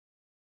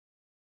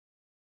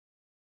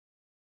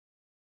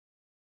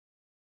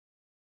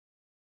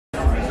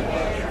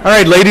All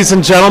right, ladies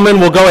and gentlemen,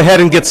 we'll go ahead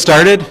and get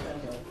started.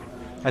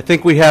 I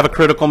think we have a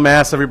critical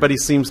mass. Everybody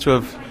seems to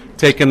have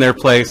taken their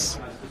place.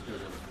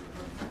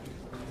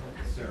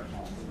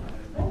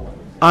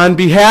 On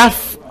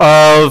behalf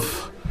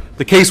of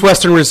the Case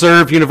Western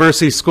Reserve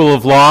University School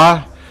of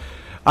Law,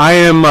 I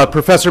am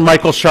Professor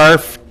Michael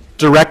Scharf,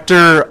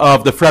 Director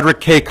of the Frederick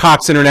K.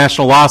 Cox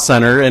International Law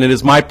Center, and it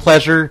is my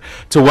pleasure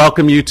to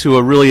welcome you to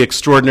a really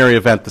extraordinary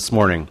event this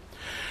morning.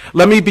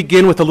 Let me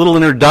begin with a little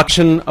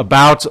introduction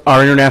about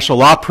our international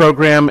law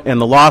program and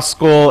the law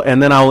school,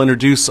 and then I'll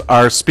introduce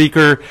our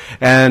speaker,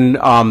 and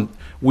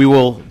we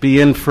will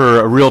be in for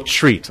a real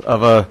treat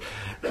of a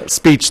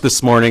speech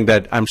this morning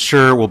that I'm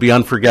sure will be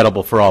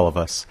unforgettable for all of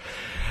us.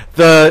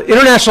 The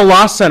International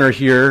Law Center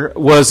here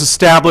was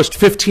established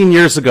 15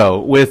 years ago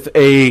with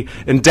an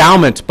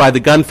endowment by the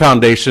Gun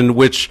Foundation,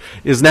 which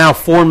is now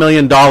 $4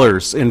 million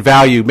in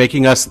value,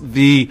 making us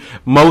the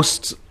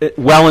most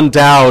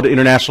well-endowed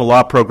international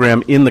law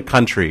program in the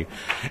country.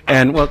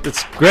 And, well,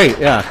 it's great,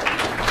 yeah.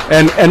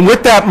 And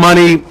with that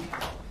money,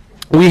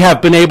 we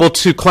have been able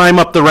to climb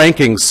up the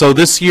rankings. So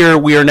this year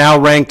we are now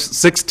ranked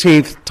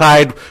 16th,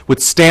 tied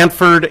with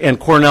Stanford and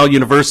Cornell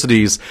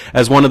universities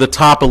as one of the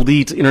top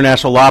elite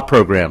international law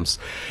programs.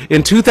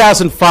 In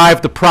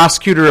 2005, the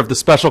prosecutor of the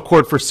Special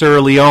Court for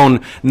Sierra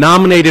Leone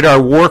nominated our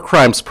war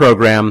crimes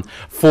program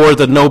for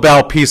the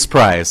Nobel Peace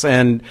Prize.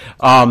 And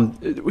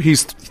he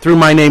threw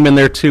my name in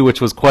there too,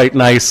 which was quite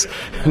nice.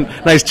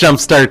 Nice jump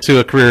start to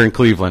a career in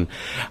Cleveland.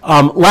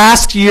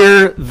 Last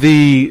year,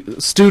 the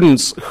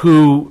students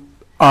who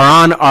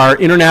are on our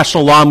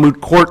international law moot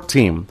court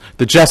team,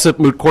 the Jessup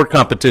moot court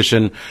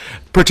competition,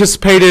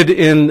 participated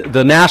in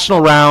the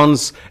national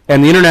rounds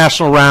and the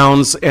international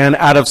rounds, and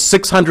out of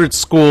 600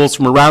 schools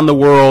from around the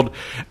world,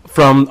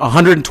 from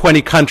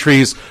 120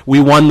 countries,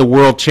 we won the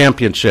world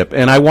championship.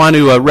 And I want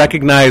to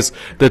recognize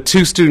the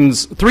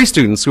three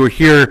students who were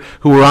here,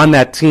 who were on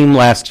that team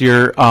last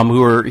year,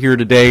 who are here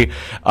today.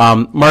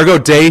 Margot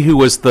Day, who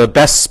was the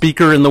best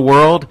speaker in the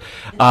world.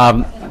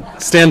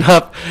 Stand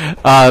up.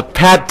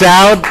 Pat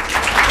Dowd.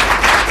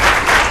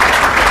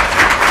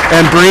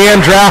 And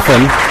Brianne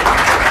Draffen.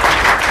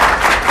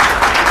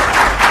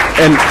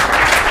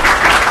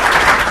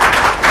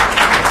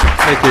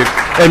 Thank you.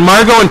 And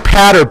Margot and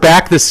Pat are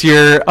back this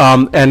year,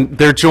 and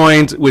they're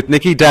joined with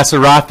Nikki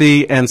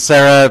Dasarathy and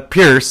Sarah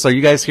Pierce. Are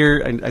you guys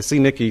here? I see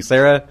Nikki.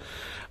 Sarah?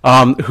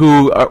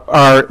 Who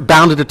are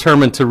bound and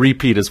determined to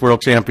repeat as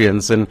world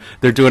champions, and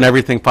they're doing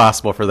everything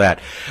possible for that.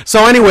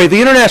 So anyway,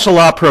 the International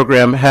Law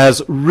Program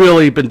has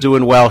really been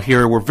doing well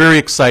here. We're very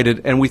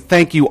excited, and we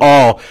thank you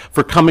all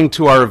for coming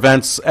to our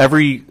events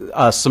every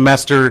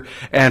semester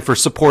and for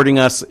supporting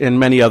us in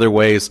many other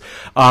ways.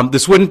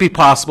 This wouldn't be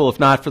possible if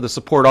not for the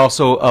support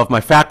also of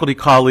my faculty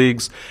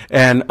colleagues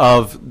and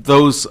of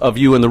those of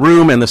you in the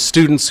room and the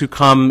students who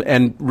come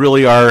and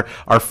really are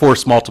our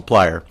force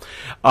multiplier.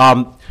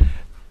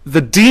 The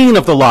dean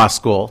of the law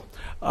school,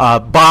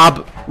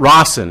 Bob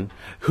Rawson,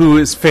 who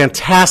is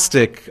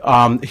fantastic.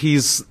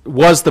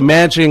 Was the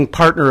managing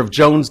partner of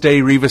Jones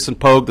Day, Revis and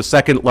Pogue, the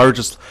second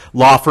largest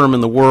law firm in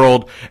the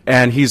world,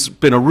 and he's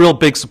been a real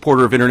big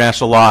supporter of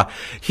international law.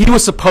 He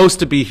was supposed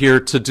to be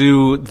here to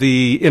do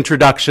the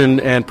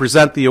introduction and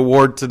present the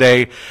award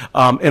today,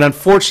 and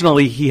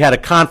unfortunately he had a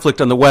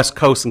conflict on the West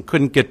Coast and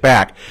couldn't get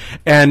back.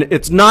 And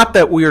it's not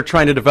that we are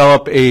trying to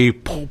develop a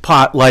Pol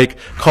Pot-like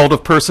cult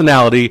of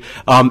personality.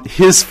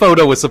 His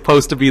photo was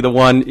supposed to be the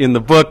one in the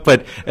book,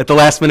 but at the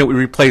last minute we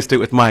replaced it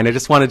with mine. I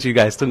just wanted you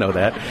guys to know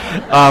that.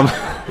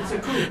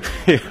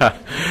 Yeah.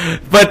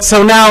 But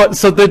so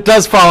that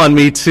does fall on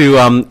me to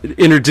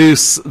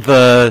introduce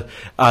the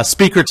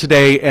speaker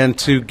today and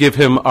to give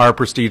him our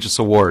prestigious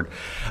award.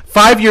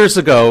 5 years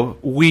ago,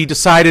 we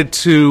decided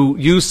to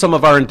use some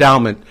of our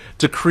endowment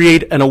to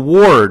create an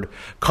award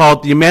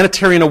called the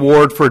Humanitarian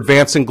Award for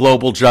Advancing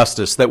Global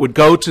Justice that would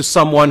go to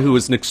someone who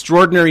is an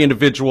extraordinary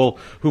individual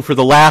who for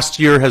the last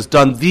year has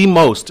done the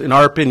most, in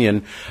our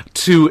opinion,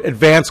 to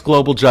advance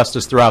global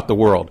justice throughout the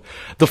world.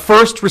 The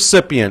first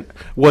recipient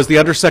was the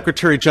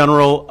Undersecretary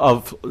General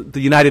of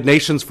the United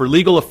Nations for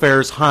Legal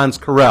Affairs, Hans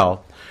Corell.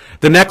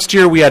 The next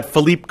year we had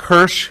Philippe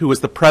Kirsch, who was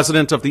the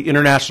president of the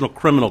International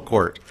Criminal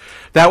Court.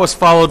 That was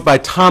followed by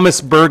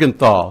Thomas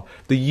Bergenthal,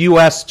 the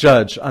U.S.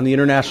 judge on the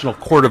International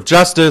Court of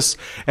Justice.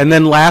 And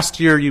then last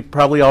year, you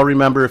probably all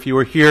remember if you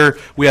were here,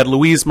 we had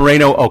Luis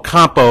Moreno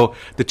Ocampo,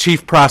 the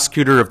chief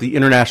prosecutor of the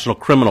International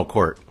Criminal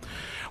Court.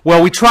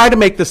 Well, we tried to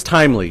make this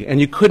timely, and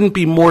you couldn't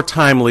be more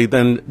timely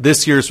than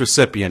this year's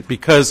recipient,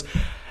 because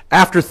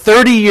after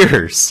 30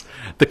 years,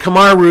 the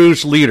Khmer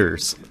Rouge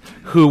leaders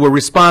who were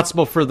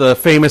responsible for the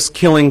famous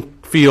killing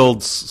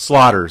fields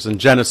slaughters and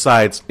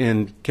genocides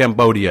in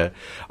Cambodia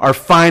are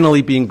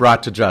finally being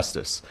brought to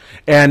justice.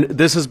 And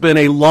this has been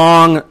a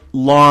long,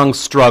 long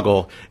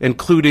struggle,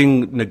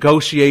 including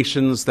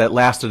negotiations that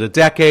lasted a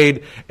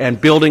decade and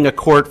building a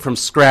court from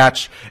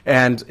scratch.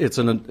 And it's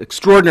an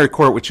extraordinary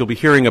court, which you'll be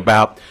hearing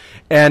about.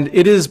 And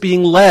it is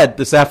being led,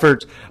 this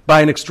effort,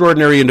 by an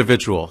extraordinary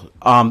individual,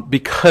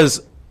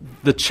 because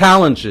the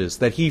challenges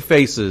that he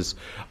faces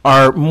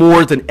are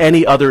more than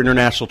any other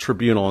international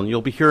tribunal, and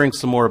you'll be hearing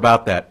some more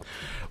about that.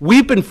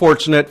 We've been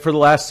fortunate for the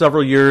last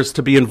several years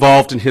to be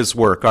involved in his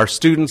work. Our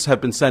students have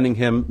been sending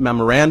him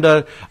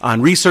memoranda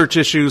on research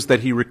issues that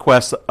he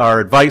requests our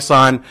advice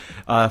on.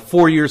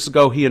 4 years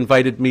ago, he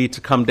invited me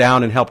to come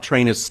down and help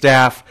train his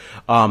staff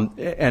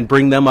and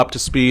bring them up to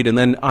speed. And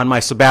then on my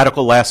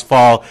sabbatical last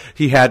fall,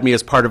 he had me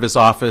as part of his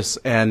office,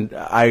 and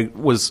I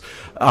was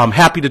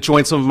happy to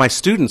join some of my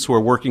students who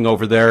are working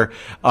over there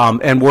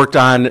and worked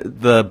on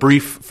the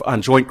brief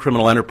on joint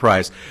criminal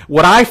enterprise.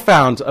 What I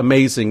found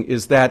amazing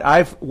is that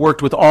I've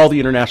worked with all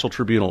the international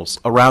tribunals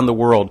around the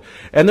world,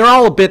 and they're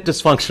all a bit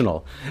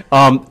dysfunctional,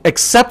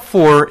 except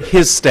for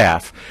his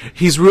staff.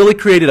 He's really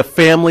created a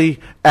family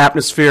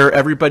atmosphere.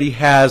 Everybody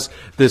has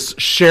this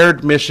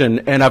shared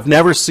mission, and I've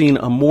never seen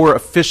a more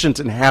efficient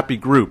and happy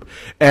group.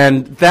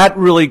 And that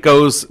really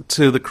goes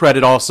to the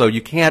credit also.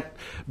 You can't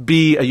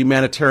be a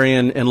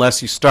humanitarian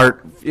unless you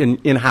start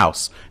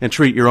in-house and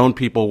treat your own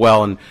people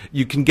well, and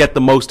you can get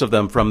the most of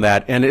them from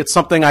that. And it's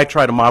something I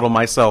try to model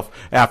myself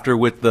after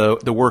with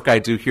the work I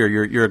do here.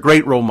 You're a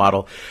great role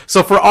model.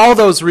 So for all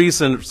those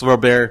reasons,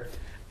 Robert,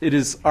 it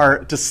is our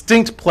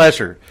distinct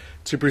pleasure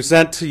to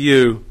present to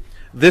you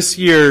this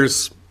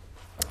year's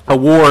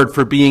award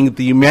for being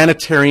the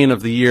Humanitarian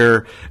of the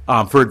Year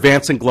for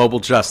advancing global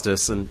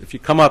justice. And if you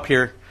come up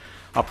here,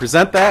 I'll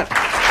present that.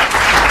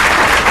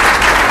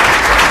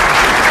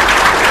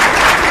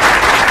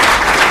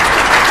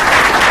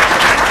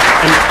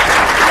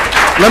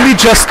 Let me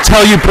just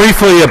tell you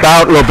briefly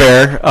about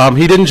Robert.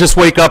 He didn't just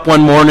wake up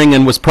one morning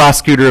and was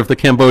prosecutor of the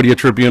Cambodia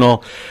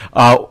Tribunal.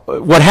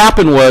 What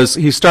happened was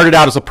he started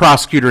out as a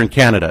prosecutor in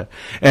Canada.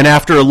 And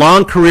after a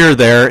long career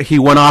there, he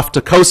went off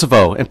to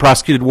Kosovo and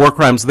prosecuted war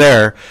crimes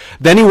there.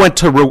 Then he went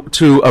to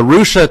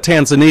Arusha,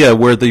 Tanzania,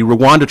 where the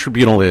Rwanda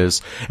Tribunal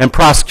is, and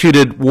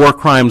prosecuted war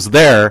crimes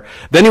there.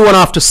 Then he went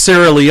off to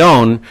Sierra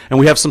Leone, and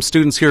we have some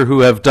students here who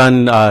have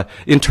done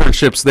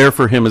internships there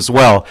for him as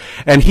well.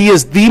 And he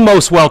is the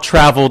most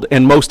well-traveled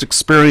and most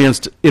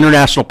experienced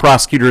international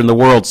prosecutor in the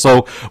world.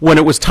 So when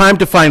it was time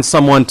to find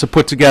someone to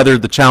put together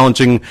the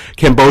challenging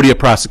Cambodia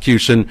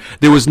prosecution,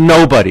 there was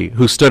nobody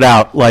who stood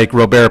out like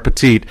Robert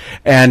Petit.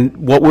 And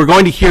what we're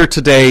going to hear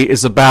today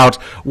is about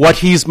what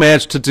he's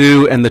managed to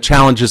do and the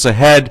challenges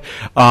ahead.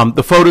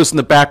 The photos in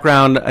the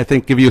background, I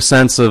think, give you a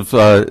sense of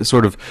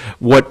sort of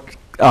what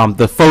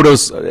the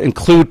photos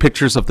include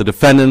pictures of the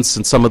defendants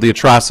and some of the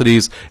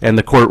atrocities and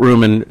the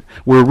courtroom, and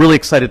we're really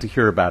excited to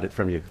hear about it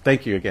from you.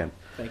 Thank you again.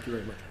 Thank you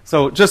very much.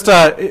 So just,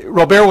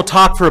 Robert will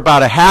talk for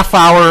about a half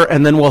hour,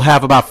 and then we'll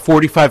have about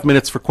 45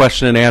 minutes for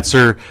question and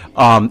answer,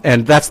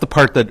 and that's the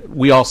part that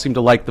we all seem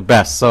to like the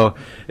best. So,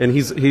 and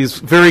he's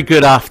very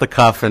good off the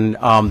cuff, and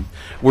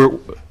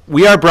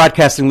we are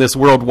broadcasting this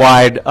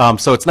worldwide,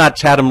 so it's not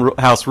Chatham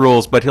House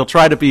rules, but he'll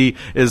try to be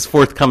as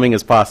forthcoming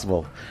as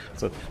possible.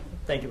 So,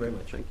 thank you very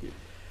much. Thank you.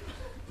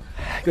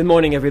 Good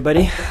morning,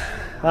 everybody.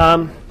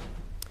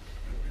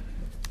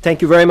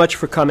 Thank you very much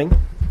for coming.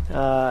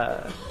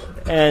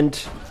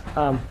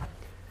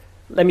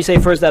 Let me say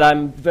first that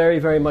I'm very,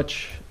 very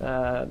much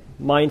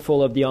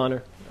mindful of the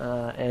honor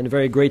and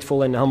very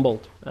grateful and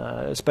humbled,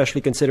 especially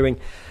considering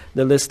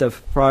the list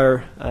of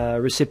prior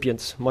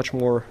recipients, much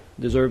more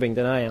deserving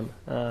than I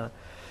am.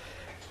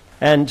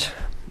 And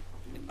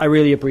I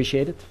really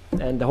appreciate it,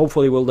 and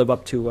hopefully we'll live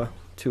up to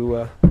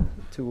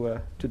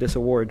this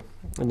award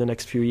in the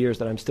next few years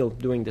that I'm still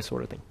doing this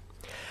sort of thing.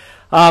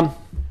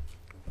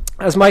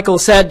 As Michael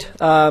said,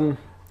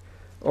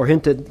 or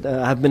hinted,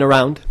 have been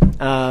around.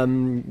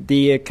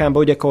 The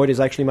Cambodia court is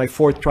actually my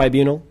fourth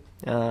tribunal.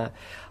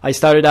 I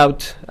started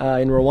out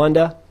in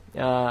Rwanda,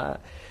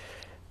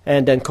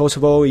 and then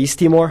Kosovo, East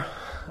Timor,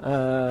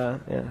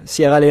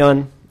 Sierra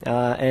Leone,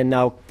 and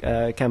now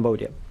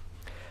Cambodia.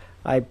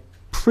 I'm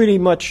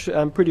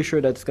pretty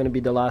sure that's going to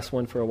be the last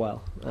one for a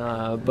while,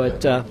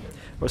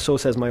 or so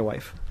says my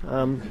wife.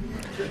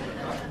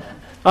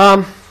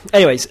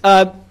 Anyways,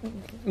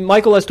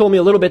 Michael has told me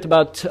a little bit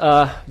about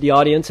the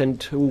audience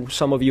and who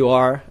some of you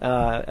are,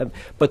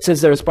 but since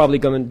there's probably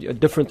going to be a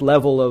different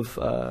level of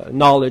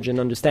knowledge and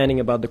understanding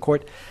about the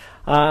court,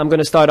 I'm going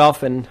to start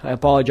off, and I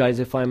apologize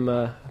if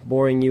I'm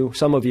boring you,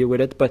 some of you,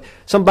 with it, but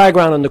some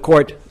background on the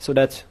court so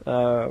that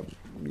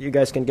you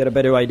guys can get a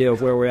better idea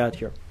of where we're at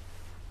here.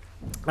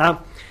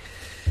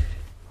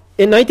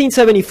 In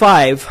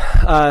 1975,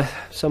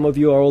 some of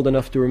you are old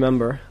enough to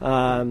remember,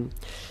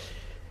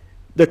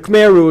 the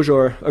Khmer Rouge,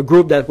 or a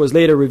group that was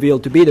later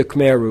revealed to be the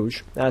Khmer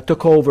Rouge,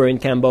 took over in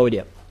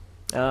Cambodia.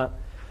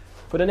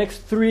 For the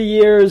next 3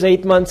 years,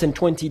 8 months, and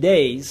 20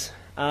 days,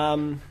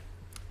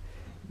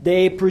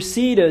 they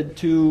proceeded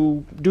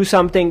to do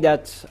something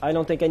that I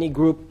don't think any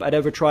group had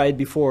ever tried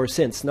before or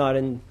since,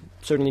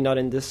 certainly not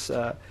in this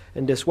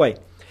way.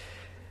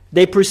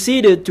 They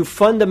proceeded to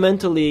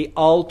fundamentally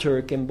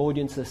alter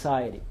Cambodian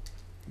society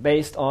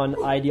based on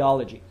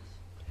ideology.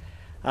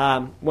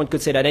 One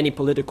could say that any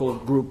political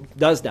group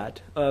does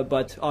that,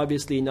 but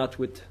obviously not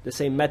with the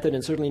same method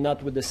and certainly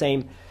not with the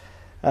same,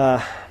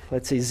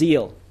 let's say,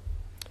 zeal.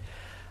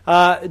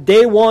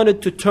 They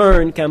wanted to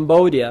turn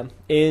Cambodia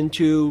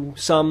into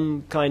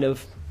some kind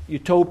of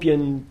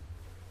utopian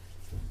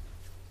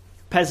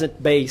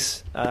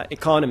peasant-based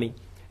economy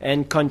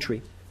and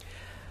country.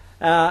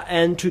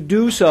 And to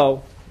do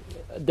so,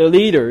 the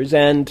leaders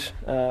and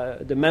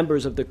the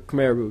members of the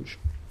Khmer Rouge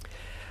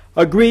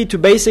agreed to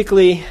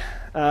basically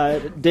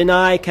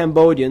deny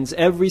Cambodians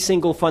every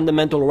single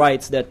fundamental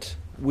rights that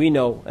we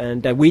know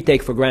and that we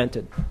take for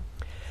granted.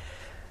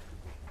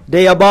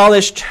 They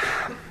abolished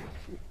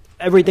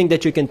everything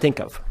that you can think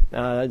of,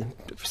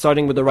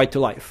 starting with the right to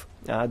life,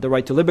 the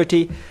right to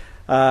liberty,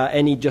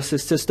 any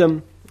justice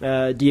system.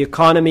 The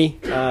economy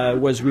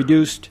was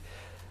reduced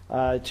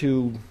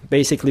to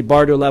basically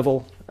barter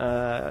level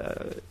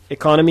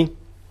economy.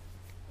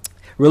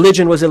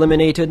 Religion was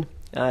eliminated.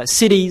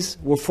 Cities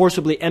were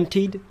forcibly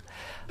emptied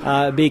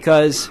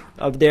because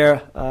of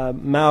their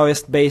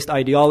Maoist-based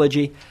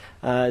ideology.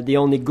 The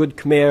only good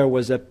Khmer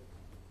was a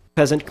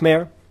peasant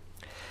Khmer.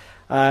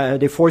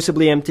 They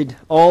forcibly emptied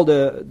all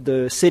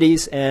the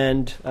cities,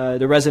 and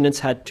the residents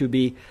had to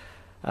be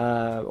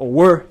or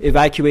were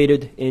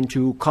evacuated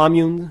into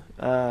communes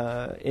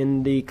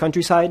in the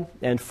countryside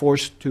and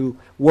forced to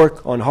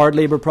work on hard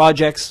labor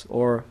projects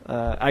or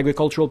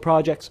agricultural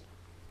projects.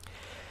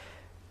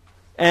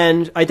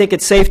 And I think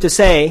it's safe to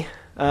say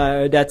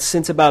that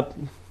since about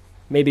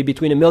maybe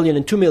between 1 million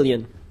and 2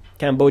 million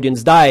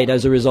Cambodians died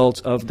as a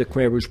result of the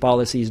Khmer Rouge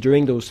policies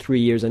during those 3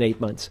 years and 8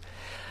 months,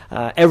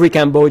 every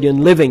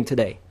Cambodian living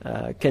today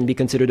can be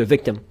considered a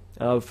victim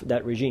of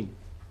that regime.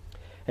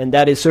 And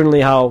that is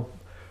certainly how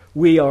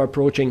we are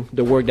approaching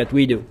the work that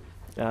we do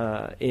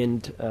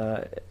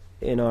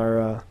in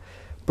our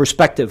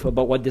perspective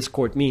about what this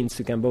court means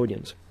to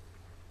Cambodians.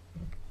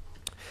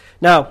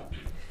 Now,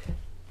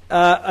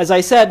 as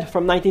I said,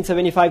 from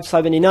 1975 to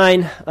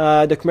 79,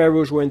 the Khmer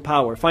Rouge were in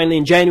power. Finally,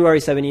 in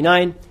January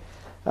 79,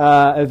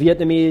 a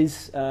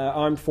Vietnamese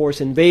armed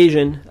force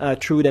invasion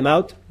threw them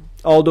out,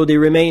 although they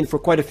remained for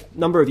quite a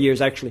number of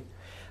years, actually.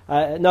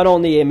 Not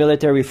only a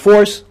military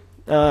force,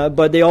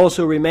 but they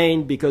also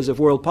remained, because of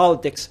world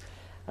politics,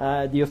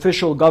 the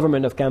official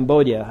government of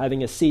Cambodia,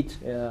 having a seat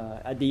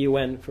at the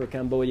UN for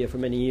Cambodia for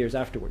many years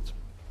afterwards.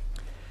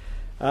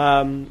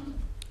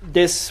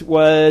 This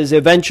was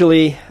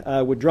eventually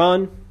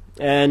withdrawn,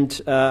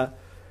 and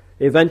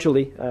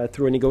eventually,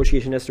 through a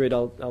negotiation yesterday,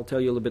 I'll tell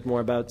you a little bit more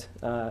about,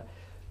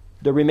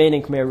 the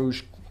remaining Khmer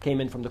Rouge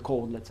came in from the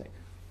cold, let's say.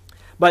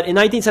 But in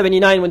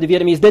 1979, when the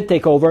Vietnamese did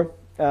take over,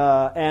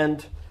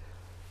 and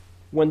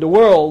when the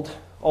world,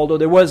 although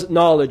there was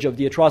knowledge of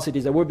the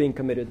atrocities that were being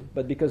committed,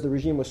 but because the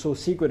regime was so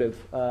secretive,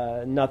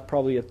 not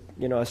probably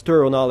as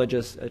thorough knowledge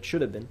as it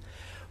should have been.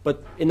 But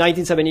in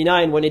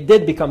 1979, when it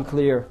did become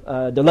clear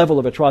the level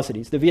of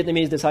atrocities, the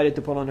Vietnamese decided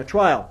to put on a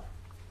trial.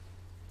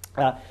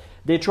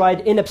 They tried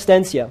in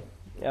absentia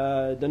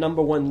the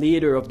number one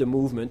leader of the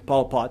movement,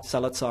 Pol Pot,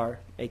 Salazar,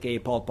 a.k.a.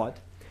 Pol Pot,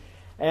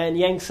 and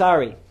Yang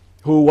Sari,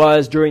 who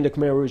was, during the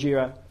Khmer Rouge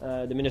era,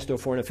 the Minister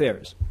of Foreign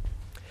Affairs.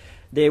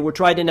 They were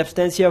tried in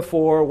absentia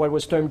for what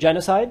was termed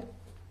genocide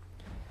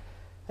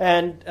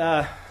and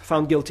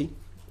found guilty,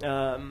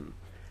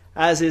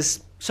 as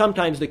is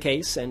sometimes the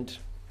case, and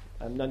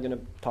I'm not going to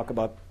talk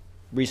about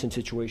recent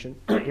situation,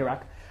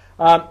 Iraq.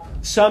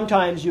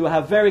 Sometimes you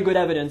have very good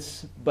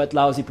evidence but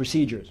lousy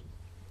procedures,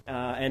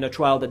 and a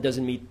trial that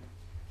doesn't meet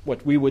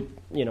what we would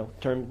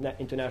term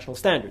international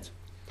standards.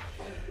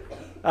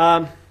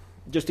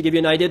 Just to give you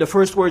an idea, the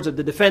first words of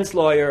the defense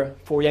lawyer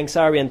for Yang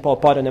Sari and Pol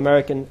Pot, an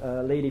American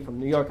lady from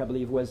New York, I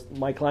believe, was,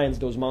 "My clients,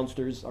 those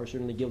monsters, are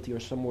certainly guilty," or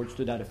some words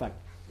to that effect.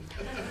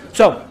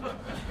 So,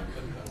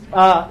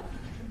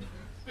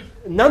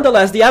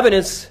 nonetheless, the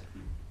evidence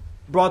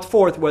brought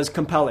forth was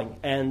compelling,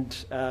 and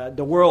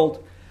the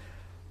world,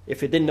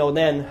 if it didn't know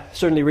then,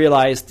 certainly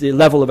realized the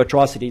level of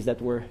atrocities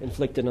that were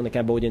inflicted on the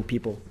Cambodian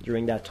people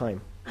during that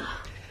time.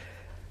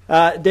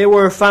 They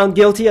were found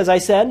guilty, as I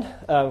said.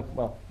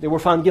 They were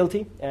found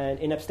guilty and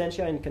in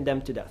absentia and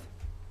condemned to death.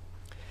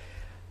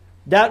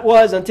 That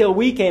was, until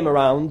we came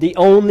around, the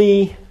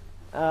only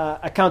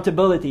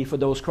accountability for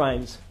those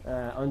crimes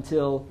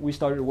until we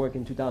started work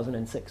in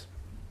 2006.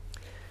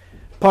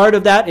 Part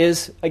of that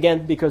is,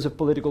 again, because of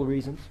political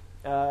reasons.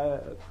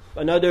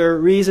 Another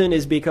reason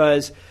is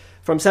because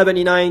from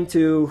 79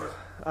 to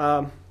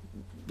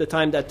the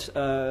time that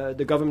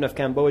the government of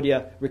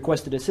Cambodia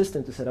requested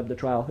assistance to set up the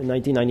trial in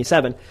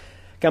 1997,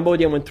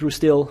 Cambodia went through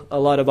still a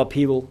lot of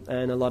upheaval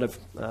and a lot of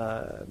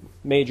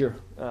major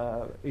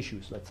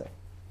issues, let's say.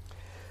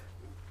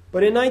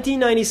 But in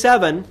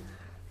 1997,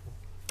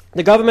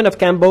 the government of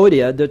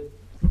Cambodia,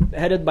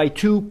 headed by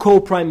two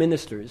co-prime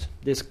ministers,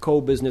 this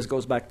co-business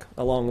goes back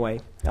a long way,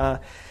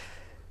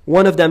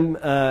 one of them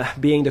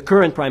being the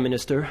current prime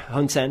minister,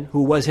 Hun Sen,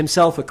 who was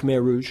himself a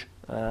Khmer Rouge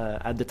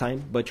at the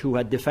time, but who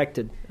had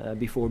defected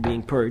before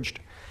being purged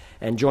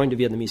and joined the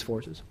Vietnamese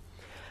forces.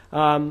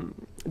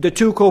 The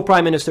two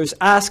co-prime ministers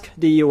asked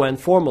the UN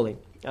formally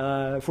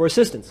for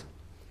assistance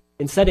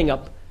in setting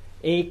up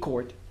a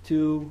court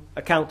to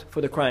account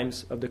for the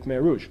crimes of the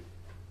Khmer Rouge.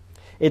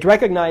 It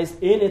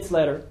recognized in its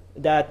letter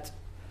that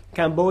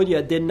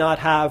Cambodia did not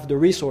have the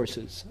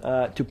resources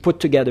to put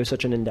together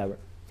such an endeavor.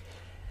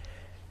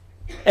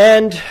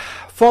 And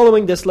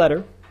following this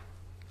letter,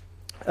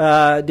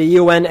 the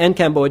UN and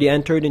Cambodia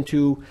entered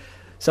into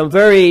some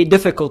very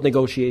difficult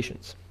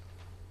negotiations.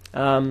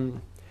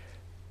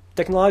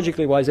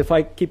 Technologically wise, if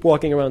I keep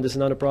walking around, this is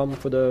not a problem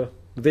for the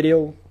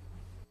video.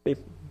 It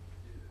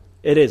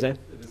is, eh?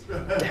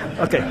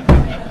 Okay,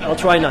 I'll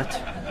try not.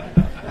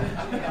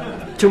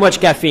 Too much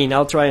caffeine.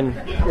 I'll try and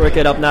work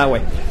it up that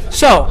way.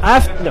 So,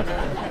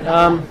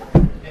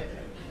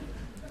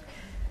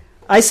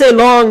 I say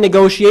long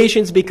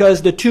negotiations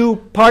because the two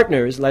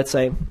partners, let's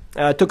say,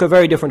 took a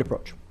very different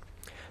approach.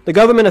 The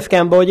government of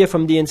Cambodia,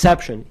 from the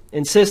inception,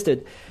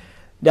 insisted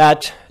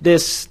that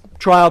this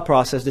trial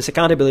process, this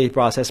accountability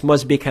process,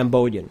 must be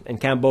Cambodian and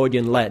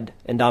Cambodian-led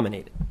and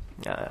dominated.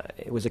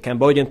 It was a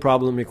Cambodian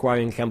problem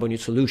requiring a Cambodian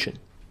solution.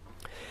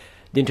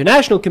 The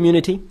international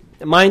community,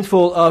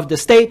 mindful of the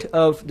state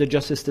of the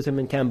justice system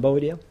in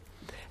Cambodia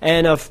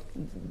and of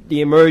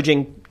the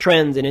emerging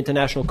trends in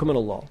international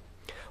criminal law,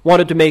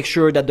 wanted to make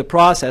sure that the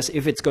process,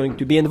 if it's going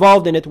to be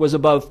involved in it, was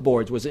above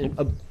boards, was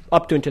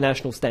up to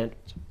international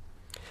standards.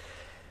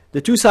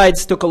 The two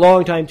sides took a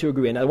long time to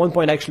agree, and at one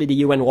point, actually, the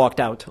UN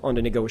walked out on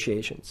the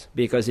negotiations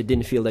because it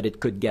didn't feel that it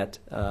could get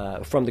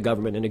from the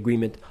government an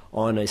agreement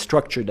on a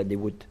structure that they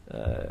would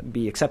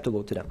be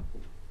acceptable to them.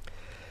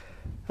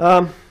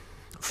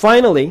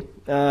 Finally,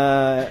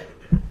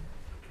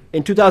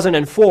 in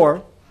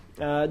 2004,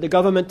 the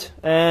government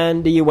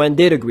and the UN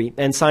did agree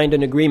and signed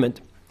an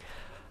agreement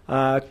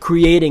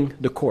creating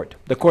the court.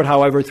 The court,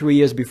 however, 3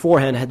 years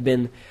beforehand had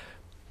been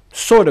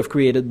sort of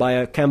created by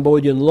a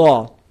Cambodian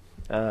law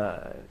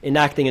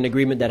enacting an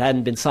agreement that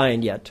hadn't been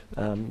signed yet.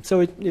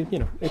 So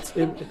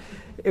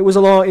it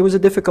was a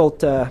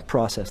difficult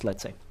process,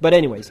 let's say. But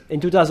anyways,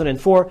 in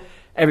 2004,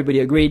 everybody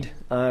agreed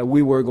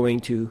we were going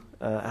to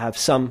have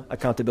some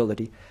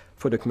accountability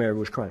for the Khmer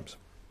Rouge crimes.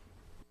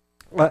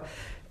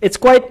 It's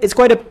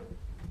quite a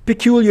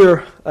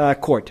peculiar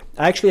court.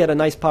 I actually had a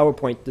nice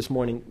PowerPoint this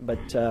morning, but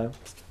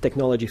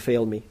technology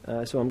failed me,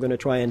 so I'm going to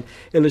try and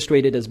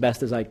illustrate it as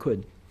best as I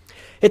could.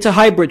 It's a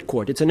hybrid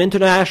court. It's an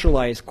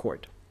internationalized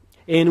court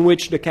in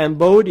which the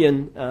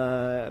Cambodian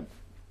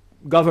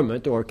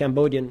government or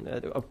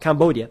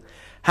Cambodia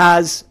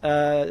has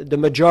the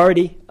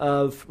majority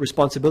of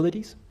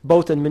responsibilities,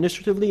 both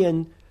administratively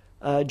and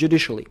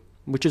judicially,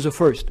 which is a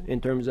first in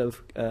terms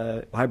of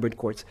hybrid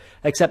courts,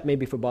 except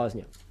maybe for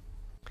Bosnia.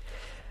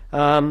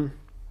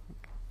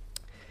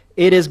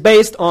 It is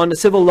based on the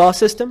civil law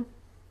system,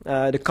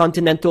 the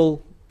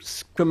continental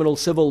criminal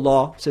civil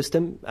law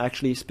system,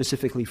 actually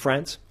specifically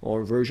France,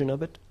 or a version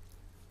of it.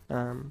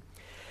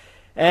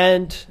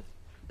 And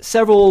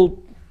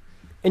several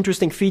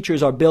interesting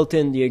features are built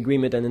in the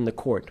agreement and in the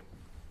court.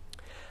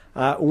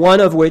 One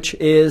of which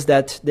is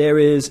that there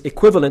is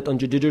equivalent on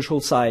the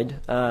judicial side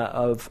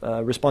of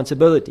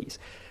responsibilities.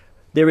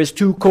 There is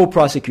two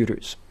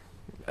co-prosecutors.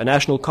 A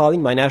national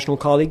colleague, my national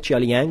colleague, Chia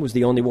Liang, was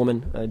the only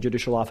woman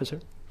judicial officer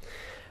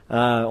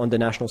on the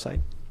national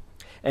side.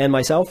 And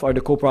myself are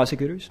the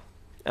co-prosecutors.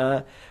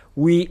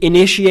 We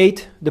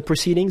initiate the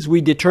proceedings.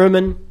 We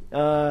determine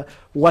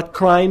what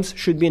crimes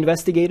should be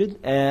investigated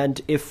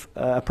and, if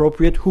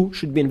appropriate, who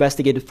should be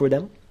investigated for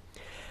them.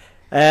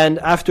 And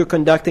after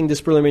conducting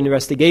this preliminary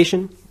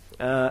investigation,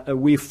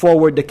 we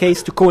forward the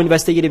case to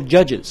co-investigative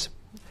judges,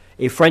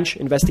 a French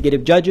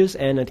investigative judges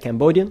and a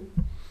Cambodian,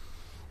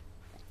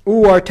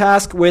 who are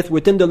tasked with,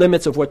 within the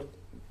limits of what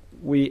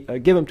we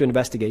give them to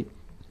investigate,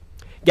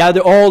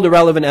 gather all the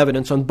relevant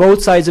evidence on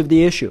both sides of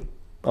the issue,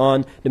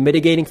 on the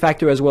mitigating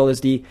factor as well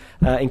as the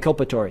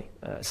inculpatory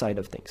side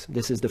of things.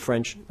 This is the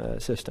French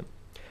system,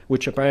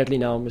 which apparently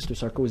now Mr.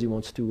 Sarkozy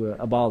wants to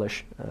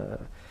abolish,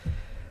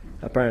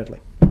 apparently.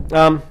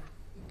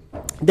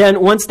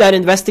 Then once that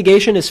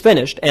investigation is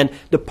finished, and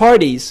the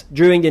parties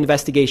during the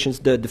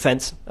investigations, the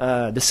defense,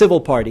 the civil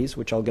parties,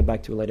 which I'll get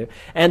back to later,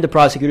 and the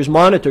prosecutors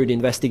monitor the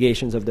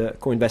investigations of the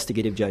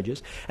co-investigative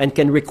judges and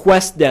can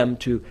request them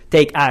to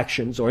take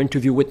actions or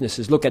interview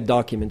witnesses, look at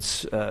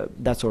documents,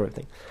 that sort of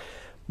thing.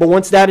 But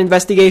once that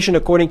investigation,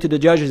 according to the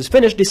judges, is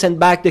finished, they send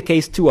back the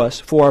case to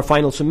us for our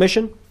final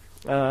submission,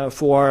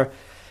 for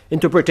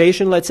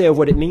interpretation, let's say, of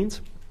what it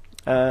means.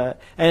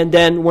 And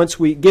then once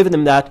we give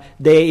them that,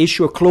 they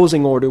issue a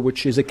closing order,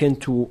 which is akin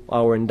to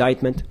our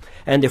indictment,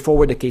 and they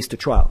forward the case to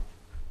trial,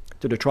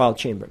 to the trial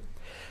chamber.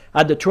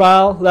 At the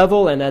trial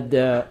level and at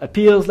the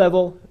appeals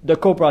level, the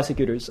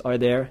co-prosecutors are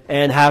there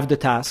and have the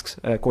tasks,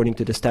 according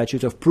to the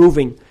statutes, of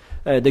proving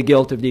the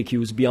guilt of the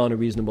accused beyond a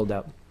reasonable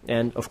doubt,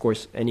 and, of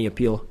course, any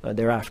appeal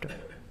thereafter.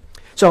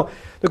 So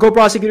the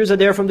co-prosecutors are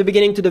there from the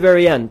beginning to the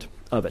very end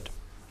of it.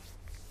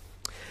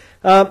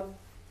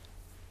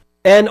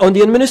 And on the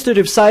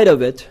administrative side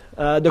of it,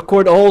 the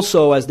court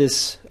also has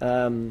this,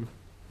 in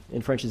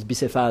French is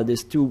bicéphale,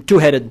 this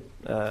two-headed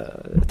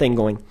thing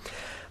going.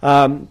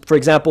 For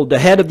example, the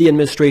head of the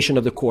administration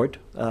of the court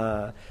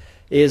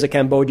is a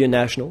Cambodian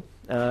national.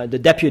 The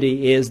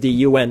deputy is the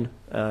UN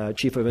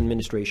chief of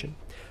administration.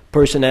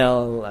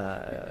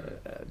 Personnel,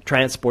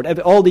 transport,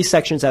 all these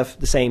sections have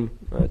the same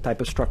type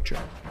of structure.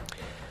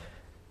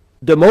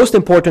 The most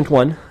important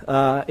one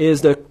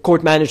is the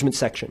court management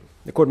section.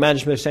 The court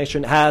management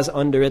section has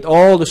under it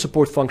all the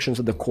support functions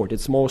of the court.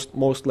 It's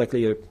most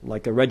likely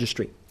like a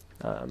registry.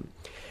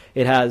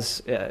 It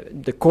has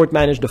the court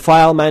the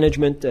file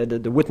management,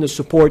 the witness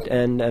support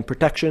and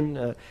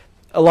protection,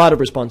 a lot of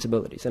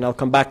responsibilities. And I'll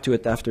come back to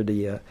it after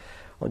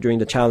during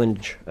the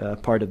challenge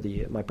part of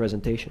my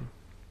presentation.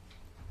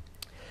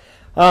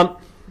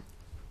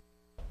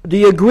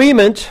 The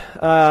agreement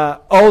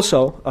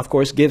also, of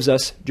course, gives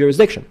us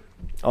jurisdiction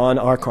on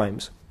our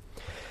crimes.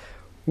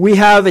 We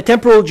have a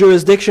temporal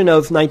jurisdiction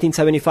of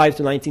 1975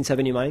 to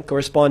 1979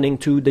 corresponding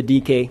to the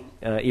DK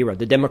era,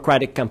 the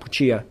Democratic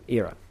Kampuchea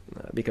era.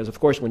 Because, of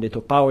course, when they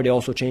took power, they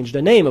also changed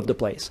the name of the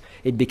place.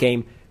 It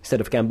became, instead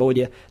of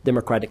Cambodia,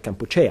 Democratic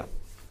Kampuchea.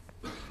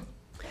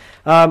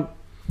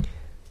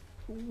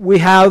 We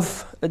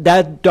have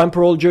that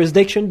temporal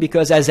jurisdiction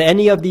because, as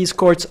any of these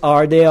courts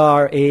are, they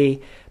are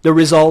the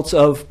results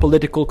of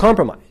political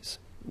compromise.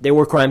 They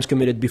were crimes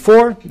committed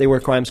before, they were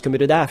crimes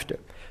committed after.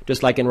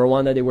 Just like in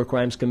Rwanda, they were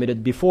crimes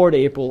committed before the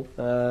April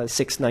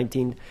 6,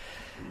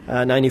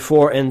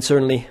 1994, and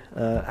certainly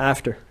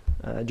after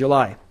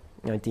July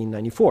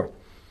 1994.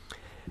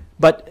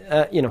 But,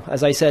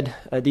 as I said,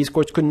 these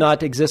courts could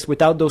not exist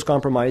without those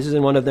compromises,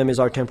 and one of them is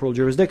our temporal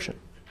jurisdiction.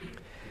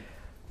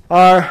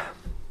 I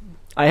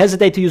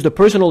hesitate to use the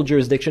personal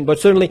jurisdiction, but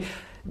certainly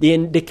the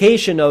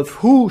indication of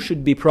who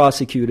should be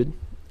prosecuted,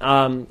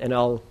 and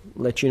I'll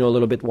let you know a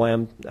little bit why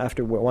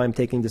I'm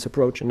taking this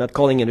approach and not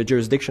calling it a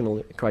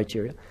jurisdictional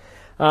criteria.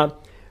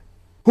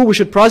 Who we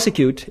should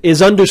prosecute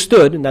is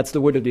understood, and that's the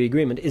word of the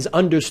agreement, is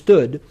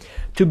understood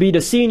to be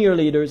the senior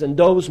leaders and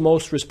those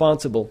most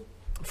responsible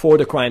for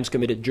the crimes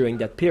committed during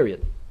that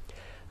period.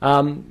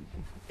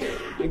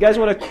 You guys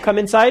want to come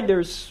inside?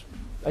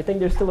 I think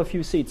there's still a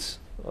few seats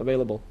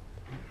available.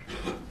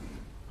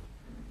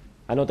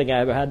 I don't think I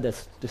ever had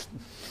this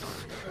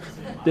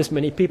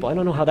many people. I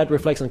don't know how that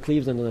reflects on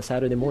Cleveland on a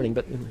Saturday morning,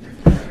 but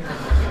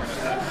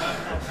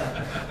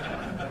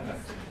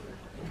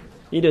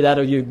either that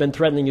or you've been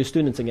threatening your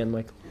students again,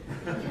 Michael.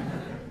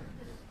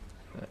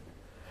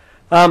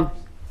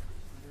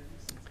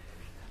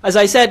 As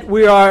I said,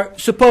 we are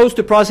supposed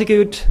to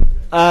prosecute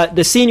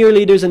the senior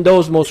leaders and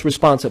those most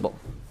responsible.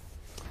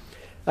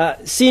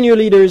 Senior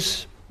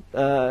leaders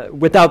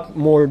without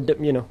more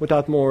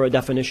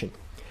definition.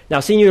 Now,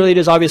 senior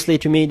leaders, obviously,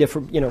 to me,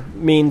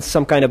 means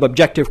some kind of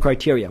objective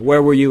criteria.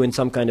 Where were you in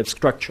some kind of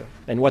structure?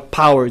 And what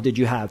power did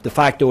you have, de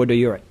facto or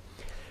de jure?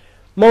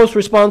 Most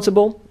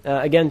responsible,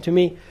 again, to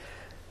me,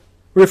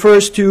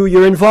 refers to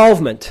your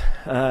involvement,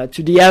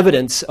 to the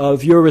evidence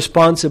of your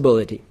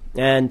responsibility,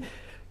 and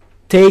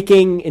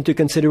taking into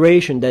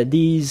consideration that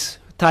these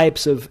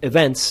types of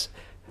events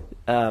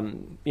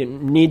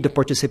need the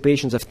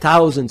participations of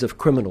thousands of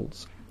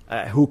criminals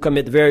who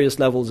commit various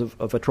levels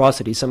of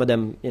atrocity. Some of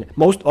them,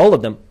 all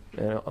of them,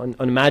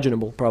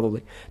 unimaginable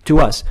probably to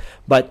us.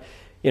 But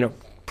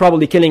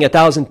probably killing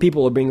 1,000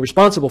 people or being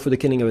responsible for the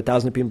killing of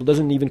 1,000 people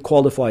doesn't even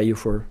qualify you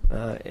for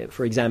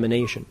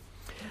examination.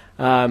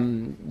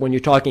 When you're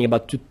talking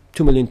about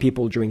 2 million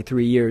people during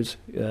 3 years,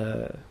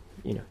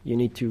 you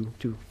need to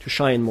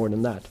shine more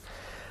than that.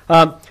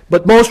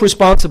 But most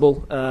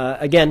responsible,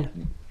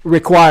 again,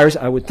 requires,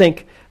 I would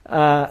think,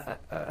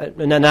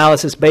 an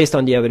analysis based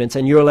on the evidence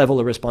and your level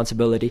of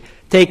responsibility,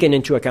 taking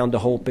into account the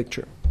whole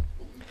picture.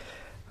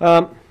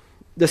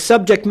 The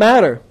subject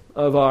matter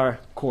of our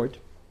court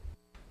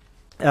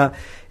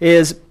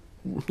is,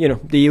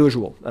 the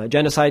usual: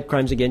 genocide,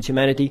 crimes against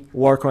humanity,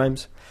 war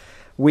crimes.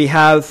 We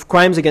have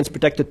crimes against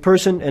protected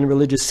person and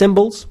religious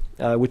symbols,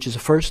 which is a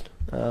first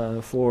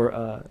for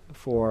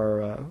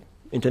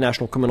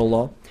international criminal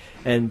law.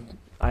 And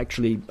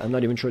actually, I'm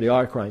not even sure they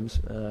are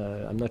crimes.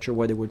 I'm not sure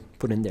why they would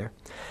put in there.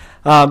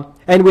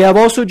 And we have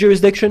also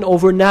jurisdiction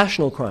over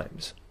national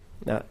crimes.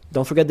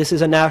 Don't forget, this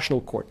is a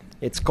national court.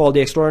 It's called the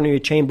Extraordinary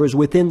Chambers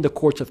within the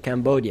Courts of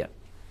Cambodia.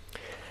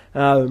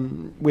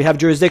 We have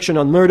jurisdiction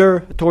on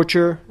murder,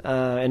 torture,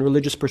 and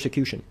religious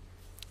persecution,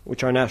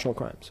 which are national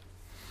crimes.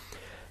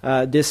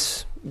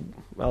 This,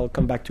 I'll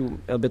come back to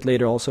a bit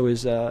later, also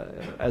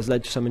has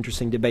led to some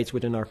interesting debates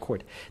within our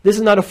court. This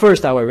is not a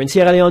first, however. In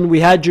Sierra Leone, we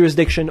had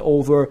jurisdiction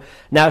over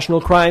national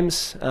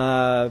crimes.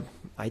 I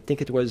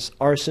think it was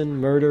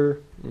arson,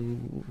 murder.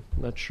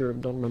 Not sure,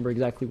 don't remember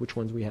exactly which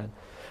ones we had.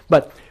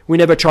 But we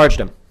never charged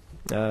them.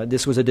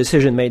 This was a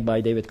decision made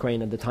by David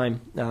Crane at the time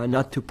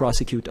not to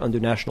prosecute under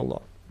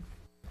national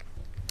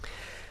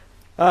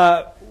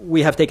law.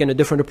 We have taken a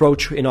different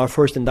approach. In our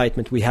first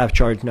indictment, we have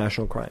charged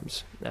national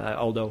crimes,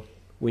 although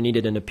we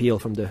needed an appeal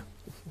from the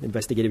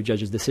investigative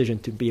judge's decision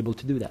to be able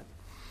to do that.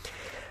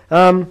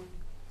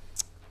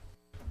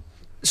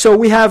 So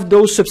we have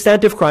those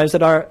substantive crimes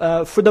that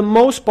are, for the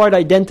most part,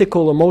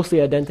 identical or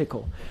mostly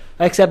identical,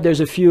 except there's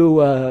a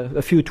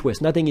few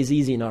twists. Nothing is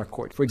easy in our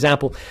court. For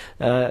example,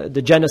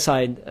 the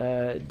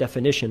genocide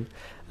definition,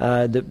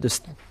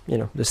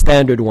 the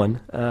standard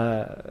one.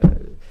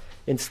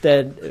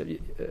 Instead,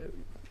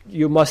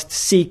 you must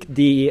seek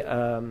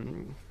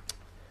to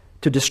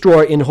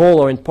destroy in whole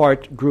or in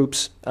part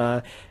groups,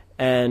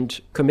 and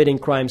committing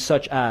crimes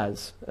such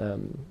as,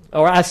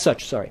 or as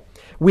such, sorry.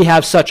 We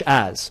have such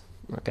as,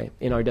 okay,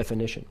 in our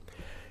definition.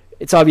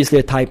 It's obviously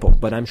a typo,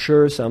 but I'm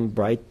sure some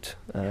bright,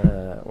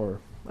 or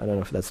I don't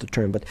know if that's the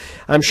term, but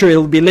I'm sure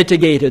it'll be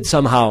litigated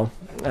somehow.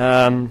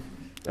 I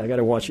got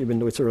to watch, even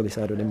though it's early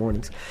Saturday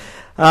mornings.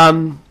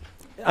 I'm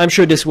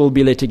sure this will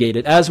be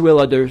litigated, as will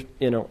other,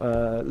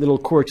 little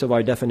quirks of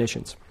our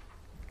definitions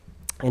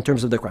in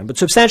terms of the crime. But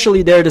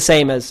substantially, they're the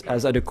same as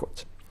other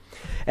courts.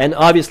 And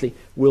obviously,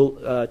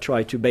 we'll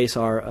try to base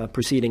our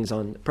proceedings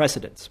on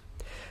precedents.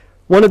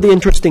 One of the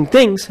interesting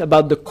things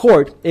about the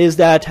court is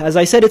that, as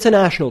I said, it's a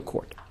national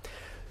court.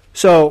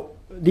 So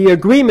the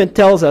agreement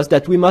tells us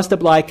that we must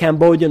apply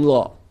Cambodian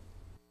law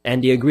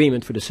and the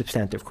agreement for the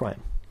substantive crime.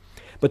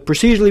 But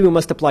procedurally, we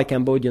must apply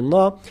Cambodian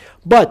law.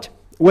 But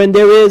when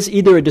there is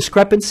either a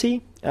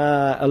discrepancy,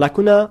 a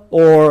lacuna,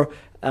 or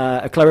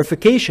a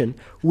clarification,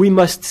 we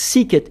must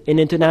seek it in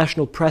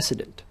international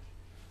precedent.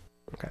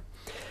 Okay.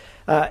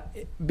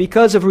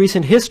 Because of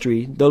recent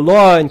history, the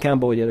law in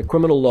Cambodia, the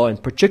criminal law in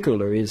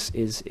particular, it's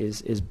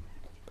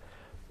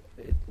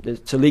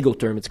a legal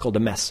term, it's called a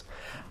mess.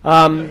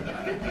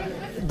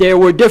 There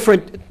were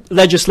different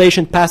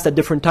legislation passed at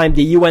different times.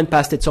 The UN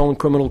passed its own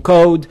criminal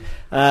code.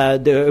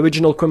 The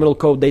original criminal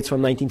code dates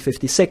from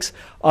 1956.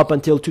 Up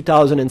until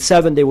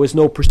 2007, there was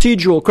no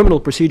criminal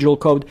procedural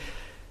code.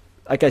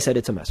 Like I said,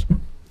 it's a mess.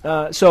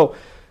 So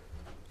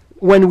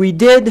when we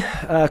did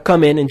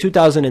come in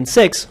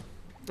 2006,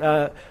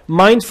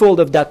 mindful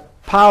of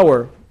that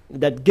power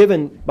that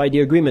given by the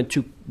agreement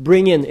to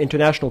bring in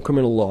international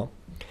criminal law,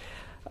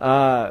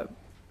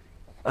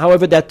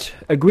 however, that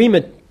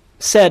agreement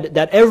said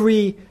that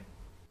every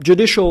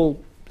judicial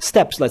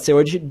steps, let's say,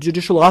 or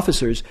judicial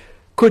officers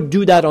could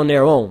do that on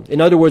their own. In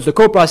other words, the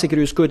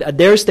co-prosecutors could, at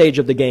their stage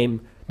of the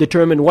game,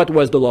 determine what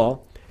was the law,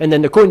 and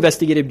then the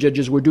co-investigative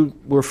judges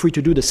were free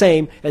to do the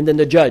same, and then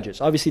the judges.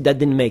 Obviously, that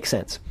didn't make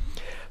sense.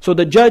 So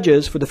the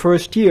judges, for the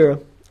first year,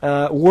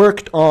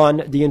 worked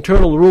on the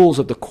internal rules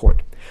of the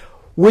court,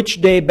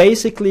 which they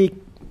basically,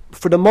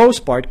 for the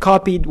most part,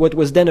 copied what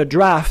was then a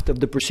draft of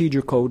the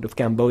procedure code of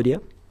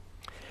Cambodia,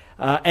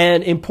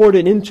 and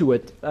imported into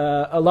it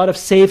a lot of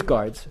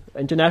safeguards,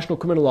 international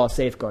criminal law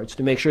safeguards,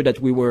 to make sure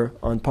that we were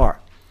on par.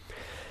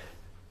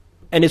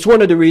 And it's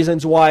one of the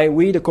reasons why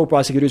we, the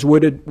co-prosecutors,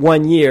 waited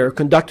 1 year,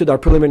 conducted our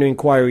preliminary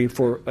inquiry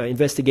for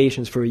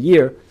investigations for a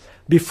year,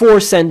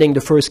 before sending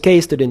the first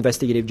case to the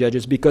investigative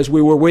judges, because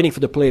we were waiting for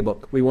the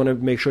playbook. We wanted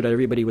to make sure that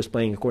everybody was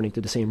playing according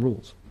to the same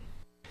rules.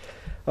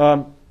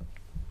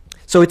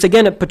 So it's,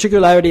 again, a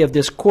particularity of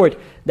this court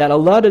that a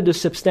lot of the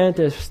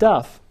substantive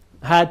stuff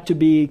had to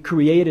be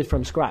created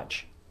from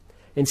scratch.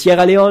 In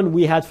Sierra Leone,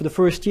 we had, for the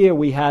first year,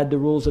 we had the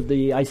rules of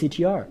the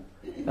ICTR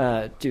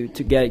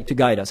to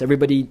guide us.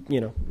 Everybody,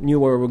 knew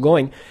where we were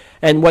going.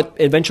 And what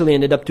eventually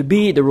ended up to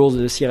be the rules of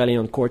the Sierra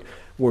Leone court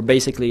were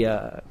basically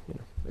a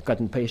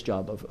cut and paste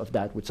job of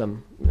that with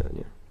some.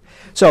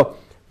 So,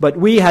 but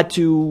we had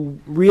to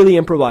really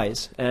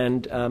improvise,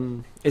 and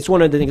it's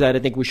one of the things that I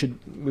think we're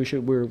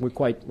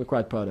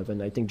quite proud of,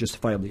 and I think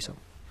justifiably so.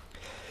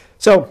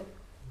 So,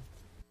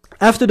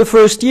 after the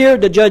first year,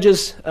 the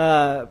judges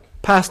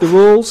passed the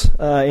rules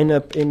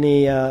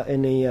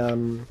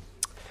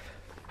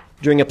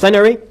during a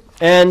plenary,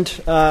 and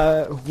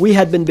we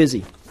had been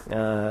busy.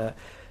 Our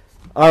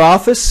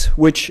office,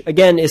 which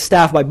again is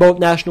staffed by both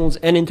nationals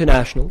and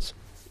internationals,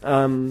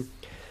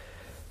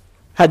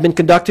 had been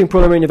conducting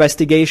preliminary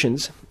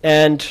investigations,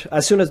 and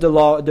as soon as the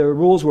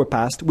rules were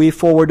passed, we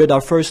forwarded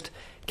our first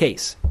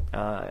case.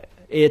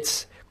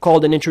 It's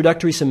called an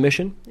introductory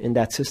submission in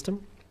that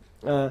system.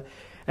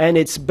 And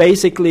it's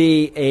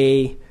basically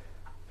a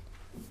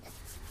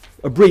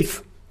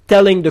brief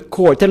telling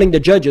the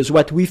judges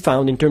what we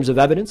found in terms of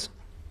evidence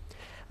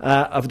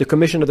of the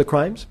commission of the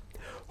crimes,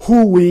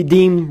 who we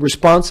deem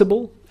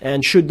responsible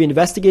and should be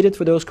investigated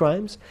for those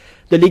crimes,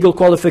 the legal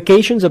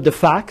qualifications of the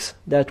facts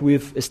that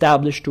we've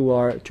established to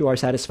our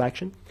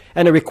satisfaction,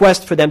 and a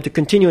request for them to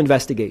continue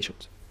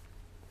investigations.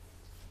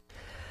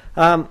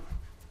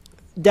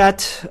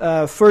 That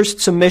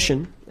first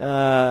submission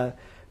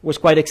was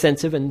quite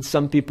extensive, and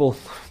some people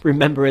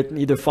remember it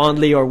either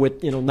fondly or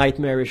with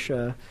nightmarish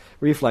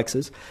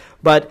reflexes.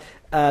 But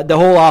the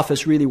whole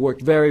office really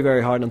worked very,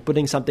 very hard on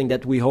putting something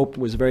that we hoped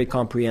was very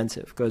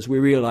comprehensive, because we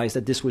realized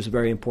that this was a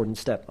very important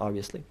step,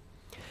 obviously.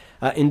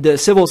 In the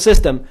civil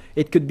system,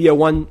 it could be a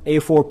 1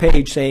 A4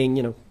 page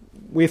saying,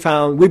 we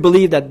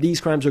believe that these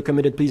crimes were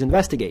committed, please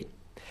investigate.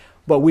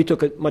 But we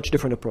took a much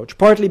different approach,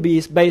 partly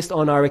based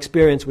on our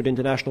experience with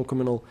international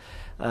criminal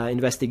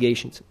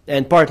investigations,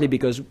 and partly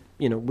because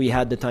we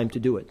had the time to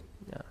do it.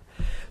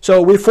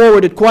 So we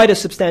forwarded quite a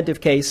substantive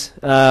case,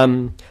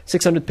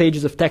 600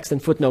 pages of text and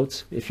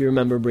footnotes, if you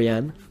remember,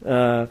 Brianne.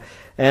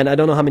 And I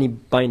don't know how many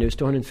binders,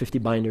 250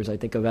 binders, I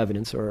think, of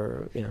evidence,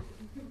 or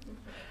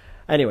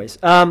Anyways,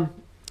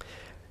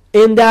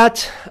 in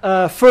that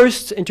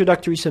first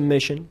introductory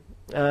submission,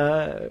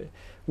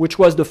 which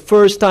was the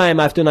first time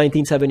after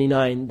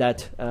 1979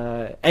 that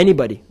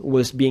anybody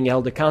was being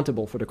held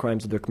accountable for the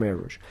crimes of the Khmer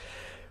Rouge,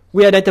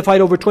 we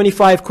identified over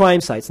 25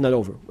 crime sites, not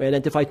over. We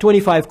identified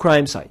 25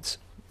 crime sites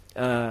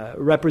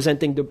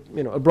representing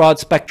a broad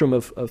spectrum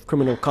of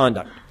criminal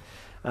conduct,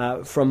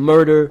 from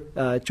murder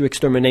to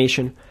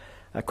extermination,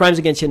 crimes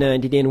against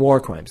humanity and war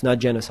crimes, not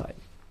genocide.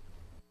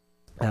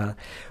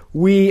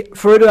 We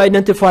further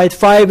identified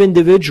 5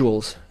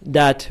 individuals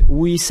that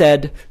we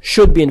said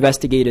should be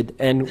investigated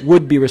and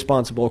would be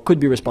responsible or could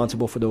be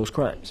responsible for those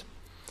crimes.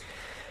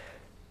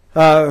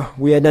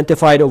 We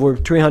identified over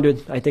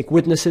 300, I think,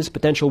 witnesses,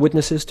 potential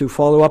witnesses to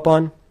follow up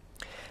on,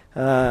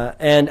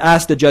 and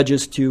asked the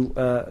judges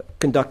to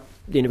conduct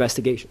the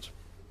investigations.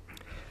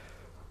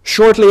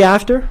 Shortly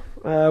after,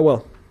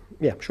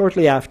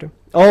 shortly after,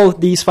 all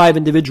these 5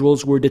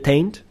 individuals were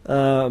detained.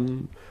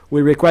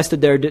 We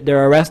requested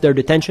their arrest, their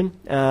detention,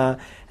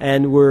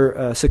 and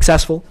were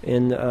successful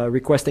in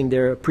requesting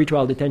their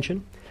pretrial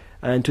detention.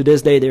 And to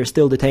this day, they're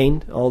still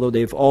detained, although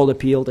they've all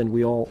appealed, and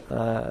we all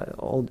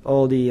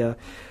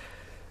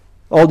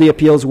the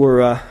appeals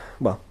were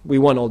we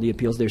won all the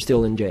appeals. They're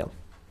still in jail.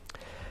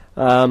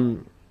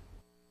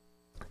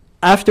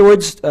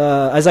 Afterwards,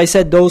 as I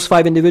said, those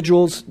 5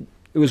 individuals,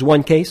 it was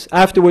one case.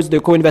 Afterwards, the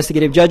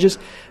co-investigative judges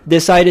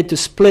decided to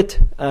split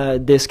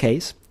this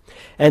case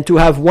and to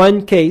have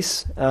one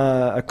case,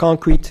 a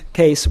concrete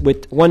case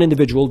with one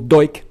individual,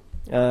 Doik,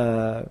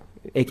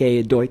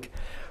 a.k.a. Doik,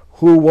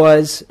 who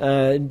was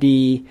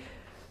the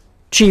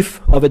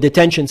chief of a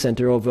detention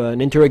center, of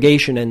an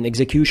interrogation and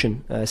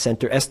execution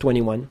center,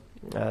 S21,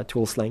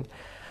 tool slang,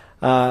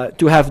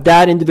 to have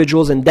that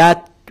individuals and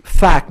that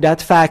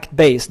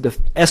fact-based, the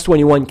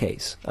S21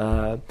 case,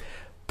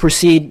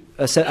 proceed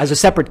as a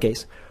separate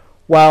case,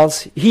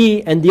 whilst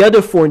he and the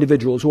other 4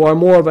 individuals who are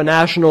more of a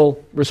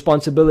national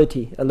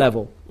responsibility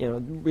level,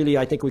 really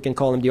I think we can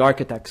call them the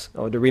architects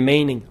or the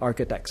remaining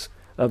architects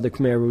of the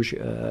Khmer Rouge,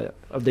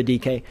 of the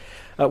DK,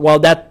 while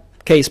that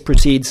case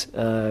proceeds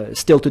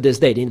still to this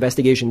day. The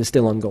investigation is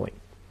still ongoing.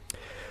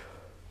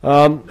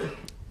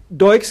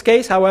 Doik's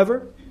case,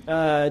 however,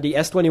 the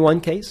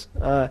S21 case,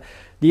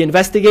 the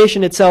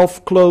investigation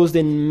itself closed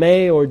in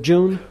May or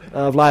June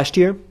of last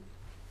year.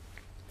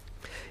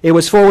 It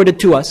was forwarded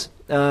to us,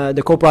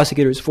 the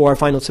co-prosecutors, for our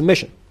final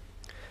submission.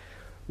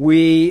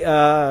 We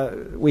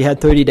had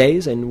 30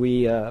 days, and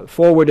we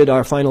forwarded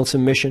our final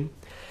submission.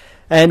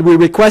 And we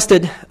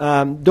requested,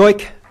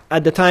 Doik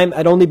at the time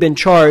had only been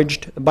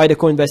charged by the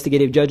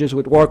co-investigative judges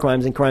with war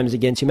crimes and crimes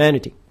against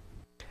humanity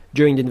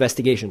during the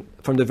investigation,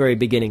 from the very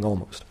beginning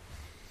almost.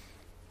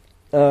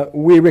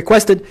 We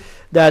requested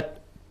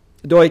that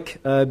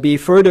Doik be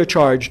further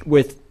charged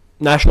with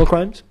national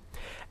crimes,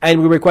 and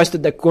we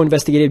requested that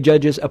co-investigative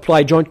judges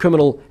apply joint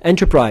criminal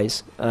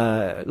enterprise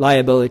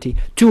liability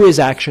to his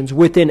actions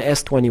within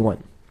S21.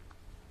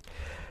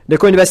 The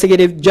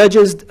co-investigative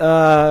judges,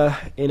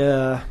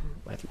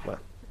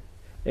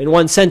 in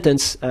one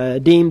sentence,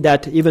 deemed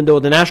that even though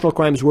the national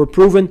crimes were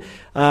proven,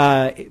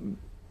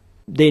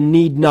 they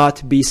need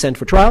not be sent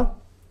for trial.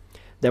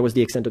 That was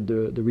the extent of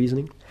the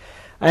reasoning.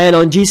 And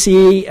on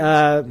GCE,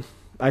 I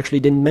actually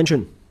didn't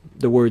mention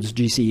the words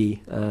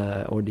GCE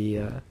or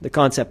the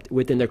concept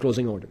within their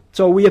closing order.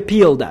 So we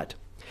appealed that,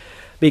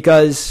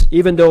 because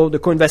even though the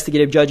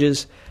co-investigative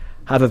judges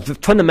have a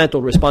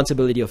fundamental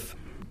responsibility of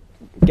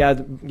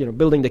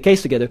building the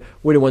case together,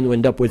 we're the one who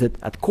end up with it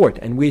at court,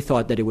 and we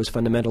thought that it was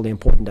fundamentally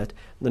important that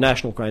the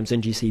national crimes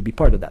and GCE be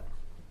part of that.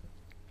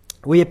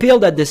 We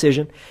appealed that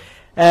decision,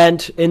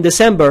 and in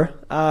December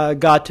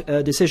got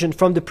a decision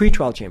from the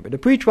pretrial chamber. The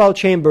pretrial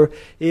chamber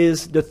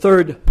is the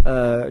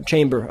 3rd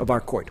chamber of our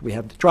court. We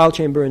have the trial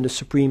chamber and the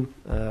Supreme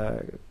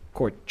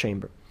Court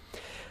chamber.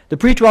 The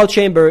pretrial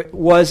chamber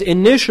was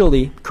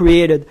initially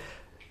created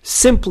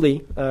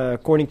simply,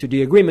 according to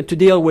the agreement, to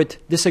deal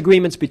with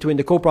disagreements between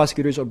the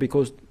co-prosecutors or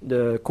because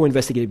the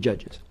co-investigative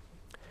judges.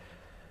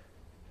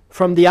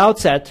 From the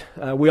outset,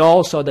 we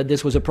all saw that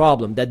this was a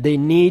problem, that they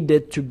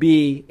needed to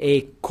be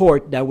a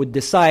court that would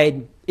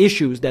decide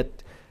issues that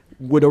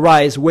would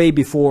arise way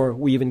before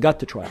we even got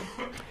to trial.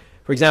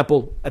 For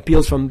example,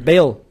 appeals from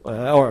bail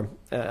or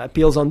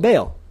appeals on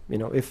bail.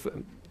 If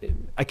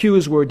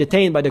accused were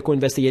detained by the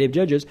co-investigative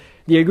judges,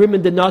 the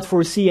agreement did not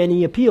foresee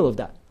any appeal of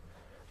that.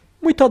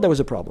 We thought that was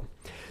a problem.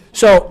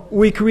 So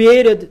we gave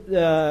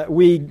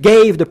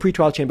the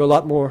pretrial chamber a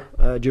lot more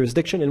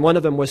jurisdiction, and one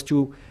of them was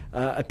to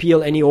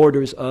appeal any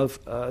orders of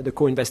the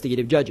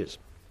co-investigative judges.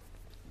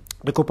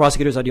 The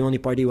co-prosecutors are the only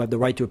party who have the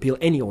right to appeal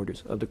any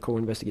orders of the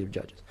co-investigative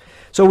judges.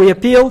 So we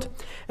appealed,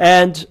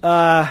 and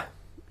I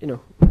got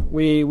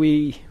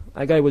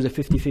it was a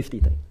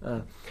 50-50 thing.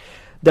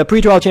 The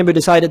pretrial chamber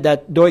decided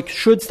that Doik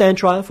should stand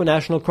trial for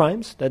national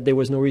crimes, that there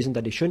was no reason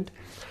that he shouldn't.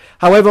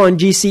 However, on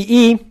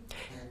GCE,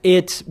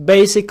 it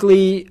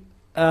basically,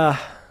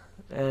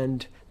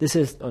 and this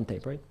is on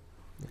tape, right?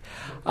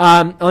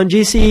 On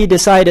GCE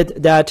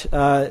decided that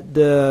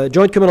the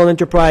joint criminal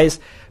enterprise,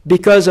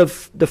 because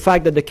of the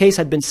fact that the case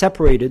had been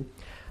separated,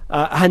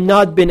 had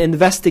not been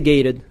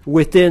investigated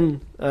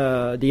within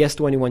the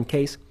S21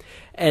 case,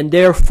 and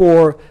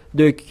therefore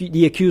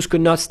the accused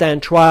could not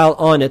stand trial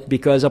on it,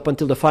 because up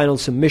until the final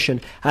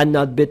submission had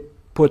not been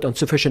put on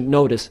sufficient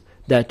notice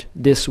that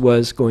this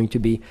was going to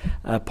be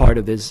part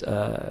of his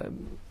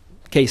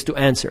case to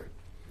answer.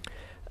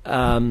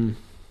 I'll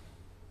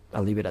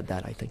leave it at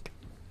that, I think.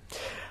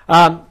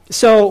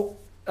 So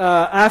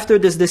after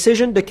this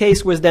decision, the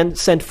case was then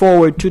sent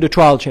forward to the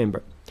trial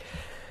chamber.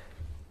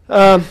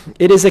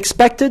 It is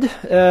expected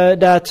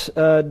that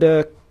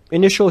the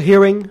initial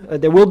hearing,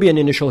 there will be an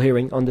initial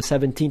hearing on the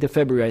 17th of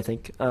February, I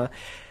think,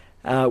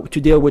 to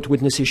deal with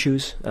witness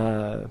issues,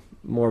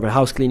 more of a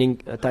house cleaning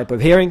type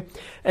of hearing.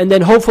 And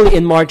then hopefully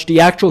in March, the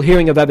actual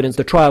hearing of evidence,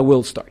 the trial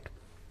will start.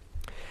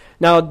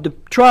 Now, the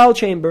trial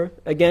chamber,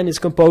 again, is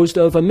composed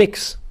of a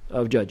mix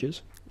of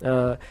judges,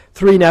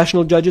 3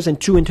 national judges and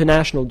 2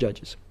 international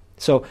judges.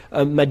 So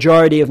a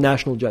majority of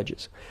national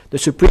judges. The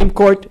Supreme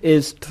Court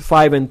is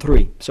 5 and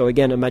 3. So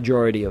again, a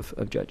majority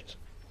of judges.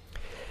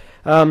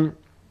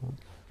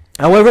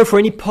 However, for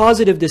any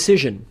positive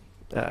decision,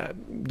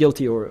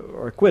 guilty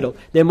or acquittal,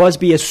 there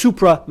must be a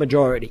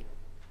supra-majority.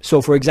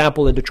 So for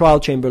example, at the trial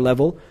chamber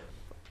level,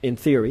 in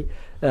theory,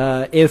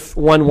 if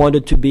one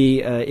wanted to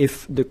be,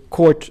 if the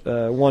court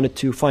wanted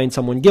to find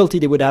someone guilty,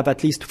 they would have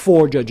at least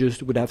 4 judges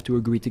who would have to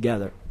agree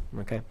together.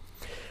 Okay.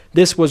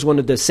 This was one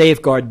of the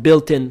safeguard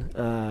built in,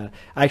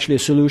 actually a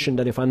solution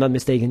that, if I'm not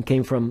mistaken,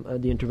 came from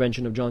the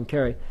intervention of John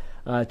Kerry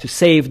to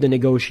save the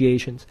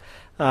negotiations,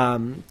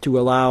 to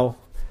allow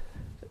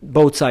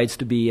both sides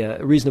to be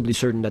reasonably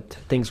certain that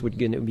things would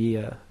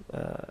be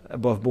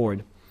above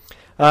board.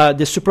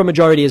 The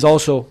supermajority is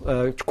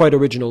also quite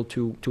original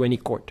to any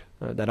court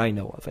that I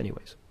know of,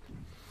 anyways.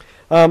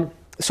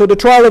 So the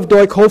trial of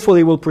Duch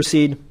hopefully will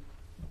proceed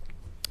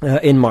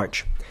in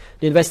March.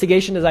 The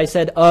investigation, as I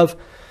said, of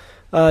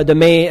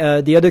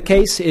the other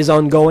case is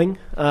ongoing.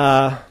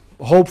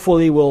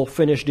 Hopefully we'll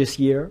finish this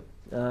year.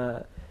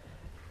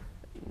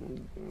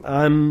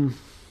 I'm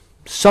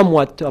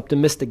somewhat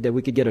optimistic that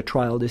we could get a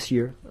trial this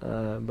year,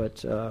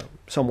 but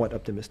somewhat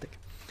optimistic.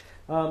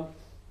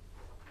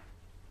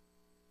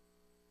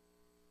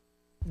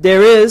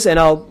 There is, and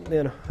I'll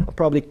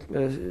probably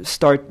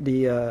start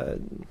the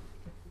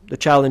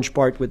challenge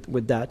part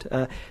with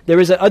that. There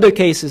is other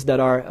cases that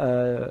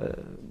are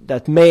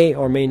that may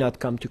or may not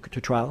come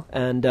to trial,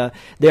 and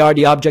they are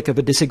the object of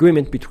a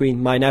disagreement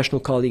between my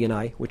national colleague and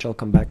I, which I'll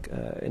come back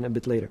in a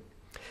bit later.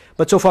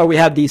 But so far we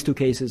have these 2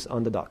 cases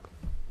on the dock.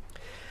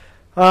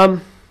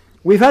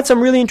 We've had some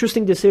really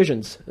interesting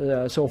decisions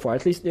so far,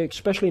 at least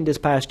especially in this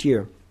past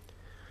year.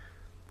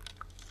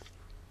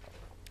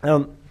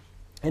 And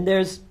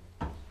there's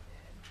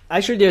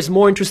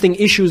more interesting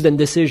issues than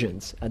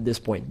decisions at this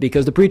point,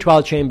 because the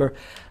pretrial chamber,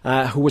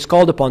 who was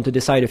called upon to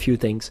decide a few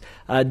things,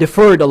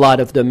 deferred a lot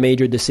of the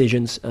major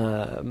decisions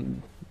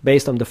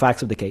based on the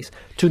facts of the case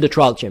to the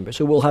trial chamber.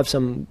 So we'll have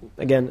some,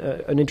 again,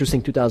 an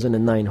interesting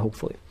 2009,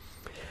 hopefully.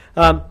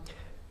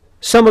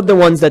 Some of the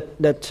ones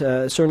that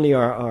certainly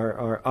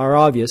are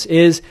obvious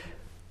is,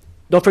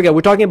 don't forget,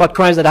 we're talking about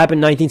crimes that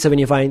happened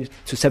 1975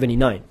 to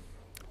 79.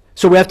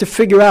 So we have to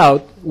figure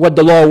out what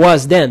the law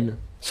was then,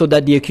 so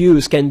that the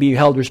accused can be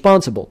held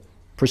responsible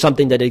for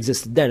something that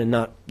existed then and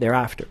not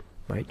thereafter,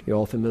 right? You're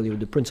all familiar with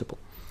the principle.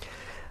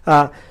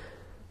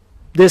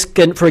 This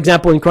can, for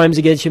example, in crimes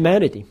against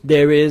humanity,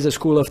 there is a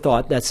school of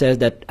thought that says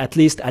that at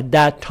least at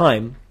that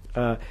time,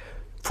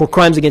 for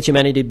crimes against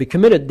humanity to be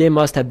committed, there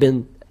must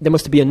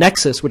be a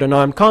nexus with an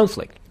armed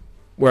conflict,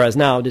 whereas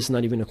now this is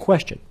not even a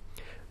question.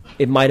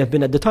 It might have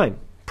been at the time.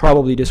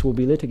 Probably this will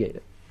be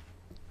litigated.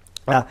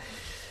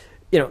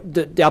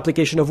 The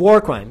application of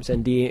war crimes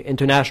and the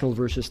international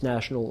versus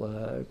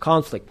national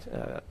conflict,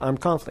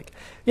 armed conflict.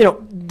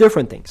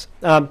 Different things.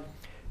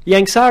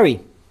 Yang Sari,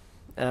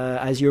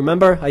 as you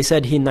remember, I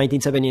said in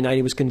 1979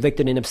 he was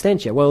convicted in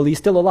absentia. Well, he's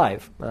still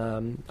alive.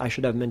 I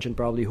should have mentioned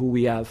probably who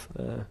we have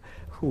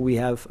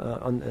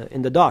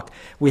in the dock.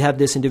 We have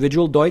this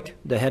individual, Duch,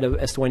 the head of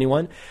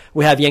S21.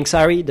 We have Yang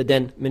Sari, the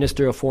then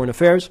Minister of Foreign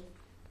Affairs.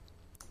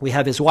 We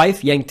have his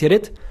wife, Yang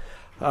Tirit,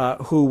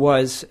 who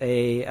was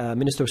a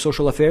Minister of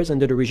Social Affairs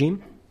under the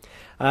regime.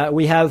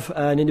 We have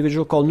an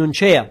individual called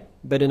Nunchea,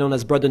 better known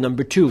as Brother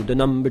Number 2, the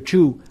number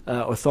 2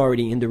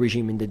 authority in the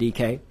regime in the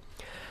DK.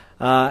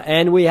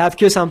 And we have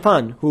Khieu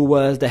Samphan, who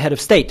was the head of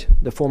state,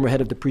 the former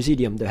head of the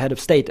Presidium, the head of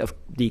state of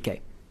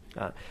DK.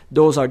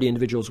 Those are the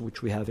individuals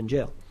which we have in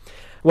jail.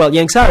 Well,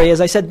 Yang Sari,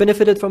 as I said,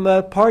 benefited from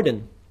a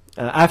pardon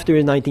after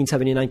his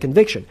 1979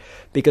 conviction.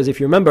 Because if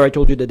you remember, I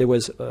told you that there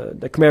was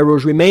the Khmer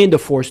Rouge remained a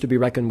force to be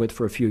reckoned with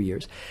for a few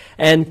years.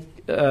 And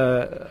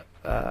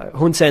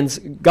Hun Sen's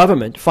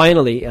government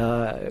finally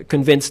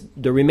convinced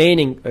the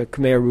remaining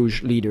Khmer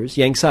Rouge leaders,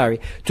 Yang Sari,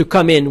 to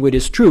come in with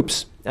his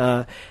troops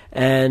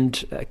and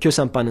Khieu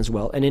Samphan as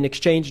well. And in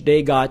exchange,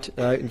 they got,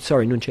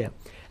 Nunchea.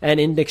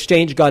 And in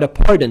exchange, got a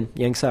pardon,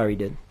 Yang Sari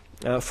did,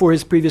 for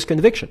his previous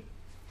conviction.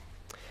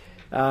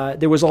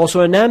 There was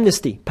also an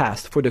amnesty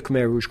passed for the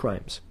Khmer Rouge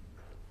crimes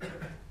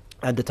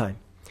at the time.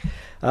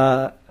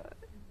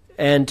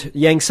 And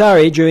Yang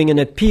Sari, during an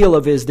appeal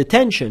of his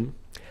detention,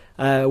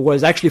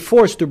 was actually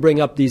forced to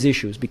bring up these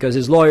issues because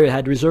his lawyer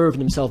had reserved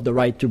himself the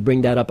right to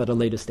bring that up at a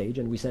later stage.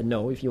 And we said,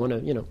 no, if you want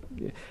to,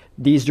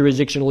 these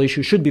jurisdictional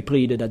issues should be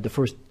pleaded at the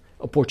first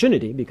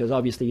opportunity, because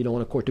obviously you don't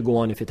want a court to go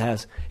on if it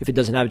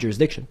doesn't have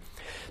jurisdiction.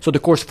 So the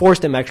court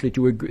forced him actually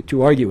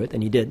to argue it,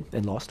 and he did,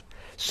 and lost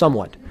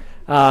somewhat.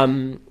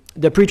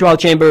 The pretrial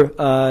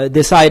chamber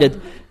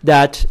decided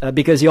that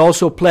because he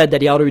also pled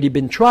that he had already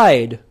been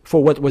tried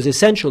for what was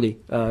essentially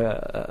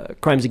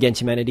crimes against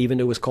humanity, even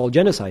though it was called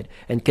genocide,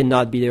 and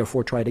cannot be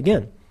therefore tried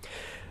again.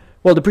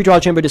 Well, the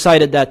pretrial chamber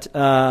decided that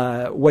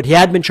what he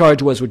had been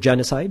charged was with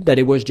genocide, that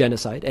it was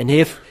genocide, and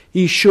if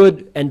he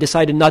should, and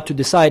decided not to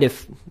decide,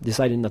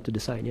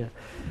 again,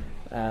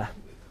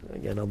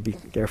 I'll be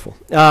careful,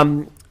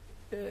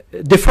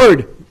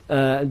 deferred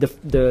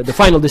the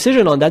final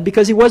decision on that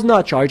because he was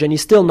not charged, and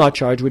he's still not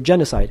charged with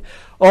genocide.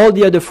 All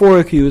the other 4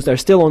 accused are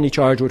still only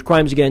charged with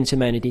crimes against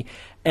humanity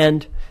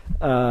and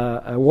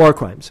war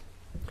crimes.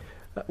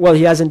 Well,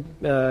 he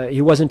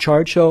wasn't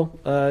charged, so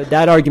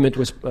that argument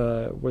was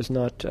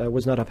not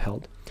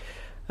upheld.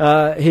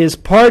 His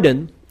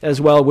pardon,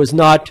 as well, was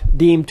not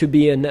deemed to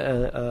be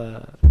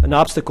an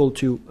obstacle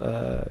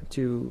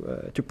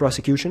to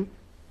prosecution.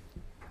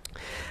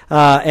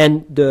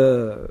 And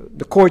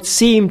the court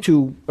seemed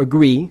to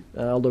agree,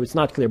 although it's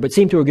not clear, but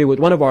seemed to agree with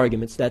one of our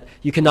arguments that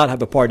you cannot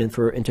have a pardon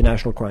for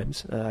international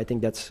crimes. I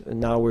think I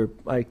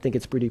think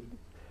it's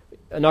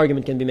an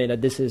argument can be made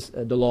that this is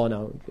the law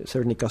now,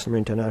 certainly customary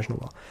international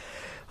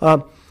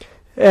law.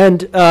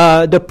 And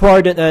the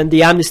pardon and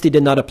the amnesty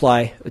did not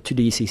apply to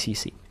the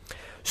ECCC.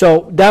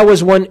 So that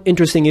was one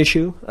interesting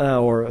issue,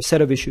 or a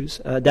set of issues,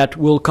 that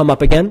will come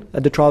up again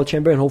at the trial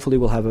chamber, and hopefully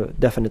we'll have a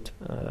definite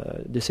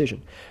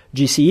decision.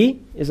 GCE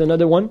is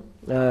another one.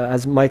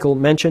 As Michael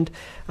mentioned,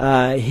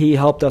 he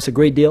helped us a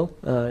great deal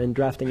in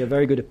drafting a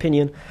very good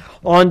opinion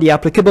on the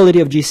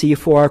applicability of GCE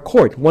for our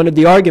court. One of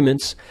the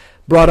arguments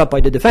brought up by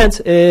the defense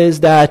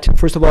is that,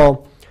 first of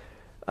all,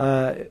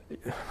 that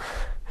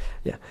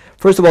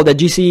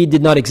GCE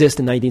did not exist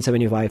in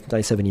 1975,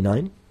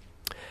 1979.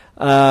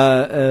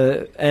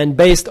 And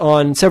based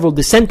on several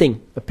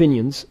dissenting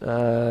opinions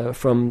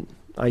from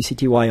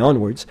ICTY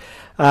onwards,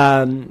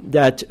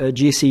 that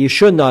GCE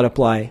should not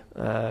apply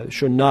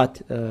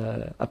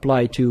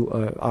to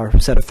our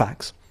set of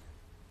facts.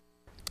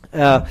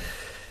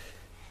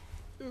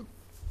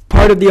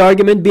 Part of the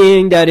argument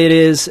being that it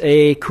is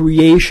a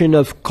creation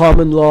of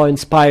common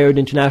law-inspired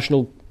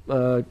international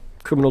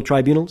criminal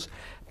tribunals.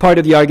 Part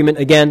of the argument,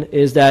 again,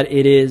 is that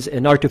it is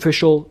an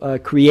artificial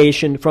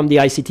creation from the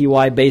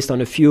ICTY based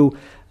on a few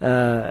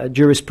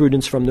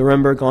jurisprudence from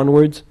Nuremberg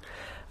onwards,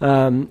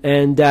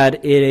 and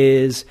that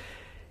it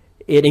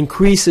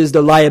increases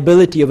the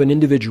liability of an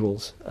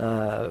individuals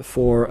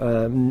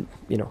for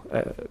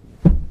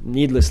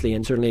needlessly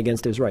and certainly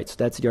against his rights.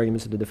 That's the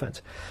arguments of the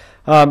defense.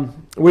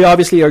 We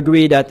obviously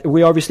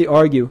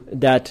argue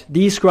that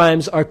these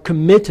crimes are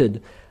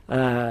committed.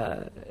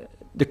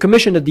 The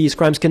commission of these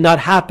crimes cannot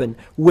happen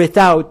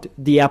without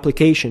the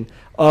application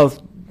of.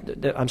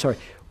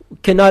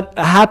 Cannot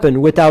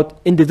happen without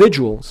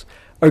individuals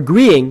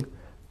agreeing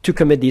to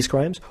commit these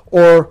crimes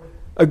or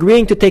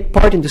agreeing to take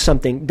part into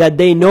something that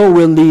they know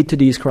will lead to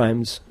these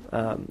crimes,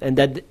 and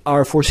that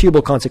are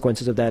foreseeable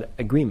consequences of that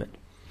agreement.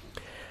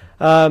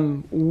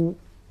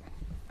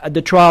 At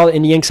the trial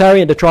in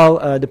Yangsari, at the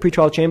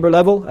pretrial chamber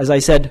level, as I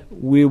said,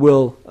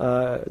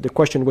 the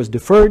question was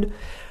deferred.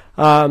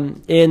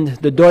 In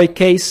the Doig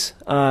case,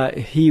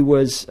 he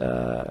was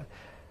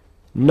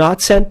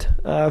not sent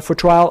for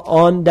trial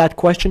on that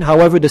question.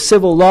 However, the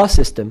civil law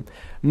system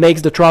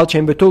makes the trial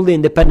chamber totally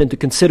independent to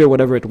consider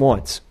whatever it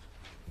wants,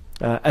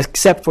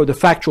 except for the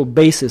factual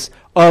basis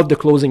of the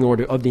closing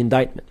order of the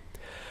indictment.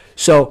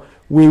 So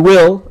we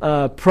will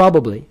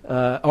probably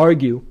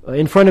argue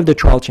in front of the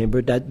trial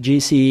chamber that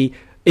GCE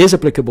is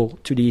applicable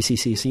to the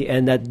ECCC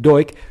and that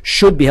Doig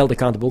should be held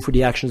accountable for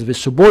the actions of his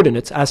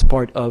subordinates as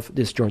part of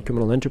this joint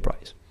criminal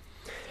enterprise.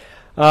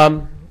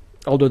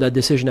 Although that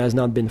decision has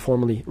not been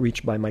formally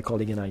reached by my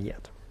colleague and I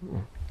yet.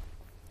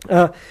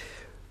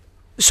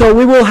 So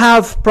we will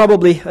have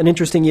probably an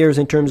interesting years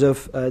in terms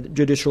of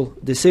judicial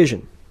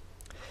decision.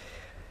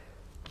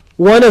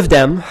 One of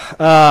them,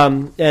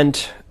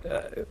 and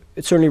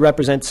it certainly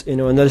represents an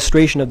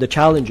illustration of the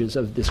challenges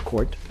of this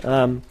court.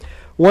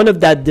 One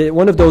of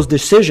those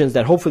decisions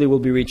that hopefully will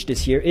be reached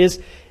this year is: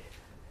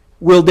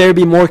 will there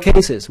be more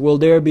cases? Will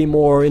there be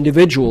more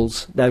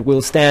individuals that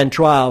will stand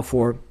trial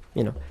for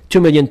 2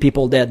 million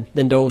people dead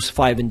than those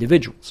 5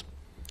 individuals?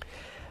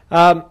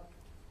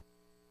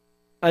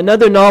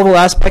 Another novel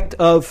aspect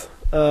of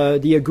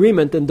the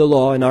agreement and the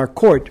law in our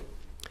court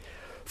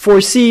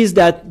foresees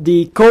that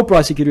the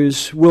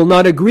co-prosecutors will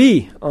not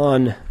agree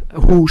on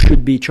who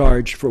should be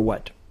charged for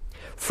what.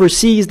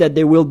 Foresees that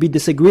there will be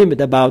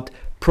disagreement about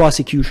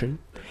prosecution,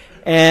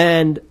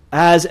 and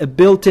has a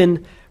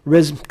built-in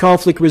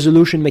conflict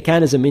resolution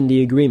mechanism in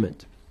the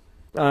agreement.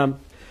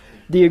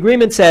 The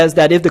agreement says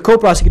that if the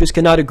co-prosecutors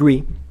cannot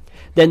agree,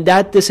 then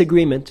that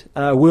disagreement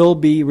will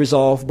be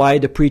resolved by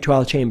the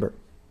pretrial chamber.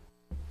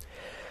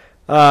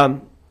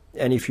 And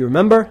if you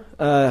remember,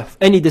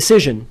 any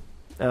decision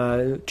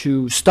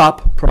to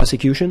stop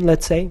prosecution,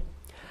 let's say,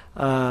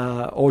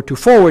 or to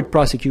forward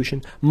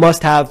prosecution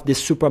must have this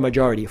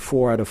supermajority,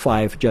 4 out of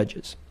 5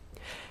 judges.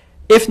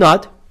 If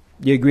not,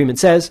 the agreement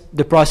says,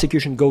 the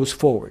prosecution goes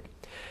forward.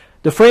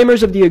 The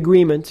framers of the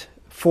agreement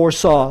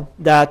foresaw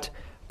that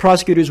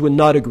prosecutors would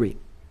not agree,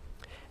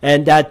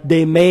 and that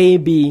they may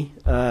be,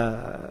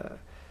 how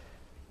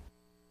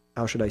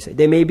should I say,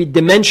 there may be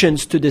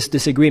dimensions to this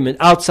disagreement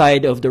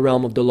outside of the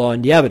realm of the law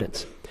and the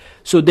evidence.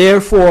 So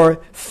therefore,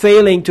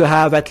 failing to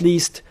have at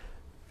least,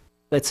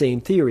 let's say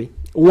in theory,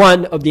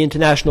 one of the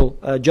international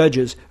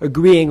judges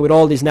agreeing with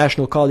all these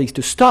national colleagues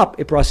to stop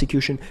a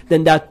prosecution,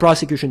 then that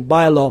prosecution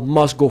by law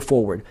must go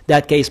forward.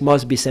 That case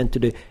must be sent to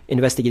the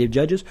investigative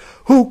judges,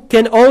 who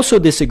can also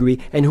disagree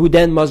and who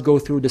then must go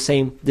through the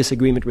same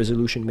disagreement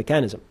resolution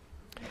mechanism.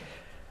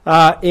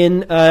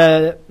 In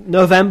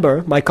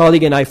November, my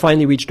colleague and I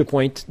finally reached a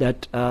point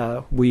that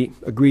we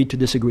agreed to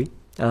disagree.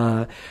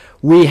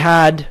 We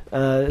had,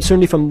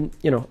 certainly from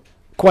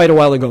quite a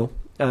while ago,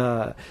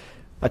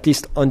 at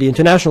least on the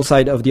international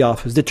side of the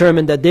office,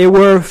 determined that there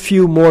were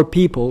few more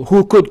people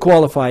who could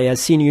qualify as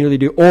senior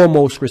leader or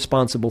most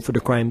responsible for the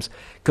crimes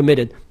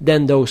committed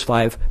than those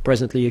 5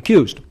 presently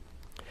accused.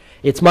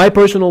 It's my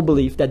personal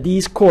belief that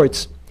these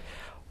courts,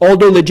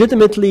 although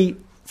legitimately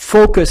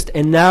focused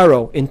and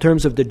narrow in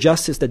terms of the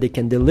justice that they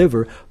can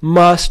deliver,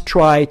 must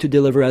try to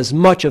deliver as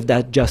much of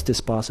that justice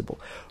possible,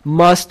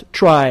 must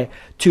try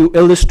to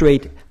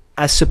illustrate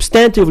as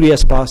substantively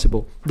as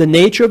possible the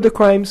nature of the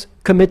crimes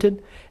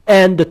committed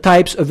and the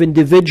types of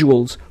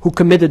individuals who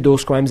committed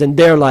those crimes and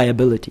their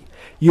liability.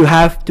 You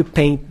have to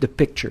paint the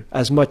picture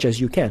as much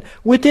as you can,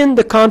 within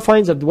the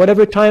confines of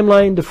whatever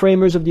timeline the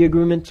framers of the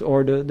agreement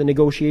or the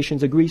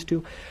negotiations agrees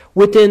to,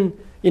 within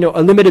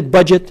a limited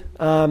budget.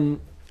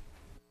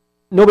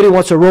 Nobody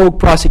wants a rogue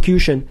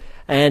prosecution,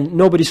 and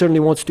nobody certainly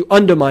wants to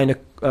undermine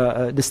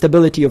the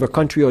stability of a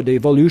country or the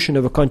evolution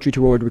of a country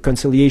toward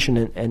reconciliation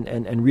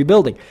and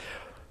rebuilding.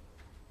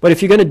 But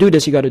if you're going to do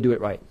this, you got to do it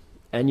right.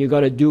 And you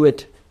got to do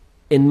it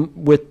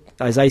with,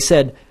 as I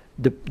said,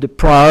 the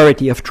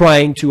priority of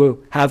trying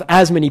to have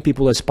as many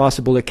people as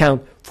possible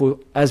account for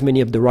as many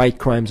of the right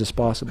crimes as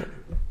possible.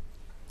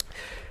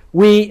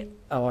 We,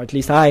 or at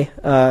least I,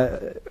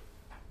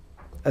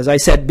 as I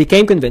said,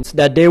 became convinced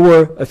that there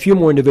were a few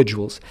more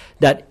individuals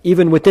that,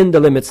 even within the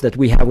limits that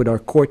we have with our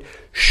court,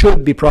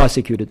 should be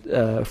prosecuted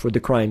for the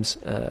crimes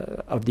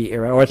of the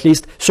era, or at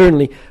least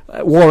certainly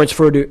warrants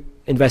further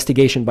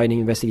investigation by the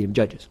investigative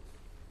judges.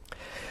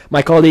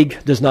 My colleague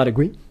does not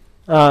agree.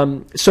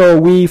 So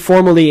we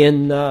formally,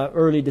 in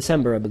early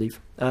December, I believe,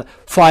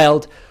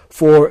 filed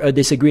for a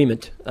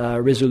disagreement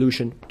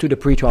resolution to the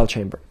pretrial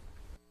chamber.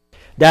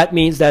 That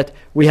means that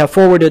we have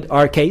forwarded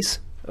our case,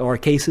 or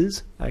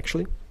cases,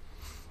 actually,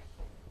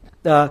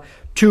 to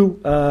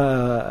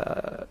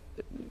the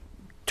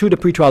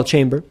pretrial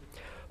chamber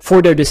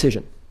for their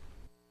decision.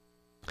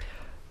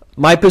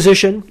 My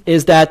position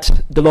is that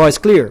the law is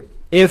clear.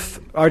 If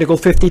Article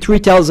 53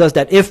 tells us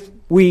that if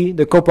we,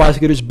 the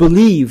co-prosecutors,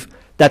 believe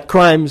that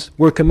crimes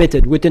were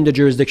committed within the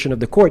jurisdiction of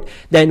the court,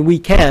 then we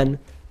can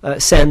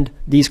send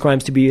these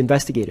crimes to be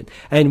investigated.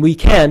 And we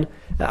can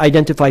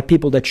identify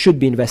people that should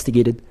be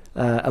investigated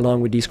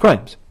along with these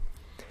crimes.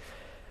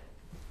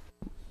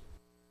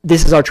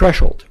 This is our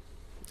threshold.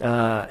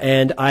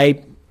 And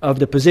I, of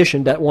the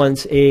position that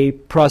once a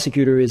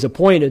prosecutor is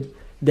appointed,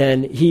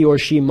 then he or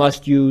she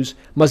must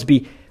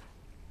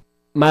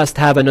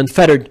have an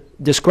unfettered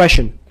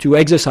discretion to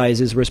exercise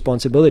his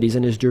responsibilities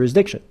in his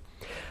jurisdiction.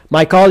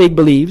 My colleague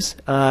believes,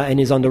 and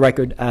is on the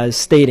record as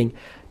stating,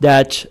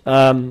 that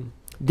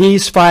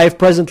these 5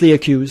 presently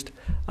accused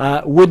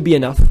would be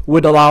enough,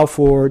 would allow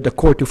for the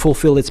court to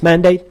fulfill its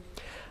mandate,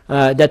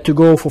 that to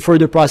go for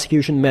further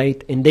prosecution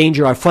might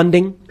endanger our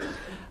funding,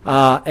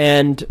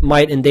 and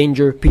might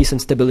endanger peace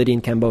and stability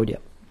in Cambodia.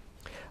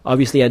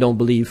 Obviously, I don't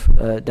believe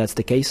that's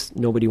the case.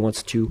 Nobody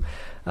wants to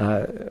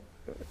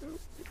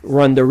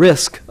run the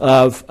risk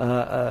of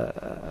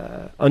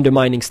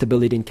undermining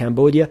stability in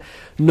Cambodia,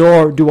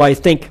 nor do I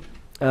think,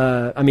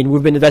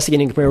 we've been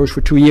investigating Khmer Rouge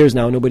for 2 years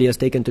now. Nobody has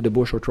taken to the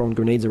bush or thrown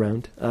grenades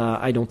around.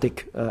 I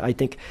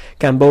think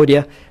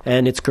Cambodia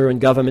and its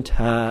current government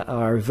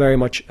are very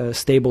much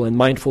stable and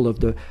mindful of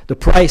the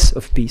price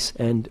of peace,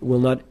 and will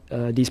not,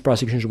 these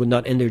prosecutions would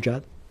not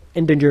endanger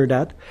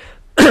that.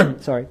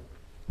 Sorry.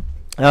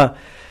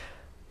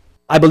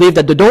 I believe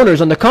that the donors,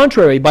 on the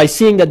contrary, by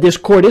seeing that this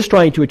court is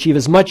trying to achieve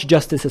as much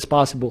justice as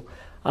possible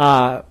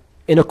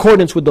in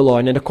accordance with the law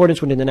and in accordance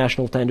with the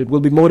international standard, will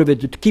be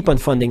motivated to keep on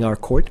funding our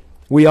court.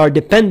 We are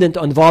dependent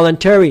on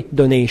voluntary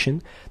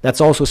donation. That's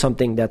also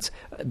something that's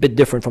a bit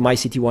different from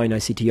ICTY and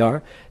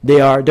ICTR.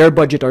 Their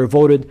budget are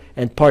voted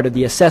and part of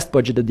the assessed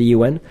budget of the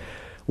UN.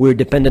 We're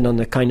dependent on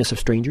the kindness of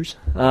strangers,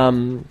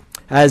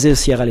 as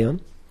is Sierra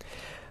Leone.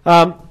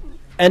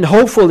 And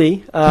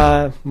hopefully,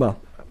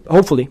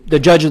 hopefully, the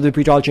judge of the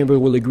pretrial chamber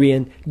will agree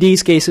and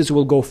these cases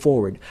will go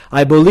forward.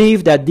 I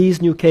believe that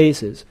these new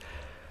cases,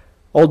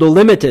 although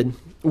limited,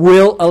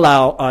 will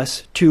allow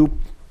us to,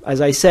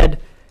 as I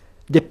said,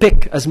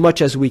 depict as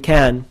much as we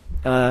can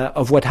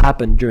of what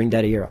happened during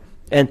that era.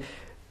 And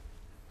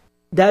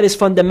that is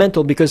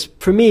fundamental because,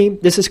 for me,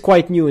 this is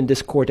quite new in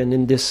this court and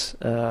in this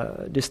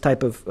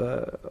type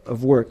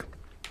of work.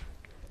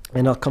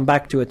 And I'll come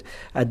back to it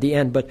at the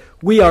end. But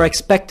we are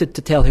expected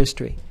to tell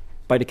history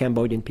by the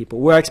Cambodian people.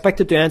 We're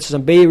expected to answer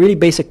some really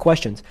basic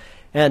questions.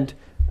 And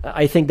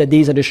I think that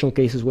these additional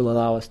cases will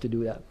allow us to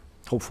do that,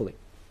 hopefully.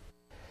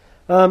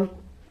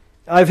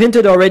 I've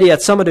hinted already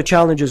at some of the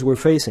challenges we're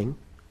facing.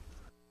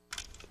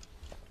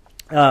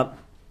 The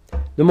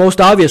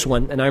most obvious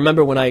one, and I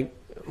remember when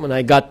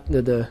I got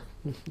the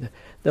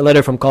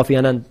letter from Kofi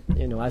Annan,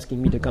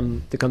 asking me to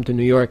come to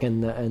New York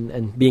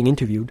and being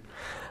interviewed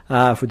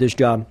for this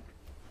job,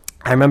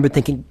 I remember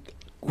thinking,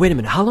 wait a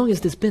minute, how long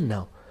has this been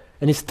now?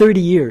 And it's 30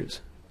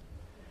 years.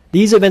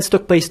 These events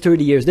took place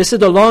 30 years. This is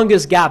the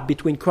longest gap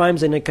between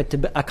crimes and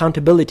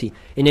accountability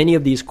in any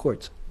of these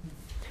courts.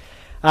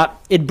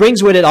 It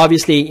brings with it,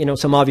 obviously,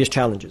 some obvious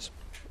challenges.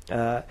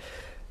 The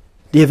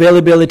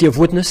availability of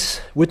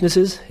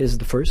witnesses is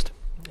the first.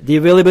 The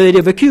availability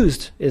of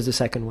accused is the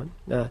second one.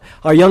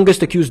 Our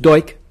youngest accused,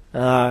 Doik,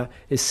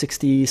 is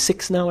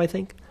 66 now, I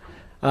think.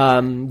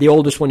 The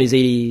oldest one is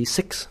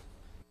 86.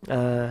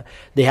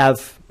 They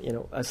have,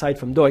 aside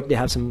from Doik, they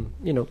have some,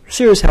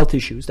 serious health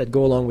issues that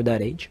go along with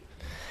that age.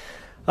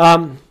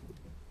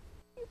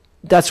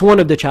 That's one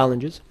of the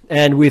challenges,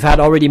 and we've had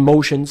already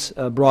motions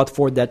brought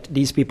forward that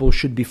these people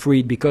should be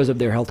freed because of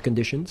their health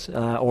conditions,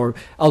 or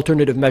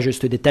alternative measures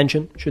to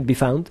detention should be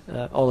found.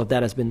 All of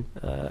that has been,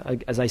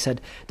 as I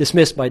said,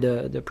 dismissed by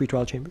the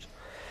pretrial chambers.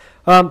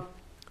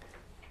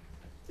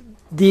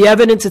 The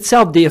evidence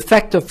itself, the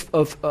effect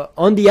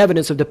on the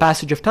evidence of the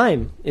passage of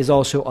time is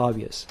also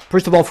obvious.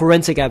 First of all,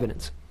 forensic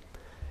evidence.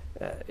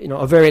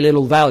 A very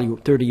little value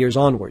 30 years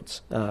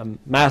onwards.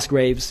 Mass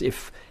graves,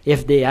 if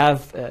they've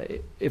been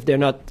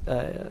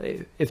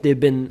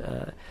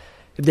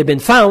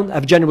found,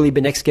 have generally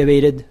been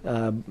excavated.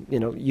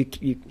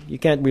 You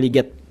can't really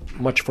get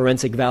much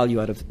forensic value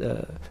out of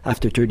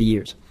after 30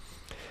 years.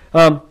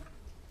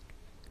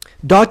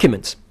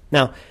 Documents.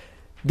 Now,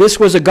 this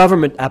was a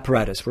government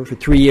apparatus for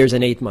 3 years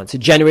and 8 months. It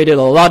generated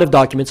a lot of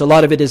documents. A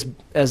lot of it has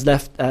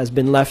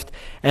been left,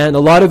 and a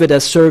lot of it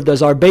has served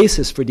as our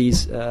basis for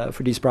these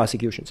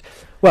prosecutions.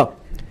 Well,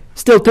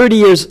 still 30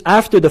 years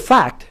after the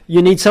fact,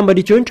 you need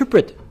somebody to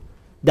interpret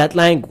that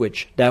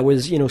language that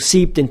was,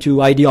 seeped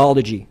into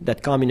ideology,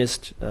 that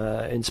communist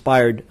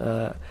inspired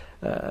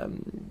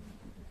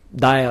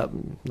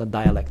not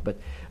dialect, but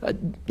a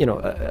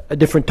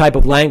different type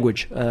of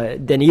language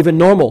than even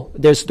normal.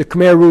 There's the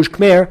Khmer Rouge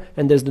Khmer,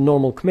 and there's the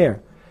normal Khmer.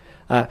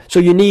 So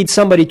you need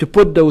somebody to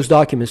put those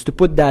documents, to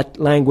put that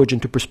language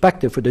into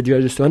perspective for the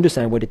judges to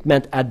understand what it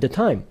meant at the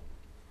time.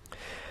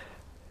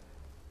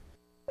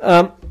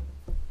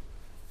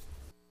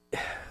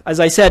 As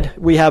I said,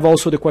 we have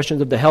also the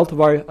questions of the health of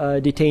our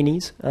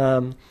detainees.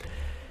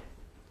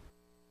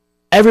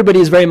 Everybody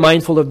is very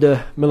mindful of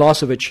the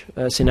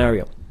Milosevic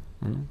scenario.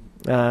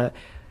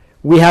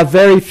 We have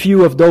very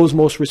few of those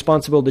most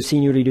responsible, the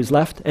senior leaders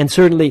left, and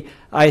certainly,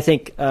 I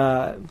think,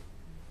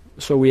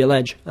 so we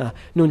allege,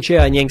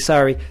 Nunchea and Yang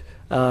Sari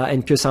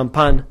and Kyo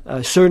Sampan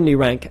certainly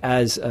rank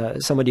as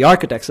some of the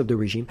architects of the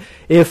regime.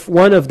 If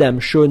one of them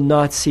should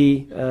not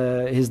see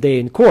his day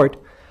in court,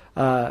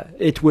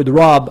 it would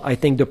rob, I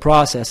think, the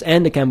process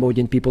and the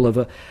Cambodian people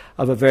of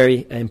a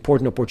very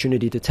important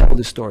opportunity to tell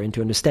the story and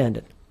to understand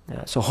it.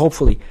 So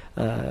hopefully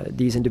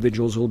these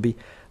individuals will be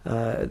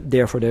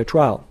there for their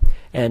trial.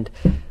 And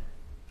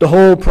the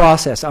whole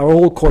process, our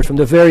whole court from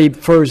the very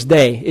first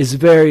day is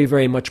very,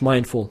 very much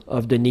mindful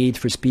of the need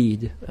for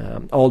speed.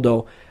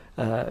 Although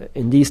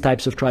in these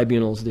types of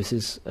tribunals, this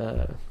is,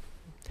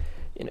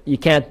 you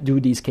can't do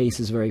these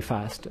cases very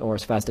fast or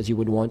as fast as you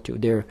would want to.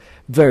 They're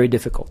very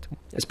difficult,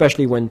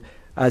 especially when,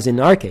 as in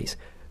our case,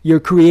 you're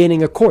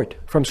creating a court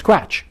from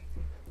scratch.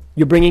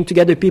 You're bringing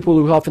together people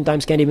who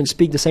oftentimes can't even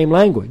speak the same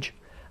language,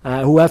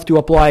 who have to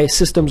apply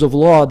systems of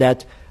law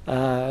that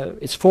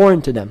is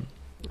foreign to them,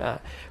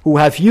 who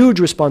have huge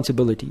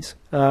responsibilities,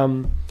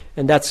 and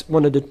that's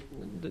one of the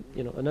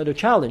another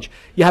challenge.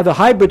 You have a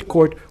hybrid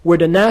court where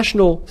the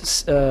national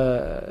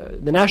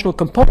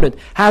component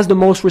has the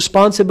most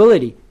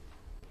responsibility,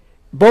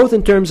 both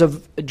in terms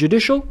of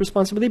judicial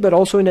responsibility, but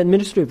also in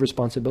administrative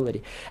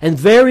responsibility. And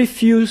very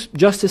few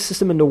justice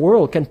systems in the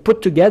world can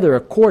put together a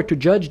court to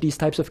judge these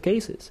types of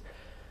cases.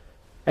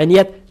 And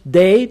yet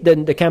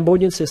the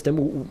Cambodian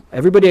system,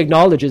 everybody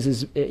acknowledges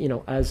is,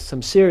 has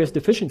some serious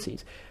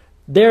deficiencies.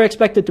 They're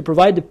expected to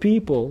provide the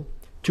people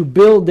to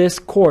build this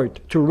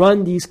court, to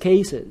run these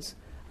cases,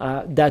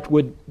 that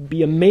would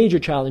be a major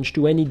challenge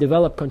to any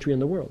developed country in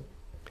the world.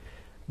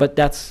 But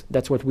that's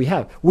what we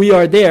have. We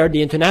are there,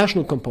 the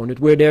international component,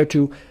 we're there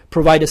to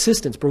provide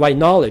assistance, provide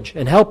knowledge,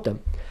 and help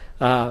them.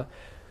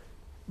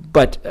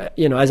 But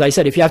as I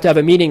said, if you have to have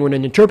a meeting with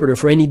an interpreter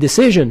for any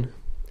decision,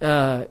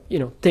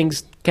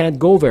 things can't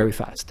go very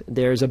fast.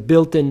 There's a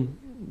built-in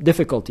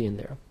difficulty in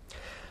there.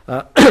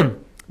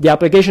 The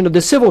application of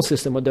the civil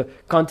system, or the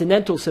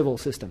continental civil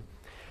system,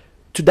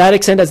 to that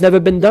extent has never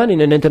been done in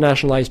an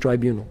internationalized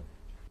tribunal.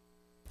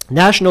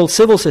 National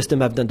civil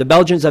system have done. The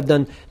Belgians have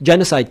done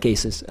genocide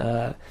cases.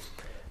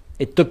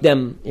 It took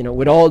them,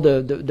 with all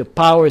the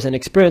powers and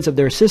experience of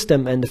their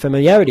system and the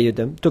familiarity of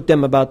them, took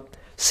them about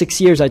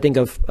 6 years, I think,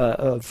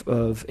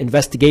 of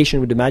investigation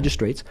with the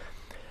magistrates,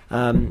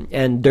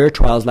 and their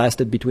trials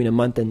lasted between a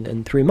month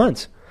and 3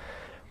 months.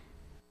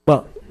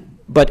 Well,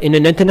 but in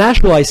an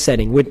internationalized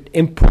setting, with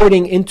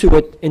importing into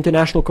it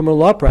international criminal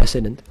law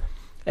precedent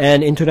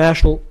and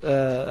international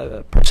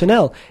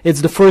personnel,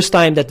 it's the first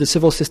time that the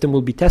civil system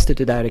will be tested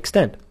to that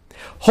extent.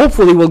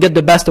 Hopefully, we'll get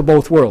the best of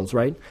both worlds,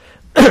 right?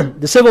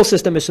 The civil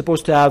system is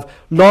supposed to have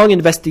long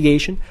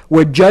investigation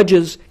where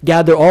judges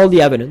gather all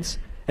the evidence,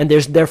 and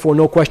there's therefore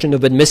no question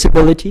of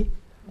admissibility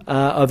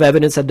of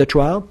evidence at the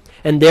trial,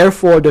 and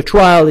therefore the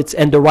trial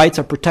and the rights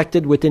are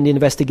protected within the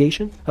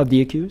investigation of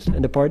the accused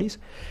and the parties.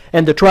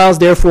 And the trials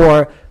therefore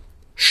are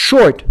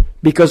short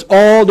because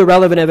all the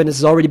relevant evidence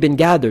has already been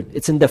gathered.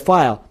 It's in the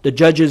file. The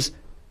judges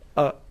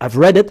have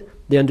read it,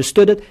 they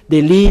understood it,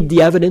 they lead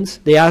the evidence,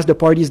 they ask the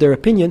parties their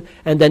opinion,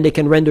 and then they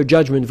can render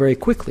judgment very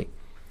quickly.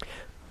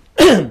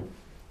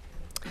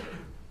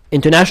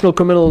 International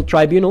criminal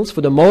tribunals,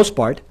 for the most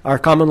part, are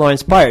common law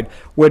inspired,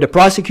 where the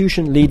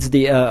prosecution leads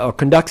or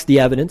conducts the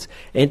evidence.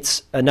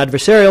 It's an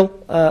adversarial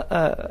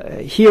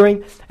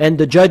hearing, and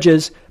the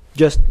judges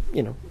just,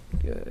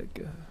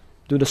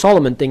 do the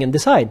Solomon thing and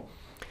decide.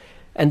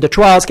 And the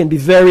trials can be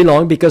very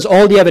long because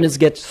all the evidence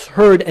gets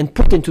heard and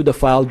put into the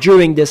file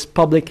during this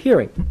public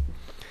hearing.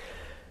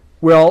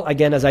 We're all,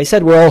 again, as I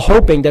said, we're all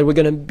hoping that we're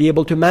going to be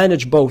able to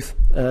manage both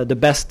the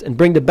best and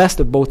bring the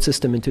best of both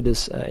systems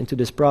into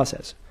this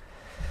process.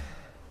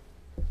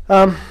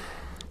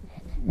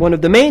 One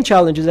of the main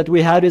challenges that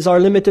we had is our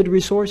limited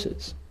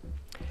resources.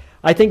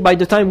 I think by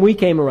the time we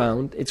came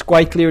around, it's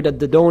quite clear that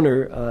the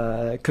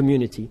donor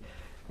community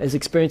has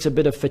experienced a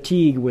bit of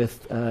fatigue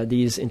with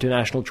these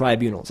international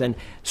tribunals, and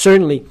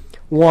certainly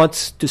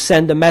wants to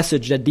send a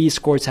message that these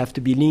courts have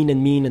to be lean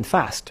and mean and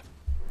fast.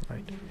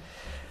 Right.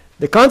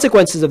 The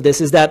consequences of this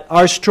is that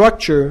our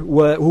structure,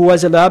 who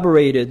was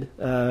elaborated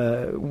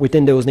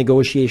within those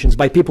negotiations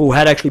by people who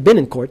had actually been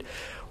in court,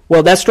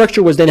 well, that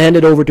structure was then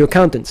handed over to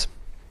accountants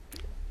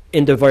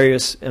in the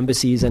various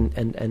embassies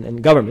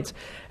and governments,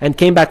 and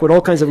came back with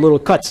all kinds of little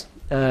cuts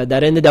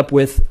that ended up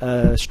with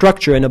a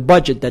structure and a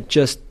budget that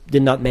just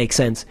did not make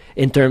sense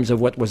in terms of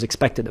what was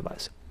expected of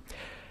us.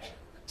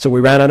 So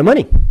we ran out of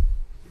money.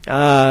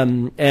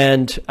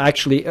 And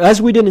actually,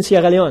 as we did in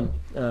Sierra Leone,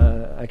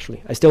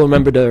 I still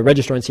remember the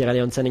registrar in Sierra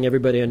Leone sending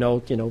everybody a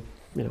note,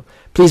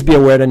 please be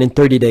aware that in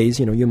 30 days,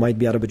 you might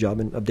be out of a job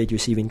and update your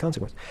CV in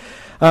consequence.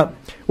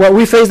 Well,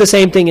 we faced the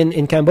same thing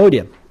in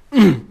Cambodia.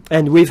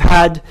 And we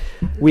had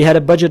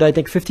a budget, I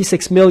think,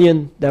 56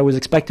 million that was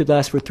expected to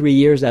last for 3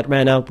 years that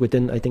ran out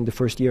within, I think, the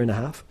first year and a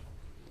half.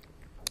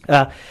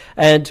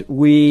 And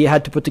we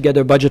had to put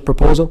together a budget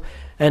proposal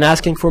and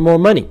asking for more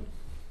money.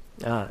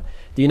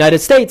 The United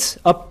States,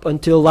 up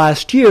until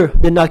last year,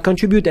 did not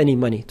contribute any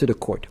money to the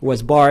court. It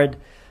was barred,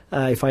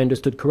 if I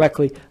understood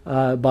correctly,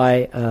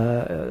 by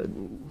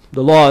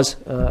the laws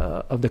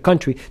of the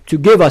country to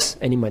give us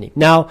any money.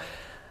 Now,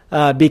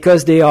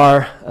 because they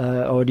are,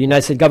 or the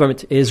United States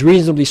government is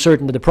reasonably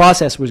certain that the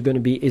process is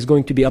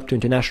going to be up to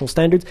international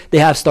standards, they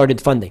have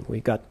started funding. We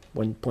got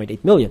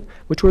 1.8 million,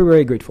 which we're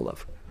very grateful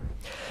of.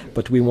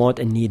 But we want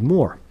and need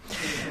more.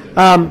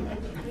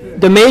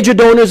 The major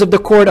donors of the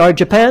court are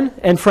Japan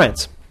and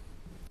France.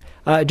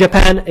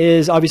 Japan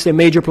is obviously a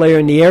major player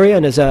in the area,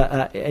 and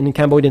and in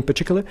Cambodia in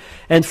particular.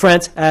 And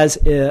France has,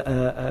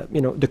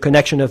 the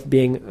connection of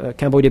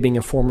Cambodia being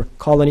a former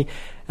colony,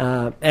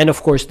 and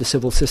of course the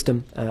civil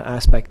system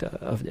aspect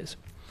of this,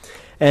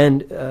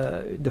 and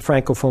the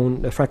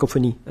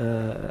francophonie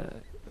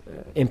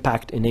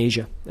impact in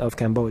Asia of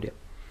Cambodia.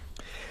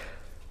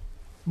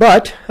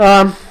 But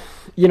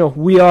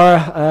we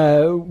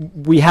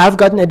have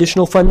gotten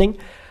additional funding.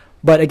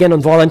 But again, on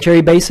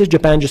voluntary basis,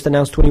 Japan just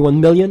announced 21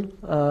 million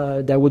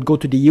that would go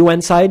to the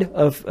UN side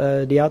of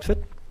the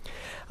outfit.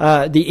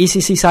 The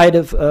ECC side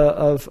of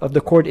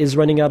the court is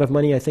running out of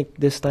money, I think,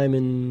 this time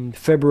in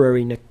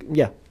February.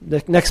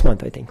 Next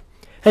month, I think.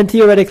 And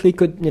theoretically,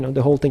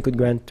 the whole thing could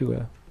ground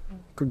to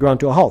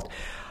a halt.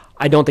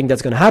 I don't think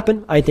that's going to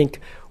happen. I think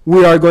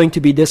we are going to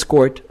be this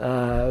court,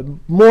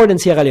 more than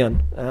Sierra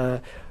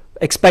Leone,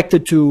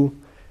 expected to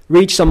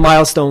reach some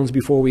milestones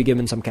before we give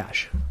in some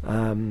cash.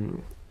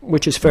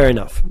 Which is fair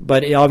enough,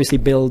 but it obviously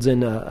builds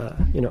in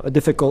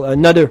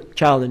another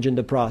challenge in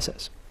the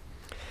process.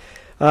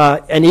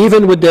 And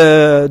even with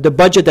the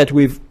budget that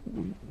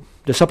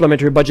the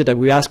supplementary budget that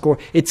we asked for,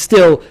 it's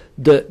still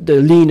the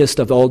leanest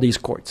of all these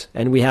courts,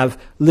 and we have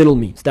little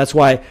means. That's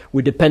why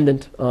we're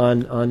dependent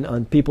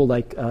on people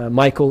like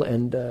Michael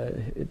and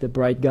the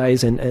bright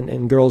guys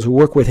and girls who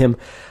work with him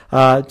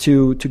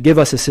to give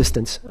us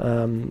assistance.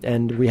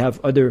 And we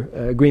have other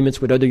agreements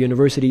with other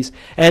universities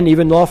and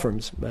even law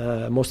firms,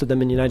 most of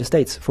them in the United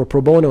States, for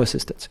pro bono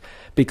assistance,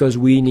 because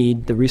we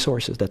need the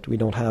resources that we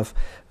don't have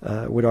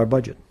with our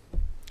budget.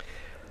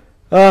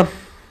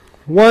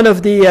 One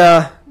of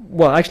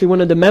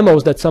the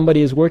memos that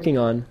somebody is working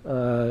on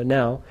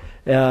now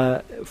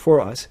for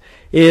us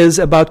is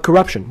about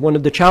corruption. One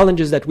of the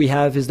challenges that we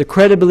have is the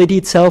credibility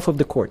itself of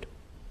the court.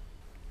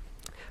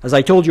 As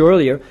I told you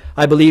earlier,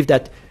 I believe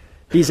that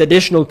these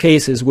additional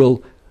cases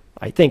will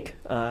I think,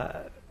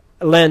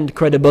 lend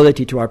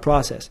credibility to our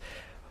process.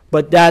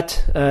 But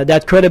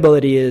that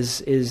credibility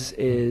is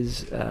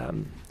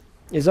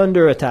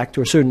under attack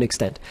to a certain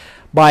extent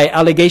by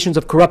allegations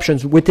of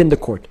corruptions within the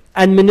court,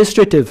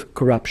 administrative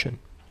corruption.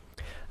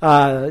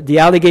 The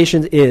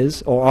allegation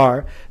is, or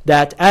are,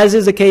 that as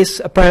is the case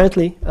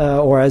apparently,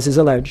 or as is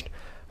alleged,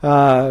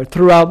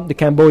 throughout the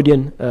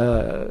Cambodian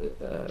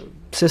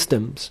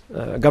systems,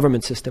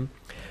 government system,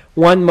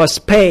 one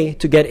must pay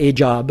to get a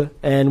job,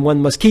 and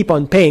one must keep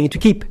on paying to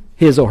keep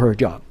his or her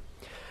job.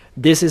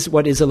 This is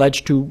what is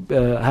alleged to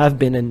have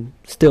been and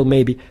still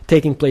may be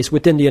taking place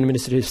within the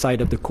administrative side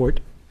of the court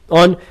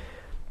on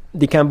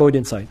the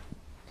Cambodian side.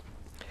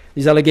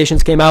 These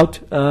allegations came out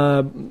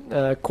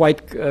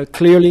quite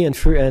clearly and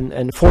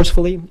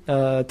forcefully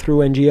through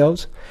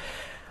NGOs.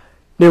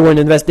 There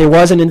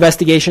was an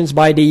investigations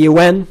by the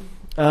UN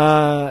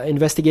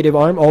investigative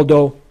arm,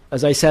 although,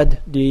 as I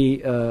said,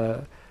 the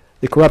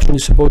corruption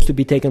is supposed to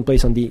be taking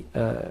place on the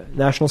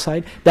national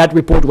side. That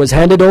report was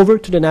handed over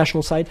to the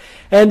national side,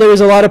 and there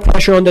is a lot of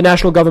pressure on the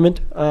national government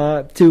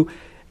to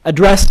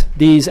address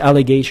these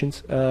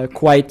allegations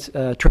quite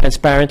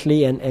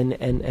transparently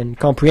and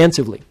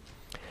comprehensively.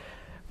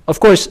 Of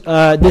course,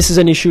 this is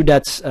an issue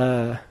that's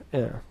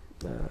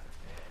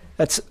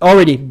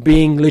already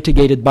being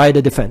litigated by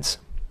the defense.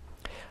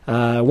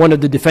 One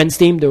of the defense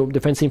team from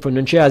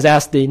Nunchia, has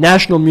asked the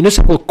National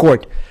Municipal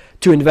Court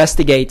to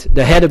investigate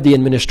the head of the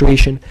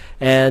administration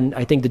and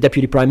I think the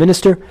Deputy Prime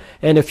Minister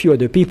and a few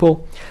other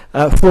people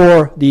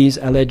for these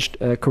alleged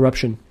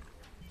corruption.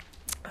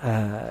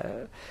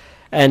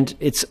 And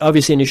it's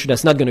obviously an issue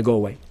that's not going to go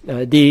away.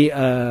 The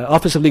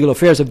Office of Legal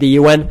Affairs of the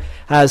UN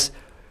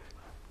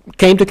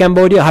came to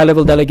Cambodia, a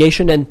high-level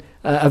delegation, and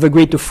have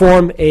agreed to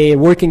form a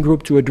working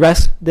group to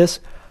address this.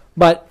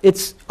 But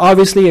it's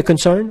obviously a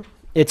concern.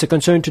 It's a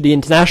concern to the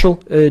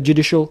international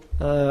judicial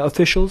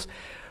officials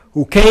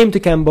who came to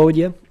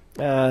Cambodia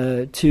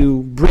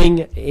to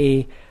bring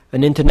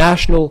an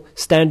international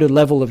standard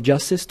level of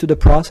justice to the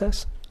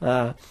process.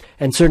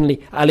 And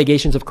certainly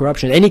allegations of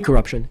corruption, any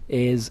corruption,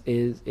 is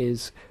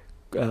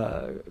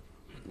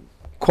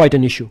quite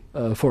an issue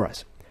for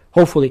us.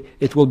 Hopefully,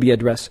 it will be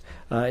addressed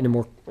in a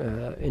more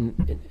in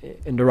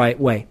the right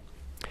way.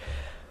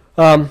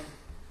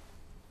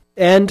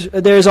 And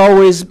there's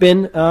always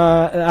been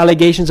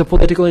allegations of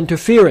political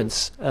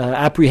interference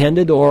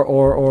apprehended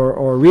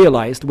or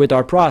realized with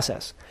our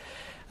process.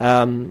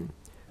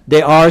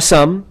 There are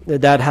some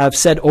that have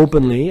said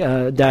openly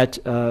that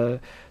the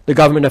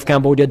government of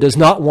Cambodia does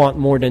not want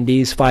more than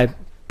these 5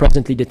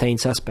 presently detained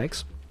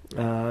suspects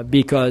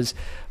because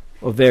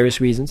of various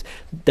reasons,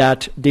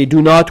 that they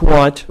do not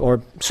want,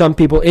 or some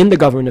people in the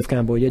government of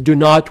Cambodia do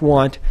not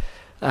want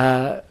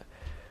the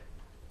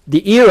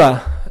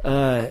era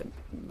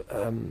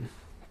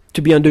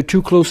to be under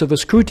too close of a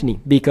scrutiny,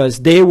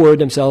 because they were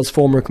themselves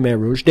former Khmer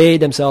Rouge. They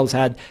themselves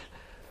had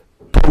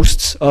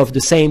posts of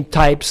the same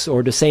types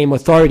or the same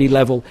authority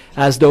level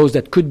as those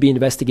that could be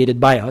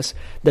investigated by us,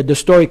 that the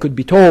story could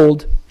be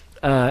told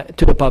to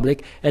the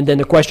public, and then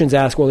the questions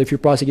asked, well, if you're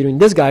prosecuting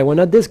this guy, why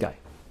not this guy?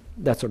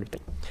 That sort of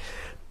thing.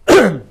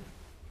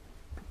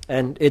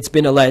 And it's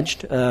been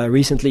alleged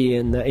recently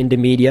in the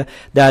media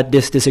that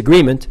this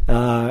disagreement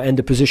and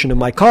the position of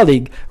my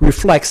colleague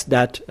reflects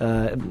that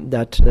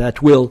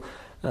will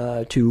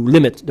to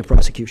limit the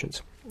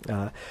prosecutions.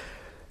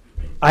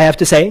 I have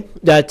to say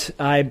that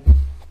I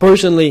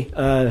personally,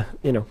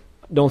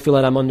 don't feel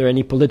that I'm under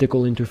any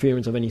political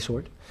interference of any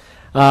sort.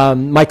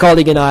 My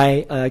colleague and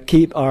I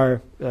keep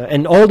our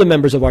and all the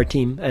members of our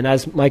team, and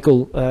as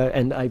Michael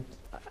and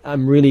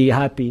I'm really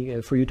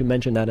happy for you to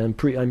mention that. I'm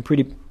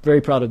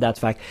very proud of that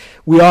fact.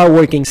 We are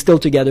working still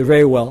together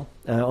very well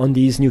on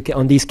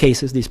these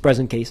cases, these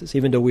present cases,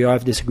 even though we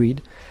have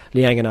disagreed,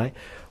 Liang and I.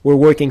 We're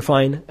working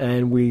fine,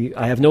 and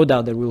I have no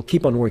doubt that we'll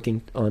keep on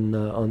working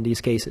on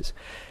these cases.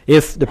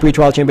 If the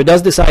pretrial chamber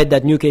does decide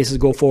that new cases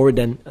go forward,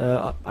 then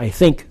I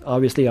think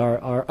obviously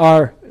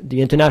the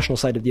international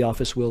side of the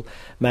office will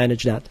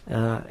manage that,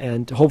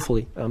 and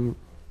hopefully, I'm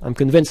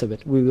convinced of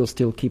it. We will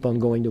still keep on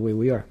going the way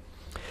we are.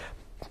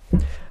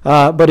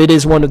 But it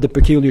is one of the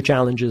peculiar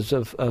challenges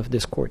of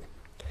this court.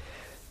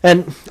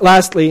 And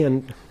lastly,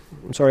 and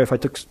I'm sorry if I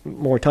took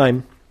more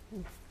time.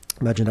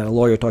 Imagine that, a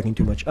lawyer talking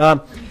too much.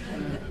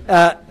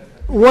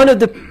 One of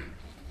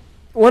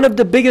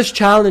the biggest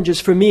challenges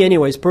for me,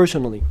 anyways,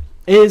 personally,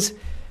 is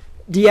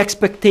the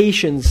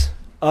expectations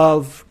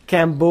of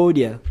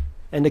Cambodia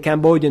and the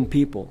Cambodian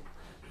people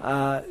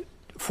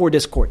for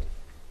this court.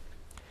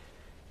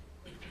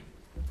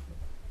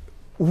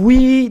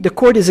 The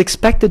court is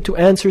expected to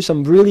answer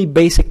some really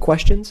basic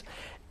questions,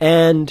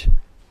 and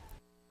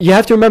you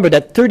have to remember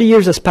that 30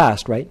 years has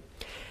passed, right?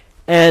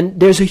 And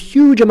there's a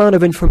huge amount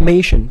of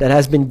information that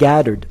has been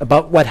gathered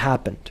about what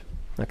happened.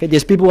 Okay,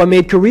 there's people who have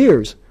made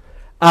careers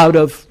out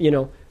of,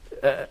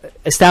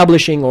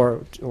 establishing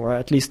or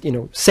at least,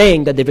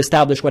 saying that they've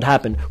established what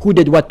happened, who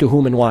did what to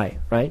whom and why,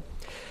 right?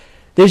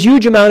 There's a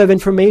huge amount of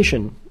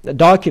information,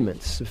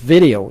 documents,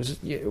 videos,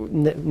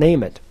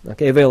 name it,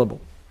 okay,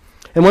 available.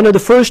 And one of the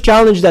first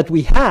challenges that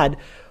we had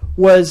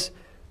was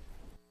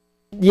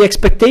the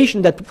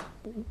expectation that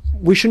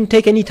we shouldn't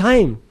take any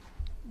time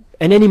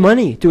and any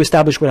money to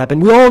establish what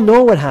happened. We all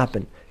know what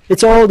happened.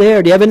 It's all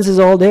there. The evidence is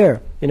all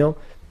there. You know,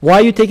 why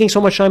are you taking so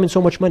much time and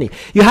so much money?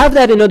 You have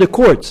that in other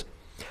courts,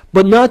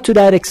 but not to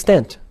that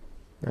extent.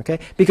 Okay,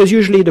 because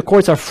usually the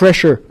courts are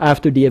fresher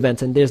after the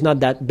events, and there's not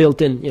that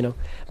built-in, you know,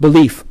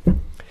 belief.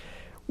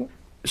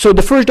 So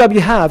the first job you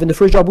have, and the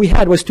first job we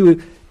had, was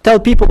to tell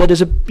people that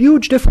there's a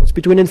huge difference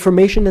between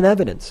information and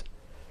evidence.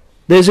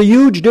 There's a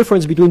huge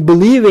difference between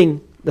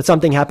believing that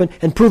something happened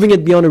and proving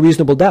it beyond a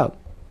reasonable doubt.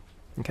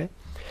 Okay,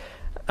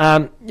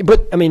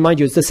 but I mean,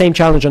 mind you, it's the same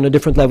challenge on a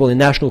different level in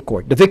national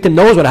court. The victim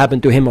knows what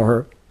happened to him or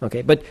her.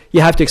 Okay, but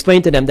you have to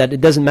explain to them that it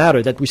doesn't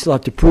matter, that we still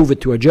have to prove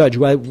it to a judge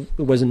who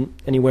wasn't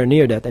anywhere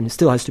near that, and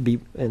still has to be,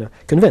 you know,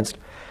 convinced.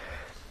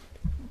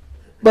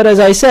 But as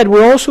I said,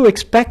 we're also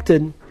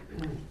expected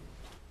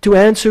to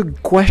answer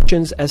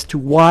questions as to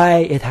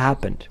why it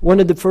happened. One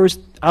of the first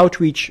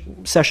outreach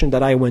sessions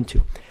that I went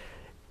to,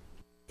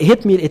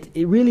 it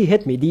really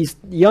hit me. These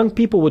young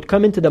people would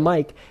come into the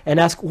mic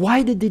and ask,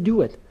 why did they do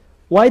it?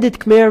 Why did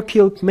Khmer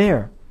kill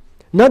Khmer?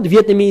 Not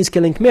Vietnamese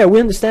killing Khmer. We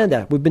understand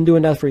that. We've been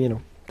doing that for, you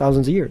know,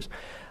 thousands of years.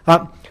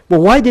 Well,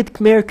 why did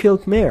Khmer kill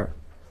Khmer?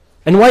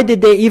 And why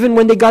did they, even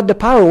when they got the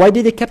power, why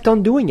did they kept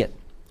on doing it?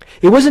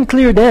 It wasn't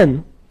clear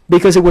then,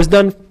 because it was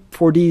done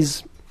for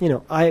these, you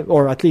know,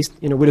 or at least,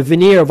 you know, with a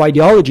veneer of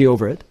ideology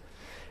over it,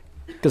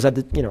 because at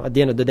the, you know, at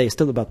the end of the day, it's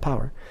still about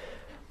power.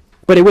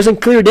 But it wasn't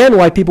clear then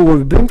why people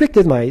were being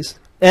victimized,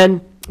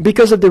 and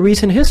because of the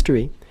recent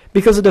history,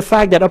 because of the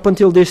fact that up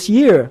until this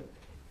year,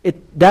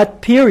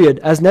 that period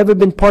has never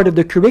been part of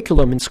the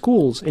curriculum in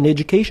schools, in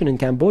education in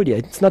Cambodia.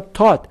 It's not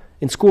taught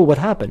in school what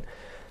happened.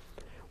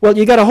 Well,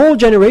 you got a whole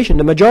generation.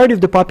 The majority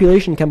of the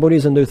population in Cambodia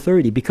is under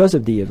 30 because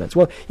of the events.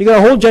 Well, you got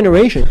a whole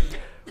generation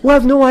who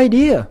have no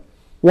idea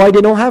why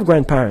they don't have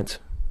grandparents,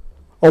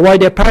 or why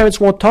their parents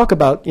won't talk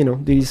about, you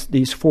know,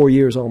 these 4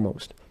 years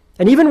almost.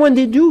 And even when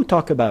they do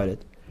talk about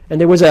it,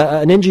 and there was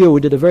an NGO who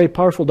did a very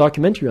powerful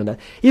documentary on that,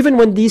 even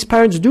when these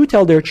parents do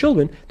tell their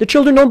children, the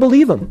children don't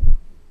believe them.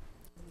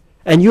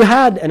 And you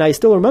had, and I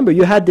still remember,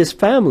 you had this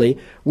family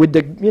with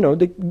the, you know,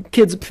 the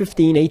kids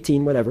 15,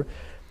 18, whatever.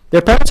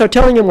 Their parents are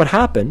telling them what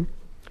happened,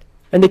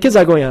 and the kids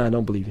are going, I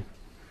don't believe you.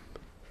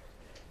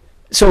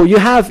 So you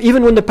have,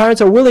 even when the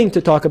parents are willing to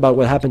talk about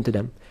what happened to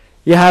them,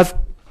 you have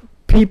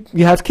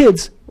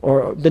kids,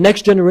 or the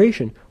next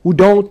generation, who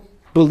don't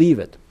believe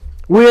it.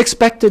 We're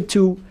expected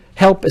to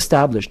help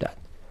establish that.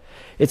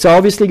 It's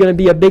obviously going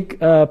to be a big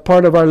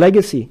part of our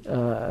legacy,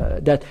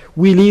 that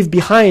we leave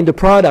behind the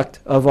product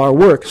of our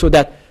work, so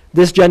that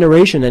this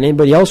generation and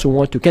anybody else who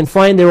wants to can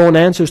find their own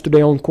answers to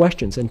their own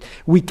questions, and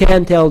we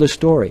can tell the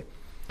story.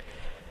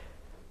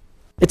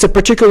 It's a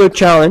particular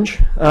challenge,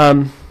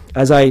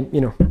 as I, you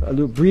know,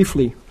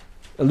 briefly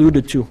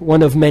alluded to,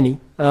 one of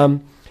many.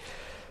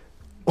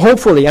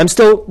 Hopefully, I'm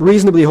still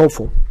reasonably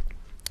hopeful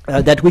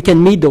that we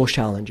can meet those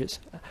challenges.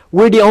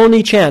 We're the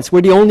only chance,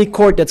 we're the only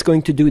court that's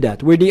going to do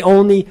that. We're the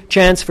only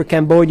chance for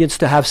Cambodians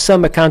to have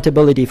some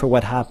accountability for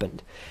what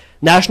happened.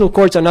 National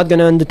courts are not going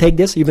to undertake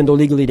this, even though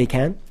legally they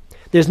can.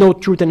 There's no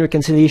Truth and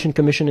Reconciliation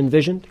Commission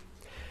envisioned.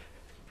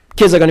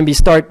 Kids are going to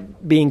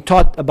start being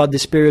taught about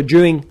this period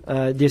during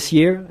this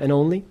year and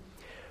only.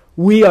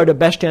 We are the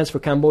best chance for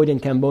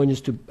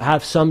Cambodians to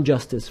have some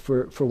justice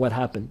for what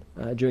happened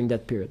during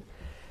that period.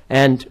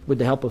 And with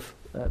the help of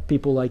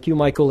people like you,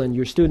 Michael, and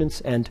your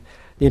students, and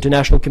the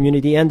international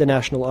community, and the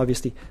national,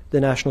 obviously,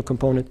 the national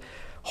component,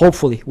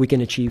 hopefully we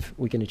can achieve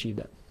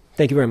that.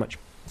 Thank you very much.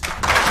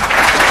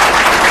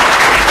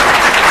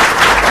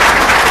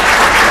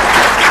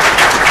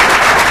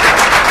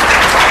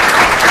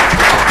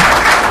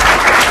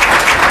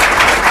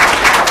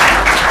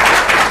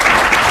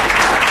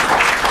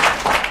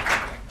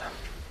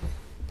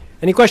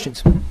 Any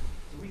questions?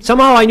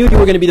 Somehow I knew you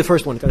were going to be the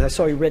first one, because I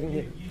saw you reading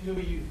here. You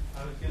knew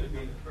I was going to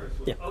be the first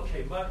one. Yeah.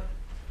 Okay, but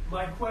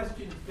my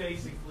question is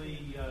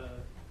basically,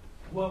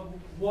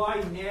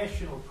 why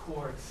national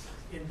courts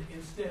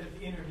instead of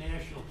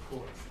international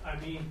courts? I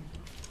mean,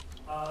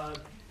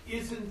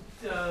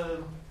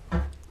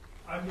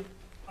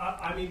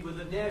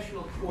 with a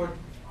national court,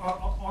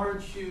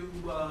 aren't you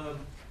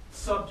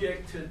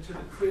subject to the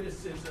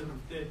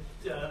criticism that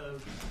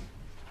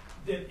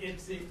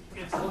it's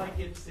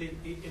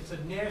a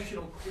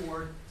national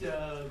court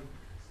that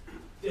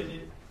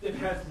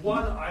has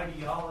one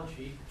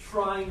ideology,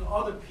 trying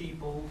other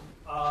people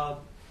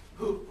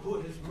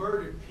who has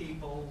murdered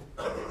people,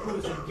 who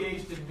is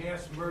engaged in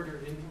mass murder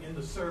in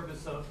the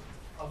service of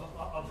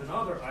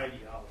another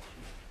ideology.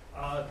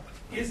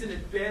 Isn't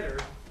it better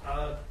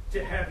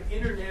to have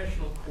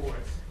international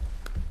courts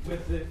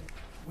with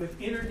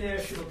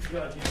international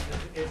judges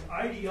as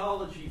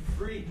ideology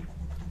free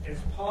as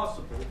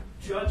possible,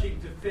 judging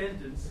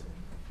defendants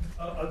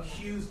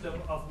accused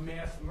of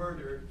mass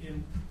murder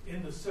in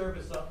the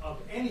service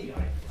of any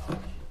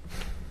ideology?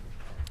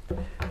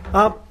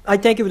 I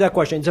thank you for that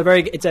question.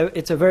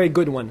 It's a very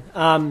good one.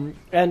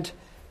 And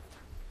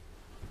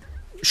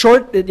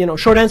short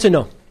answer,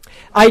 no.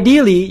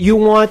 Ideally, you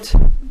want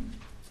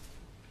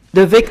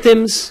the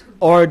victims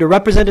or the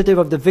representative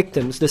of the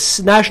victims,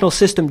 the national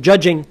system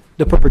judging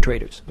the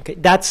perpetrators. Okay,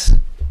 that's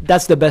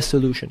the best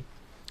solution.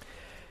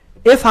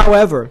 If,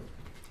 however,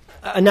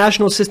 a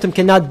national system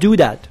cannot do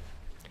that,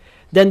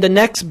 then the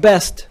next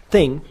best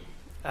thing,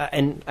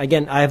 and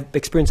again, I have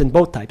experience in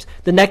both types,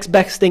 the next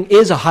best thing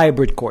is a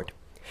hybrid court.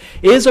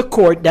 It is a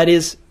court that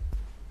is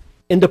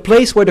in the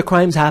place where the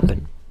crimes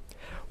happen,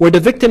 where the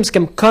victims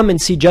can come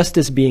and see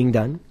justice being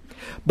done,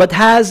 but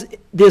has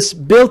this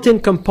built-in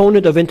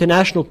component of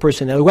international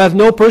personnel who have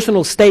no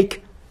personal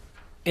stake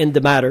in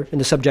the matter, in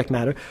the subject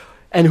matter,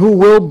 and who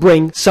will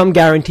bring some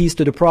guarantees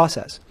to the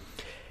process.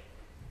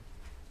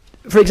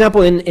 For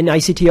example, in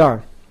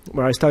ICTR,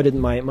 where I started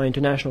my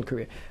international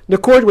career, the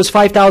court was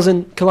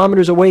 5,000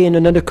 kilometers away in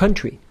another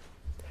country.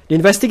 The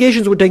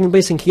investigations were taking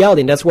place in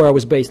Kigali, and that's where I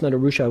was based, not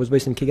Arusha, I was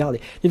based in Kigali.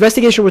 The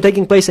investigations were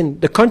taking place in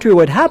the country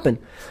where it happened,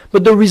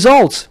 but the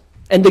results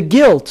and the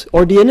guilt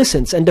or the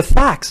innocence and the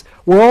facts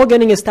were all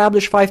getting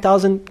established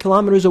 5,000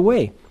 kilometers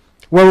away,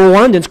 where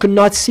Rwandans could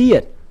not see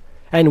it.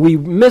 And we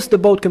missed the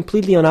boat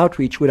completely on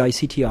outreach with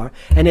ICTR,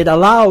 and it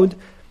allowed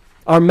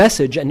our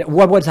message and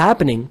what was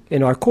happening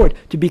in our court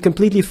to be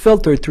completely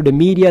filtered through the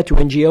media, to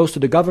NGOs, to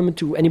the government,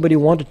 to anybody who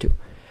wanted to,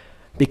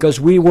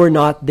 because we were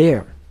not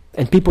there,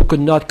 and people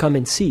could not come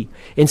and see.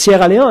 In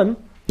Sierra Leone,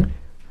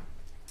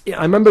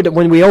 I remember that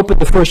when we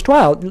opened the first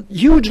trial,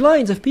 huge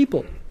lines of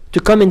people to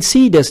come and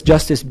see this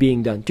justice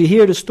being done, to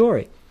hear the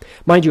story.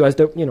 Mind you, as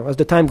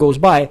the time goes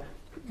by,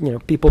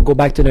 people go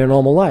back to their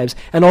normal lives,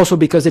 and also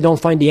because they don't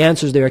find the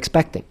answers they're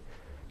expecting.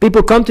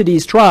 People come to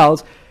these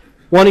trials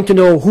wanting to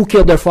know who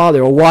killed their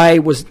father or why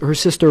was her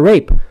sister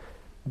raped.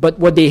 But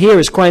what they hear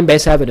is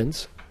crime-based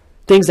evidence,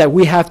 things that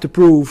we have to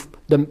prove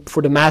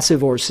for the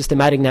massive or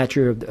systematic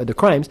nature of the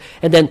crimes,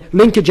 and then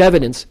linkage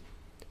evidence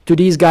to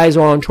these guys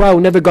who are on trial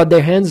who never got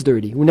their hands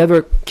dirty, who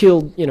never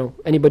killed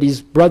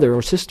anybody's brother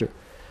or sister.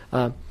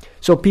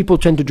 So people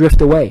tend to drift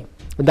away.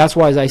 And that's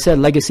why, as I said,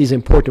 legacy is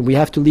important. We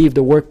have to leave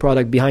the work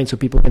product behind so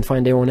people can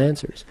find their own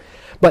answers.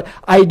 But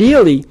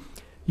ideally,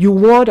 you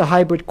want a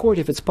hybrid court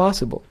if it's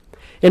possible.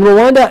 In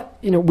Rwanda,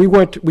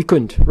 we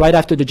couldn't. Right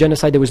after the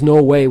genocide, there was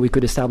no way we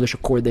could establish a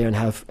court there and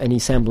have any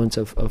semblance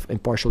of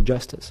impartial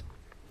justice.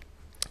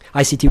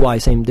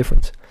 ICTY, same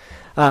difference.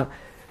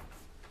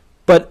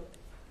 But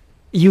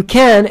you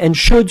can and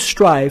should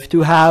strive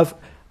to have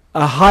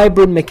a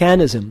hybrid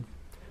mechanism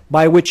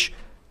by which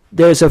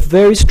there's a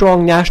very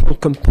strong national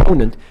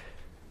component,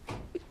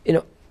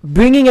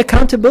 bringing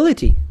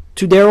accountability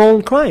to their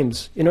own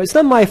crimes. It's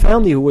not my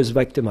family who was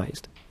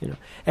victimized,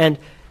 and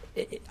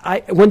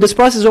when this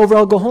process is over,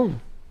 I'll go home.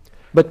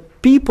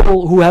 But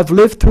people who have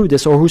lived through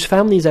this or whose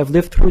families have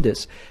lived through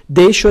this,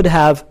 they should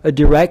have a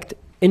direct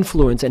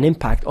influence and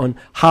impact on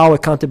how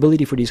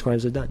accountability for these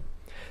crimes is done.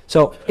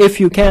 So if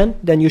you can,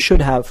 then you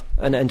should have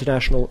an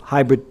international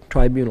hybrid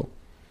tribunal.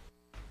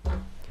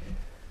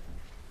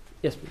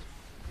 Yes, please.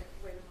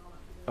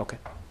 Okay.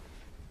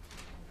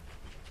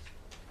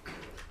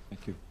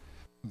 Thank you.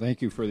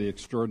 Thank you for the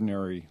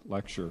extraordinary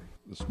lecture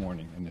this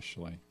morning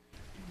initially.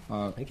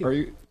 Thank you. Are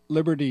you at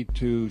liberty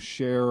to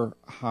share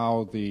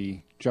how the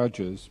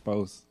judges,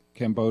 both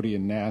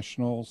Cambodian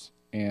nationals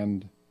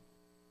and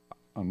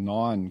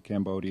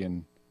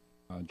non-Cambodian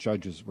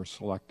judges, were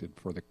selected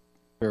for the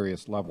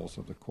various levels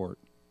of the court?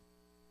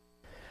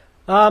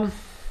 The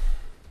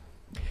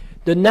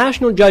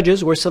national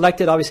judges were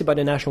selected obviously by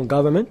the national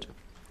government.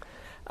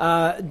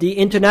 The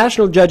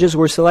international judges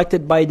were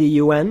selected by the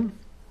UN.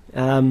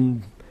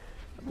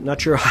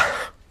 Not sure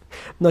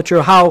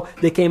how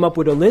they came up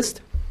with a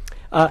list.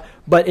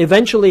 But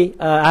eventually,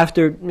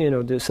 after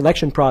the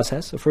selection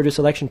process, a further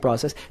selection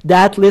process,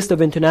 that list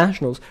of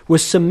internationals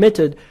was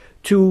submitted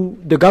to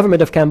the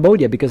government of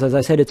Cambodia, because, as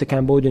I said, it's a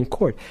Cambodian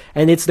court.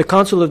 And it's the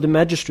Council of the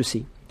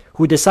Magistracy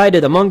who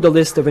decided among the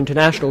list of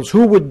internationals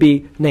who would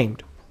be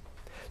named.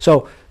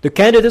 So the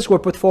candidates were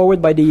put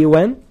forward by the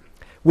UN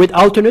with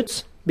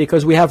alternates,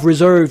 because we have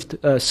reserved,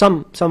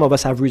 some of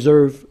us have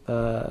reserved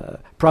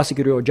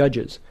prosecutor or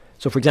judges.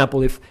 So, for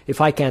example,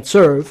 if I can't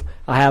serve,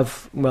 I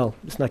have, well,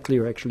 it's not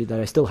clear actually that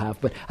I still have,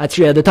 but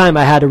actually at the time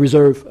I had a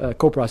reserve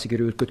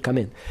co-prosecutor who could come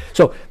in.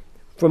 So,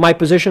 for my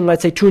position,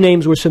 let's say 2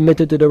 names were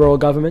submitted to the royal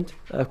government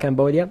of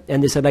Cambodia,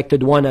 and they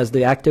selected one as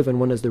the active and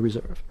one as the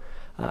reserve.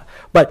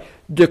 But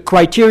the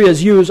criteria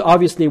used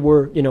obviously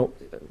were,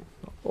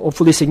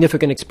 hopefully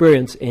significant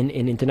experience in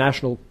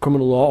international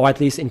criminal law, or at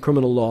least in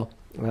criminal law,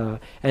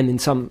 and in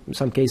some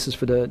cases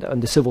for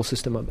the civil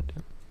system of it.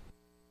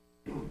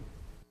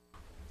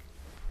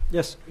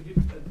 Yes. Could you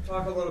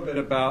talk a little bit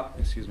about?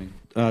 Excuse me.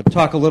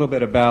 Talk a little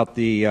bit about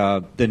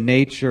the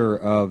nature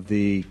of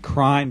the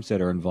crimes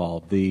that are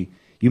involved.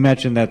 You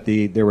mentioned that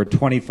there were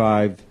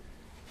 25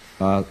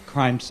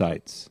 crime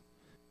sites.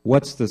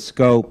 What's the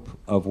scope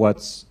of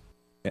what's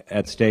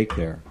at stake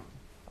there?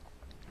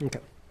 Okay.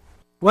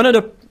 One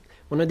of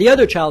the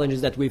other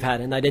challenges that we've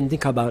had, and I didn't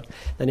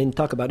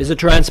talk about, is the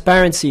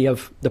transparency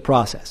of the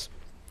process.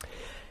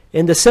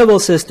 In the civil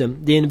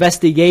system, the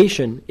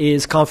investigation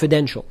is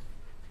confidential,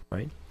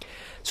 right?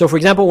 So, for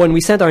example, when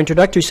we sent our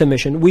introductory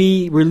submission,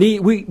 we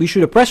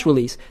issued a press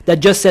release that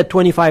just said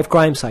 25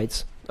 crime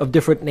sites of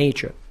different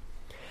nature.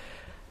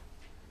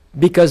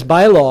 Because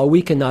by law,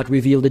 we cannot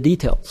reveal the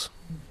details.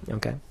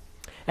 Okay?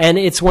 And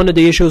it's one of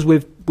the issues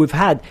we've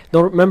had.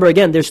 Don't remember,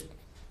 again, there's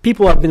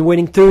people have been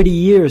waiting 30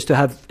 years to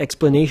have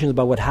explanations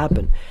about what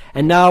happened.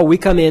 And now we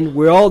come in,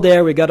 we're all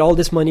there, we got all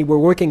this money, we're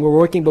working,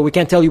 but we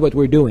can't tell you what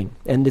we're doing.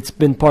 And it's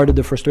been part of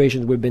the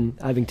frustrations we've been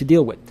having to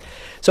deal with.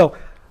 So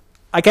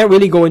I can't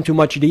really go into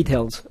much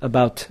details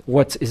about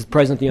what is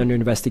presently under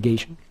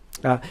investigation.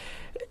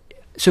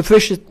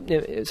 Suffice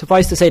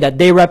to say that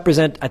they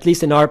represent, at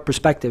least in our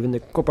perspective, in the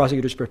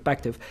co-prosecutor's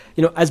perspective,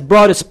 as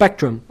broad a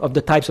spectrum of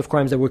the types of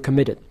crimes that were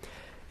committed.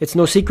 It's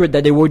no secret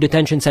that there were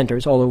detention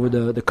centers all over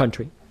the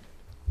country.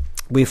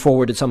 We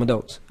forwarded some of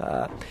those.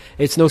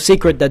 It's no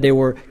secret that there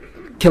were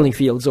killing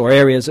fields or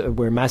areas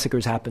where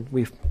massacres happened.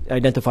 We've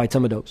identified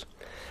some of those.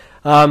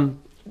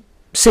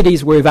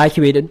 Cities were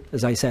evacuated,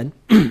 as I said.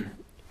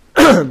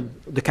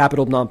 The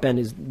capital of Phnom Penh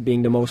is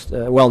being the most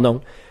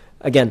well-known.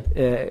 Again,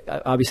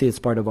 obviously, it's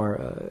part of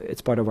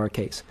our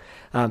case.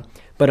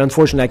 But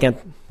unfortunately, I can't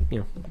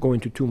go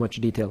into too much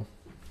detail.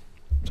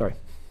 Sorry.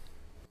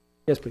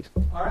 Yes, please.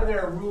 Are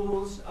there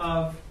rules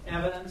of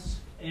evidence?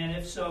 And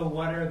if so,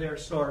 what are their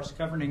source,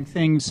 governing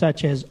things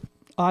such as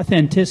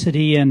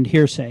authenticity and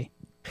hearsay?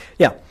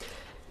 Yeah.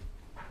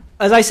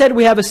 As I said,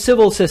 we have a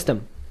civil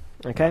system,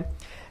 okay?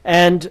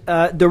 And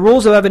the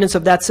rules of evidence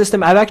of that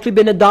system have actually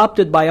been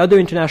adopted by other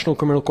international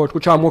criminal courts,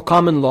 which are more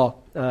common law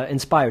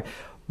inspired.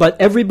 But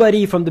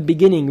everybody from the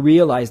beginning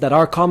realized that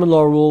our common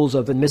law rules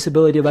of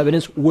admissibility of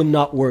evidence would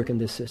not work in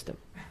this system,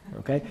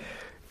 okay?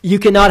 You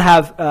cannot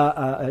have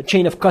a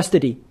chain of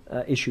custody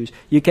issues.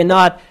 You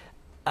cannot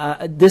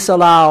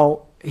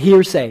disallow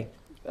hearsay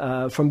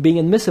from being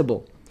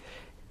admissible.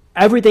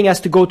 Everything has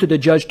to go to the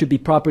judge to be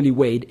properly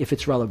weighed if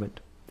it's relevant.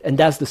 And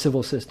that's the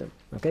civil system.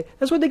 Okay?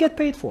 That's what they get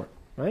paid for.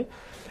 Right?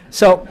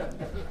 So,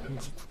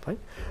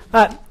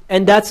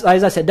 and that's,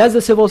 as I said, that's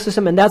the civil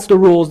system, and that's the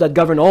rules that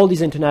govern all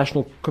these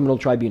international criminal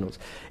tribunals.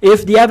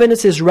 If the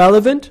evidence is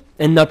relevant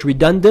and not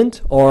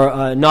redundant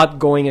or not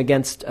going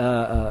against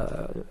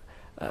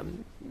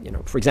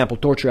for example,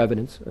 torture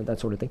evidence, that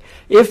sort of thing.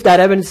 If that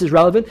evidence is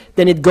relevant,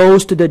 then it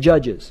goes to the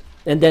judges,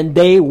 and then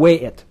they weigh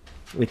it.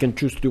 They can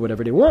choose to do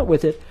whatever they want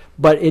with it,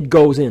 but it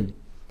goes in.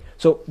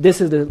 So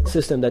this is the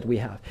system that we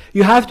have.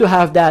 You have to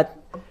have that,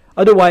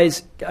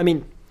 otherwise, I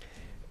mean,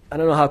 I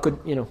don't know how I could,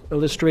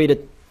 illustrate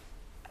it.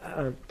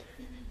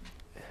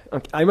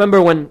 I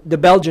remember when the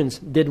Belgians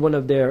did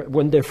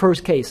their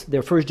first case,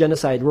 their first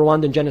genocide,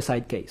 Rwandan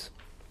genocide case.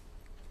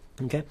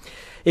 Okay,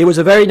 it was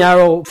a very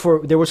narrow.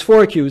 There was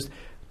 4 accused.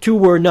 2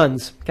 were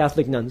nuns,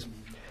 Catholic nuns,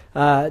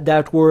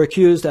 that were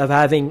accused of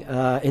having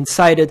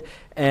incited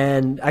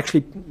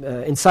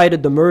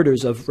the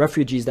murders of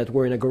refugees that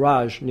were in a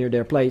garage near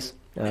their place,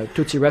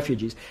 Tutsi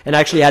refugees, and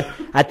actually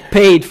had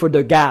paid for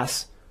the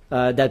gas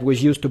that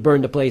was used to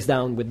burn the place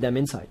down with them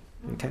inside.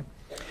 Okay,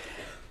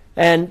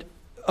 and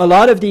a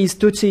lot of these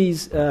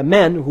Tutsis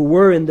men who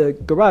were in the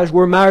garage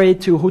were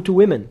married to Hutu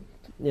women,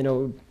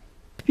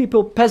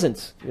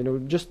 peasants,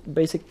 just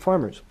basic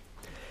farmers.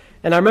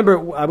 And I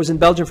remember I was in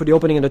Belgium for the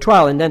opening of the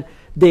trial, and then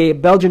the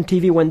Belgian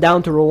TV went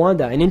down to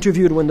Rwanda and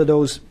interviewed one of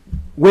those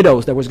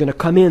widows that was going to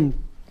come in,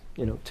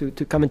 to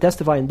come and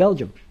testify in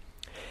Belgium.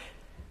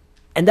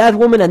 And that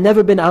woman had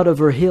never been out of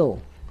her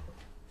hill,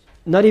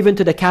 not even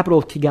to the capital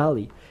of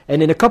Kigali.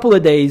 And in a couple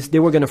of days, they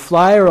were going to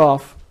fly her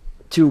off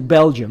to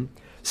Belgium,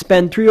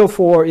 spend 3 or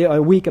 4 a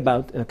week in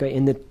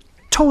the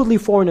totally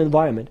foreign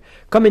environment,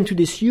 come into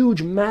this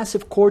huge,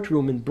 massive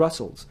courtroom in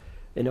Brussels.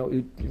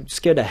 It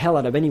scared the hell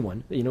out of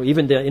anyone,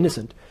 even the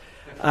innocent,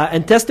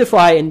 and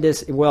testify in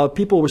this. Well,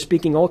 people were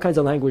speaking all kinds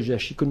of language that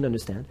she couldn't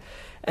understand,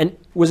 and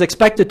was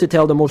expected to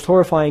tell the most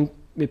horrifying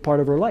part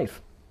of her life,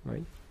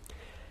 right?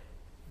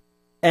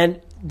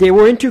 And they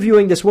were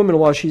interviewing this woman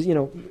while she's,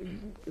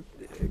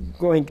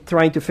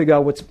 trying to figure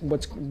out what's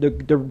the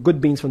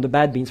good beans from the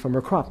bad beans from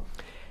her crop.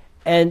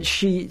 And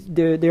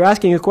they're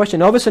asking a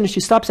question. All of a sudden, she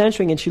stops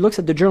answering, and she looks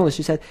at the journalist.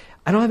 She said,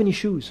 "I don't have any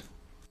shoes.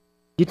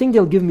 Do you think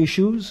they'll give me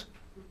shoes?"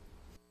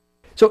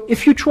 So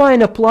if you try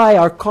and apply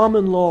our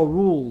common law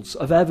rules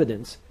of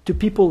evidence to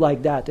people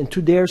like that and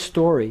to their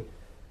story,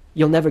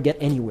 you'll never get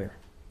anywhere.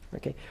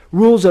 Okay?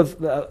 Rules of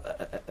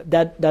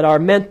that are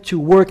meant to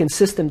work in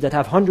systems that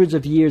have hundreds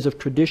of years of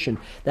tradition,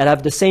 that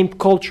have the same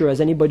culture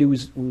as anybody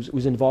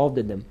who's involved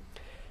in them.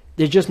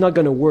 They're just not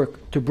going to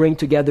work to bring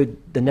together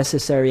the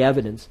necessary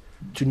evidence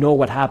to know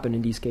what happened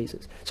in these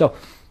cases. So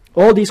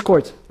all these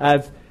courts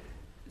have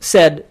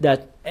said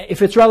that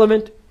if it's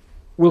relevant,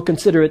 we'll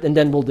consider it and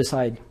then we'll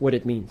decide what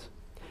it means.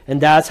 And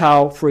that's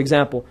how, for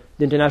example,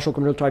 the International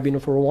Criminal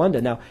Tribunal for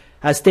Rwanda now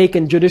has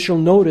taken judicial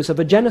notice of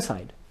a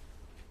genocide.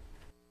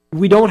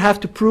 We don't have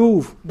to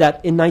prove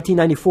that in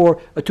 1994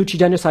 a Tutsi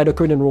genocide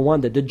occurred in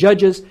Rwanda. The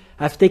judges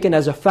have taken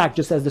as a fact,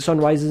 just as the sun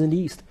rises in the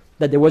east,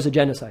 that there was a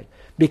genocide,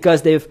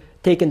 because they've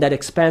taken that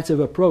expansive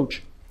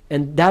approach.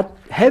 And that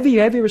heavy,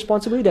 heavy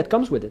responsibility that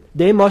comes with it.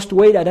 They must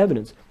weigh that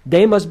evidence.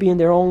 They must be in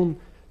their own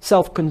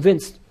self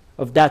convinced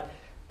of that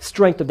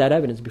strength of that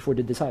evidence before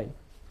they decide.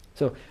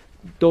 So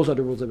those are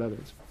the rules of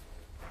evidence.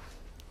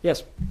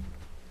 Yes?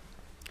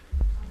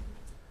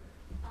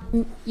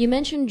 You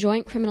mentioned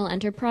joint criminal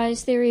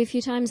enterprise theory a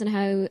few times and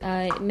how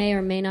it may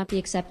or may not be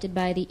accepted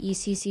by the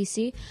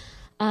ECCC.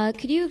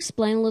 Could you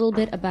explain a little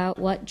bit about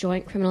what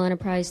joint criminal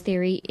enterprise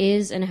theory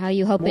is and how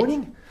you hope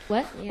it?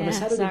 What? Yeah,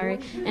 sorry.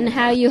 And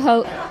how you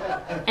hope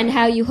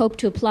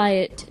to apply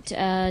it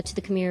to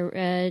the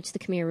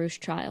Khmer Rouge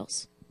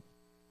trials?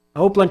 I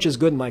hope lunch is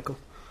good, Michael.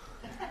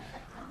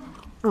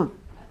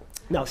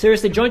 No,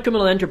 seriously, joint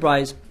criminal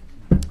enterprise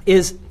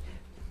is.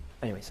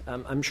 Anyways,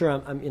 I'm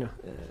sure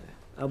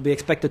I'll be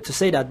expected to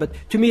say that, but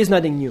to me, it's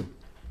nothing new.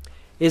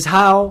 Is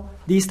how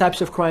these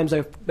types of crimes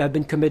have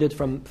been committed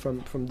from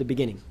the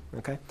beginning.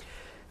 Okay,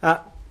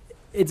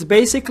 it's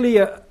basically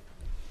a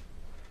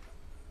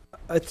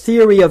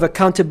theory of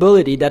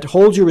accountability that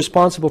holds you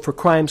responsible for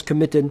crimes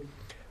committed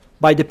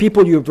by the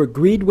people you've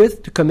agreed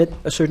with to commit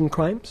a certain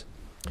crimes,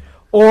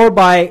 or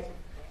by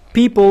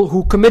people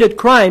who committed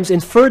crimes in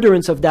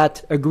furtherance of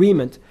that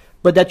agreement,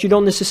 but that you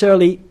don't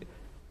necessarily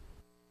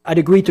had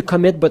agreed to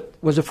commit, but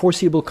was a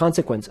foreseeable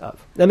consequence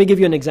of. Let me give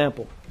you an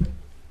example.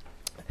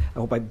 I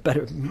hope I'm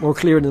more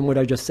clear than what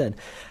I just said.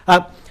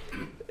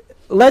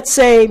 Let's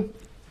say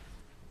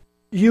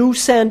you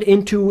send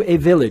into a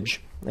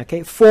village,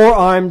 okay, 4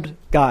 armed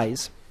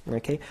guys,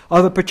 okay,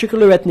 of a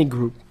particular ethnic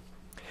group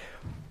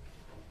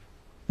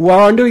who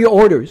are under your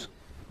orders,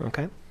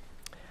 okay,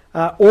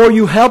 or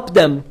you help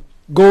them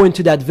go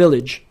into that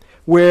village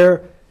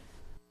where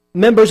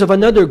members of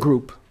another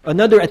group,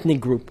 another ethnic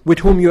group with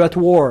whom you're at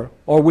war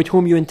or with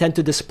whom you intend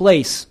to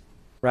displace,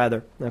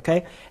 rather,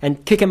 okay,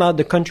 and kick them out of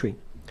the country.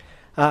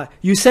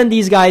 You send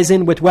these guys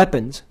in with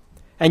weapons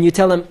and you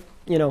tell them,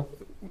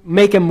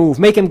 make them move,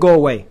 make them go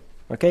away,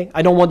 okay?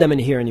 I don't want them in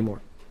here anymore.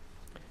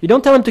 You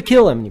don't tell them to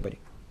kill anybody,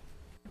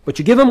 but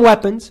you give them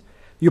weapons,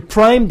 you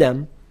prime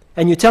them,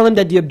 and you tell them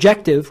that the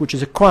objective, which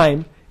is a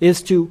crime,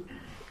 is to,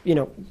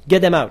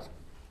 get them out.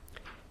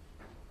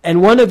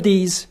 And one of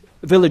these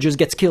villagers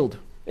gets killed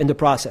in the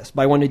process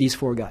by one of these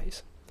 4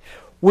 guys.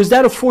 Was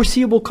that a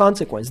foreseeable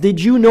consequence?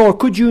 Did you know, or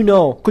could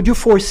you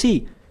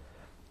foresee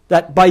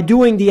that by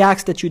doing the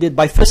acts that you did,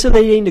 by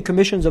facilitating the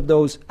commissions of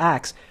those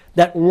acts,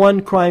 that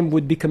one crime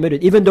would be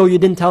committed, even though you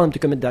didn't tell him to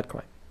commit that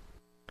crime?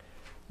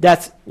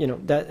 That's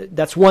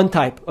one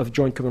type of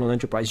joint criminal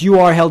enterprise. You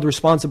are held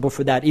responsible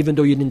for that, even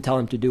though you didn't tell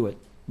him to do it,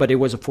 but it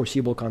was a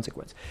foreseeable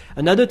consequence.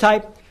 Another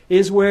type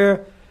is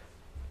where,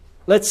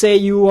 let's say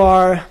you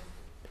are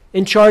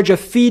in charge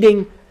of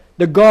feeding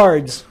the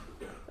guards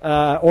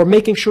or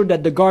making sure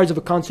that the guards of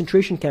the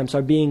concentration camps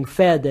are being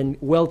fed and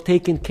well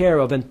taken care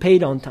of and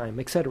paid on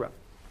time, etc.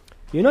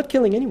 You're not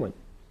killing anyone.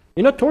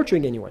 You're not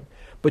torturing anyone.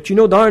 But you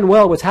know darn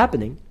well what's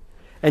happening,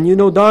 and you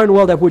know darn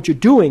well that what you're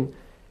doing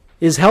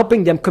is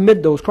helping them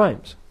commit those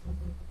crimes.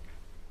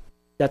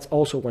 That's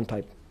also one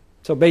type.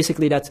 So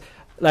basically that's,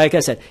 like I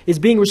said, it's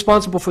being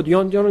responsible for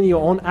not only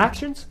your own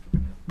actions,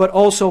 but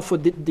also for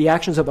the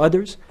actions of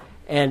others,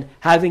 and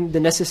having the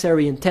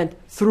necessary intent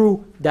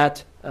through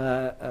that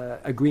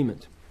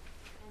agreement.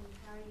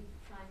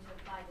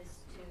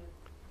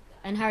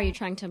 And how are you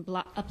trying to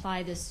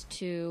apply this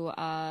to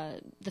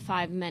the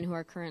 5 men who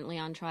are currently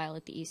on trial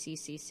at the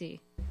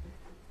ECCC?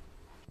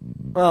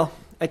 Well,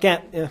 I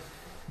can't.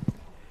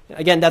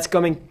 Again, that's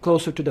coming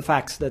closer to the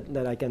facts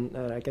that I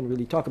can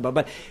really talk about.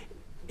 But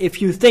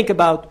if you think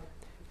about,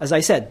 as I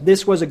said,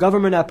 this was a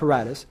government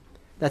apparatus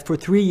that for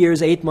 3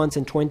 years, 8 months,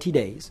 and 20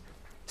 days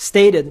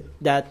stated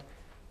that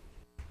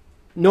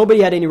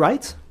nobody had any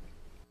rights,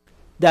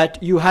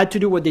 that you had to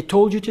do what they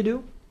told you to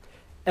do,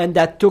 and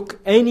that took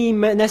any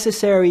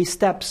necessary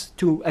steps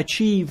to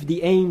achieve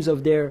the aims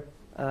of their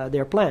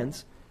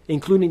plans,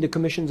 including the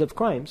commissions of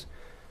crimes.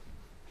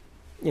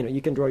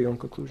 You can draw your own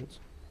conclusions.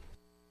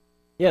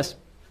 Yes?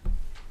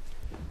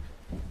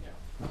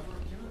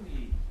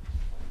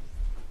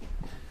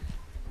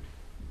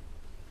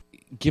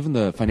 Given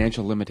the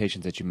financial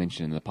limitations that you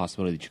mentioned and the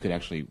possibility that you could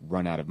actually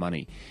run out of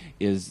money,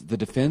 is the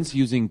defense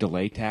using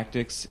delay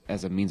tactics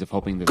as a means of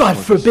hoping that... God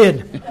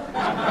forbid!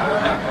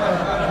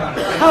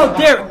 How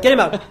dare... Get him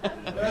out!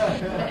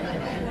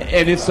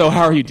 And if so,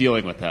 how are you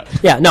dealing with that?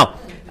 Yeah, no.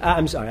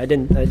 I'm sorry, I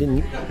didn't...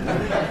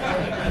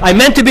 I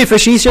meant to be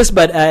facetious,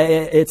 but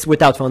it's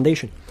without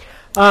foundation.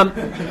 No,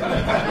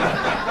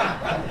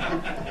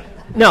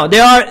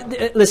 there are...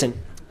 Listen...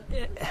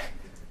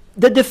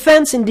 The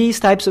defense in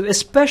these types of,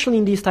 especially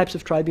in these types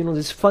of tribunals,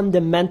 is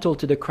fundamental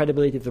to the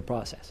credibility of the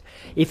process.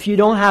 If you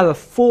don't have a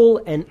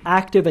full and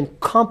active and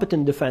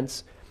competent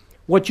defense,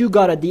 what you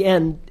got at the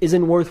end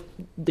isn't worth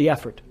the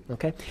effort.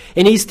 Okay?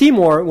 In East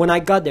Timor, when I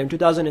got there in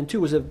 2002,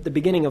 was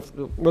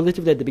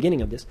relatively at the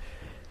beginning of this.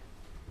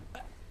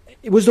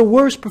 It was the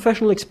worst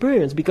professional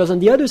experience because on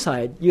the other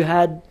side you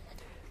had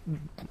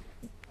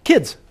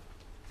kids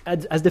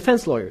as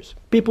defense lawyers,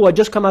 people who had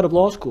just come out of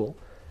law school,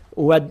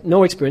 who had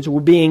no experience, who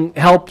were being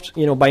helped,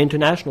 by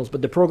internationals,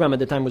 but the program at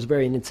the time was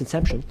very in its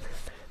inception.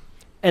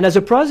 And as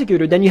a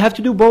prosecutor, then you have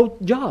to do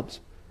both jobs.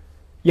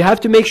 You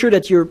have to make sure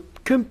that you're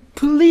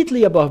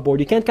completely above board.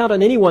 You can't count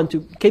on anyone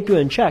to keep you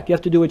in check. You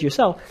have to do it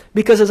yourself.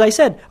 Because, as I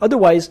said,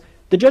 otherwise,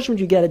 the judgment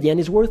you get at the end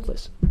is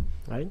worthless.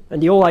 Right?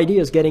 And the whole idea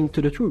is getting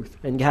to the truth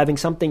and having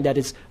something that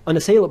is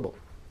unassailable.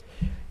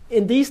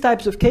 In these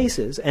types of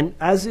cases, and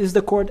as is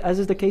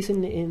the case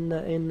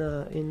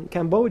in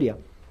Cambodia,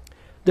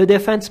 the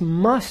defense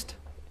must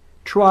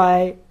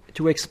try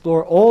to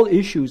explore all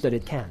issues that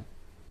it can.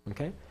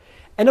 Okay?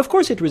 And of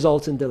course it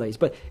results in delays,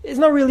 but it's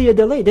not really a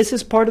delay. This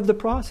is part of the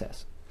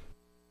process.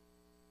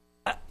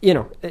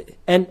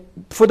 And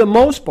for the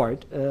most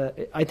part,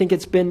 I think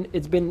it's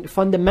been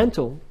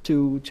fundamental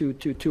to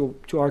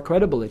our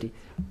credibility,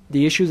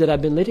 the issues that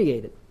have been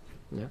litigated.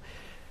 Yeah.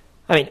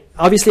 I mean,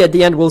 obviously, at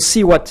the end, we'll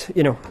see what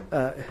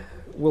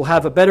we'll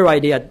have a better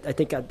idea. I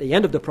think at the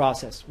end of the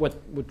process, what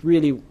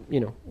really,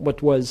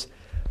 what was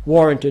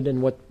warranted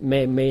and what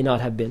may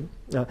not have been.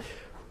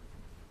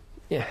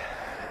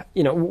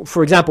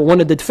 For example,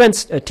 one of the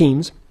defense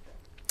teams,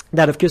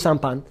 that of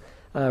Sampan,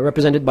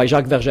 represented by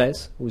Jacques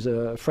Vergès, who's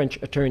a French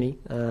attorney,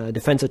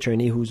 defense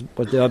attorney, who was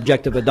the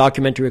object of a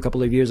documentary a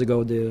couple of years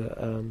ago,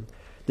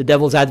 The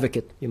Devil's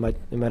Advocate.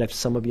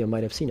 Some of you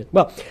might have seen it.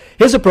 Well,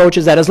 his approach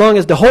is that as long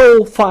as the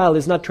whole file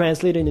is not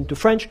translated into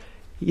French,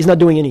 he's not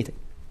doing anything.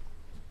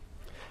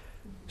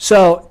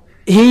 So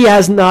he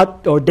has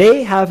not, or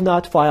they have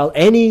not filed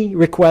any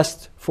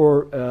request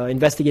for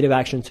investigative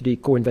action to the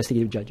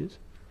co-investigative judges.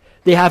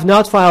 They have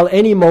not filed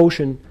any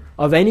motion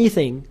of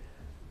anything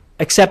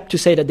except to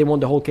say that they want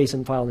the whole case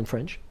and file in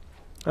French.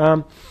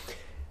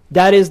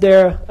 That is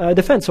their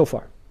defense so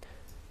far.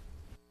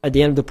 At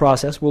the end of the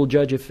process, we'll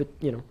judge if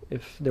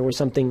there was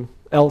something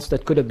else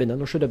that could have been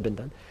done or should have been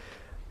done.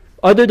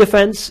 Other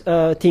defense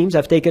teams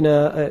have taken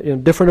a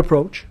different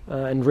approach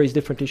and raised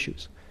different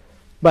issues.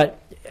 But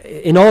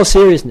in all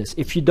seriousness,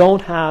 if you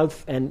don't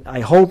have, and I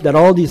hope that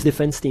all these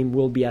defense teams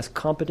will be as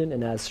competent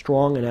and as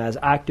strong and as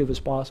active as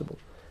possible,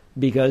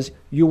 because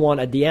you want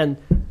at the end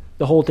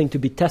the whole thing to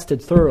be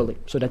tested thoroughly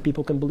so that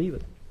people can believe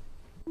it.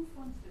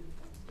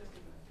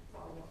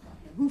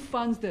 Who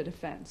funds the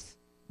defense?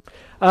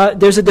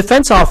 There's a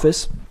defense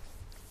office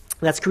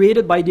that's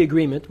created by the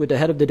agreement with the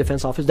head of the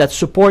defense office that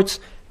supports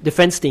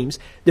defense teams.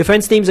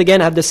 Defense teams, again,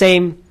 have the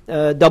same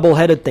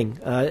double-headed thing,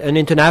 an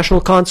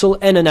international counsel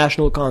and a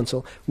national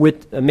counsel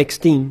with a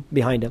mixed team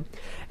behind them.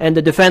 And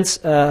the defense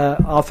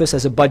office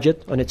has a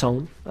budget on its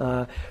own,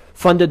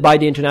 funded by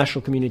the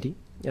international community.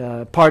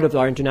 Part of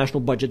our international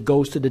budget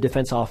goes to the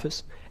defense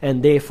office,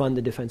 and they fund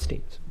the defense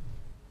teams.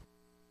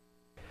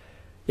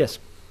 Yes?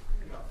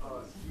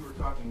 You were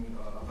talking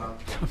about...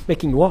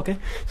 Making you walk, eh?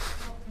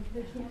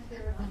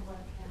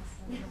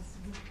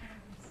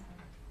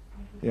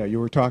 Yeah,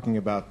 you were talking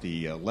about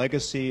the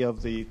legacy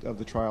of the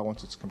trial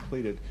once it's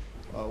completed.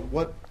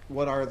 What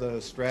are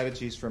the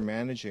strategies for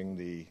managing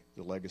the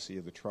legacy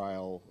of the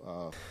trial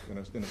in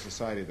a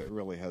society that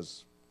really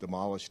has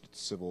demolished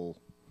its civil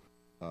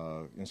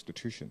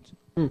institutions?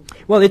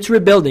 Well, it's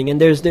rebuilding,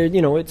 and it's going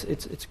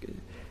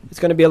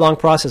to be a long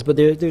process, but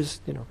it's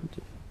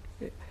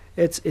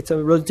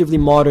a relatively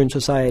modern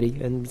society,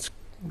 and it's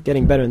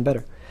getting better and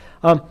better.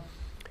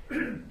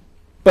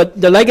 But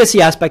the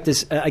legacy aspect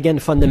is again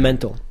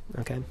fundamental.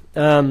 Okay,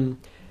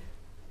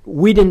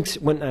 we didn't.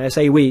 When I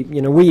say we,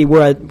 we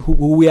were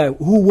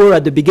who were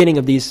at the beginning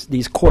of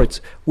these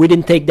courts. We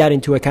didn't take that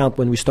into account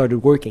when we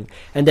started working,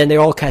 and then they're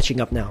all catching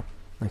up now.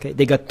 Okay,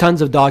 they got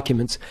tons of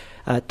documents,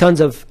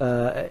 tons of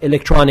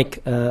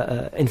electronic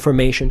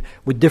information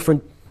with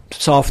different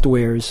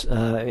softwares,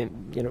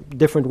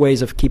 different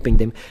ways of keeping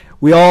them.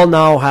 We all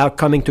now are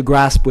coming to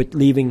grasp with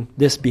leaving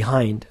this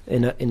behind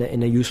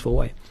in a useful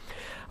way.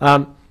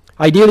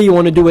 Ideally, you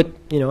want to do it,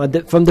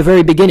 from the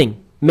very beginning.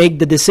 Make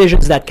the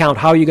decisions that count.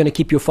 How are you going to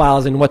keep your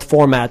files, in what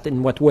format,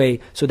 in what way,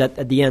 so that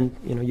at the end,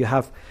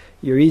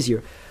 you're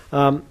easier.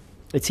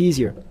 It's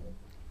easier.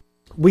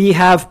 We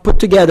have put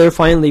together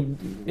finally,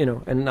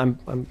 and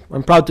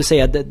I'm proud to say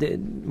at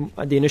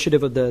the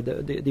initiative of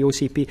the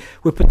OCP,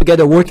 we put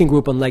together a working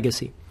group on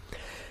legacy.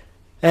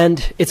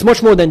 And it's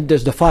much more than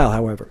just the file,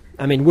 however.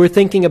 I mean, we're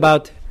thinking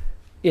about,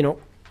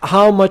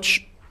 how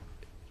much.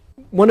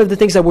 One of the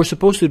things that we're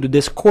supposed to do,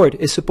 this court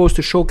is supposed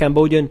to show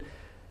Cambodian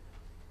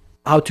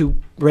how to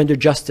render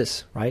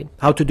justice, right?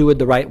 How to do it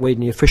the right way, in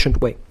the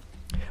efficient way.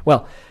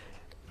 Well,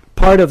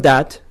 part of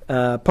that,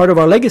 part of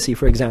our legacy,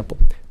 for example,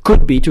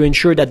 could be to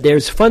ensure that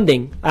there's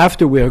funding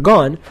after we're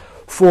gone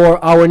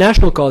for our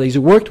national colleagues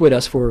who worked with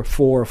us for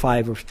 4 or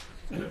 5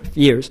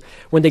 years,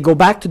 when they go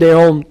back to their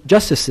own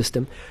justice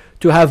system,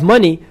 to have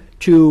money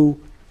to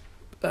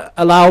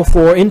allow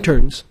for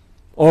interns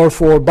or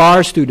for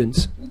bar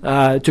students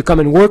to come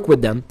and work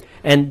with them,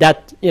 and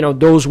that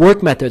those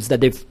work methods that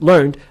they've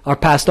learned are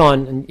passed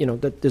on, and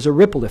that there's a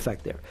ripple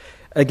effect there.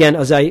 Again,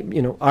 as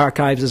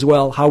archives as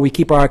well, how we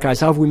keep our archives,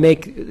 how we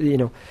make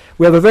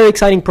we have a very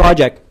exciting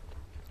project.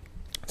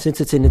 Since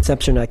it's in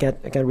inception, I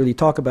can't really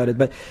talk about it,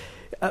 but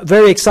a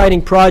very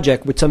exciting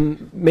project with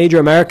some major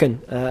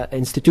American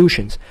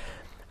institutions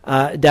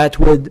that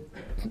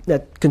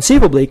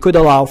conceivably could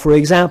allow, for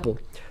example,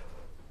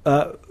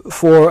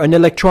 for an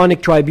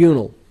electronic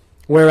tribunal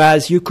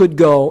Whereas you could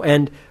go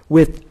and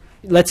with,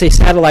 let's say,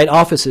 satellite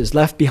offices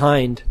left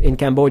behind in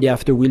Cambodia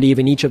after we leave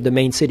in each of the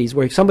main cities,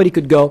 where somebody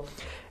could go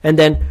and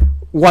then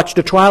watch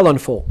the trial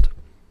unfold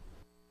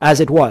as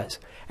it was,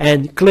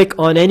 and click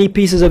on any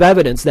pieces of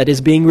evidence that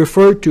is being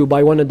referred to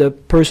by one of the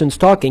persons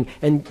talking,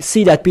 and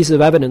see that piece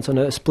of evidence on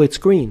a split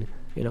screen.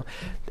 You know,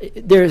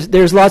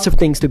 there's lots of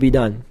things to be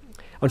done.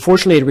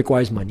 Unfortunately, it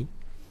requires money.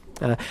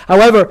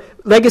 However,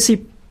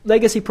 legacy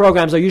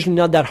programs are usually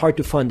not that hard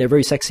to fund. They're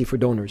very sexy for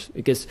donors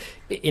because,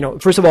 you know,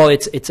 first of all,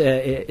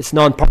 it's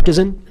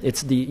nonpartisan.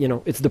 It's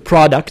the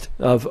product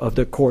of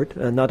the court,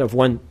 not of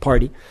one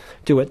party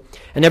to it.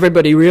 And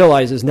everybody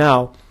realizes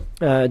now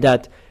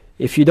that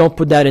if you don't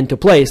put that into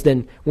place,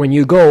 then when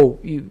you go,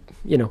 you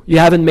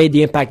haven't made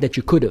the impact that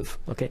you could have.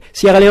 Okay,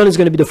 Sierra Leone is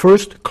going to be the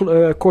first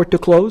court to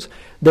close.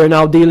 They're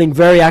now dealing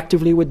very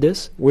actively with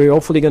this. We're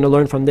hopefully going to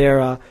learn from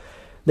their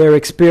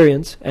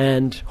experience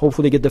and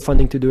hopefully get the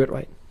funding to do it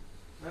right.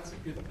 That's a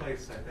good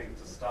place, I think,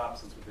 to stop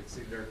since we've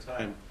exceeded our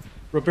time.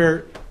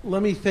 Robert,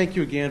 let me thank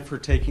you again for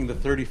taking the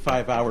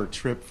 35-hour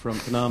trip from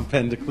Phnom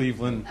Penh to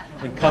Cleveland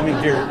and coming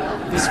here.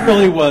 This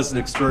really was an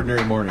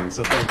extraordinary morning,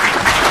 so thank you.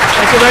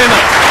 Thank you very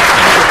much.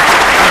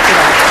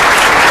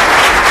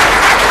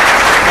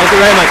 Thank you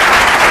very much.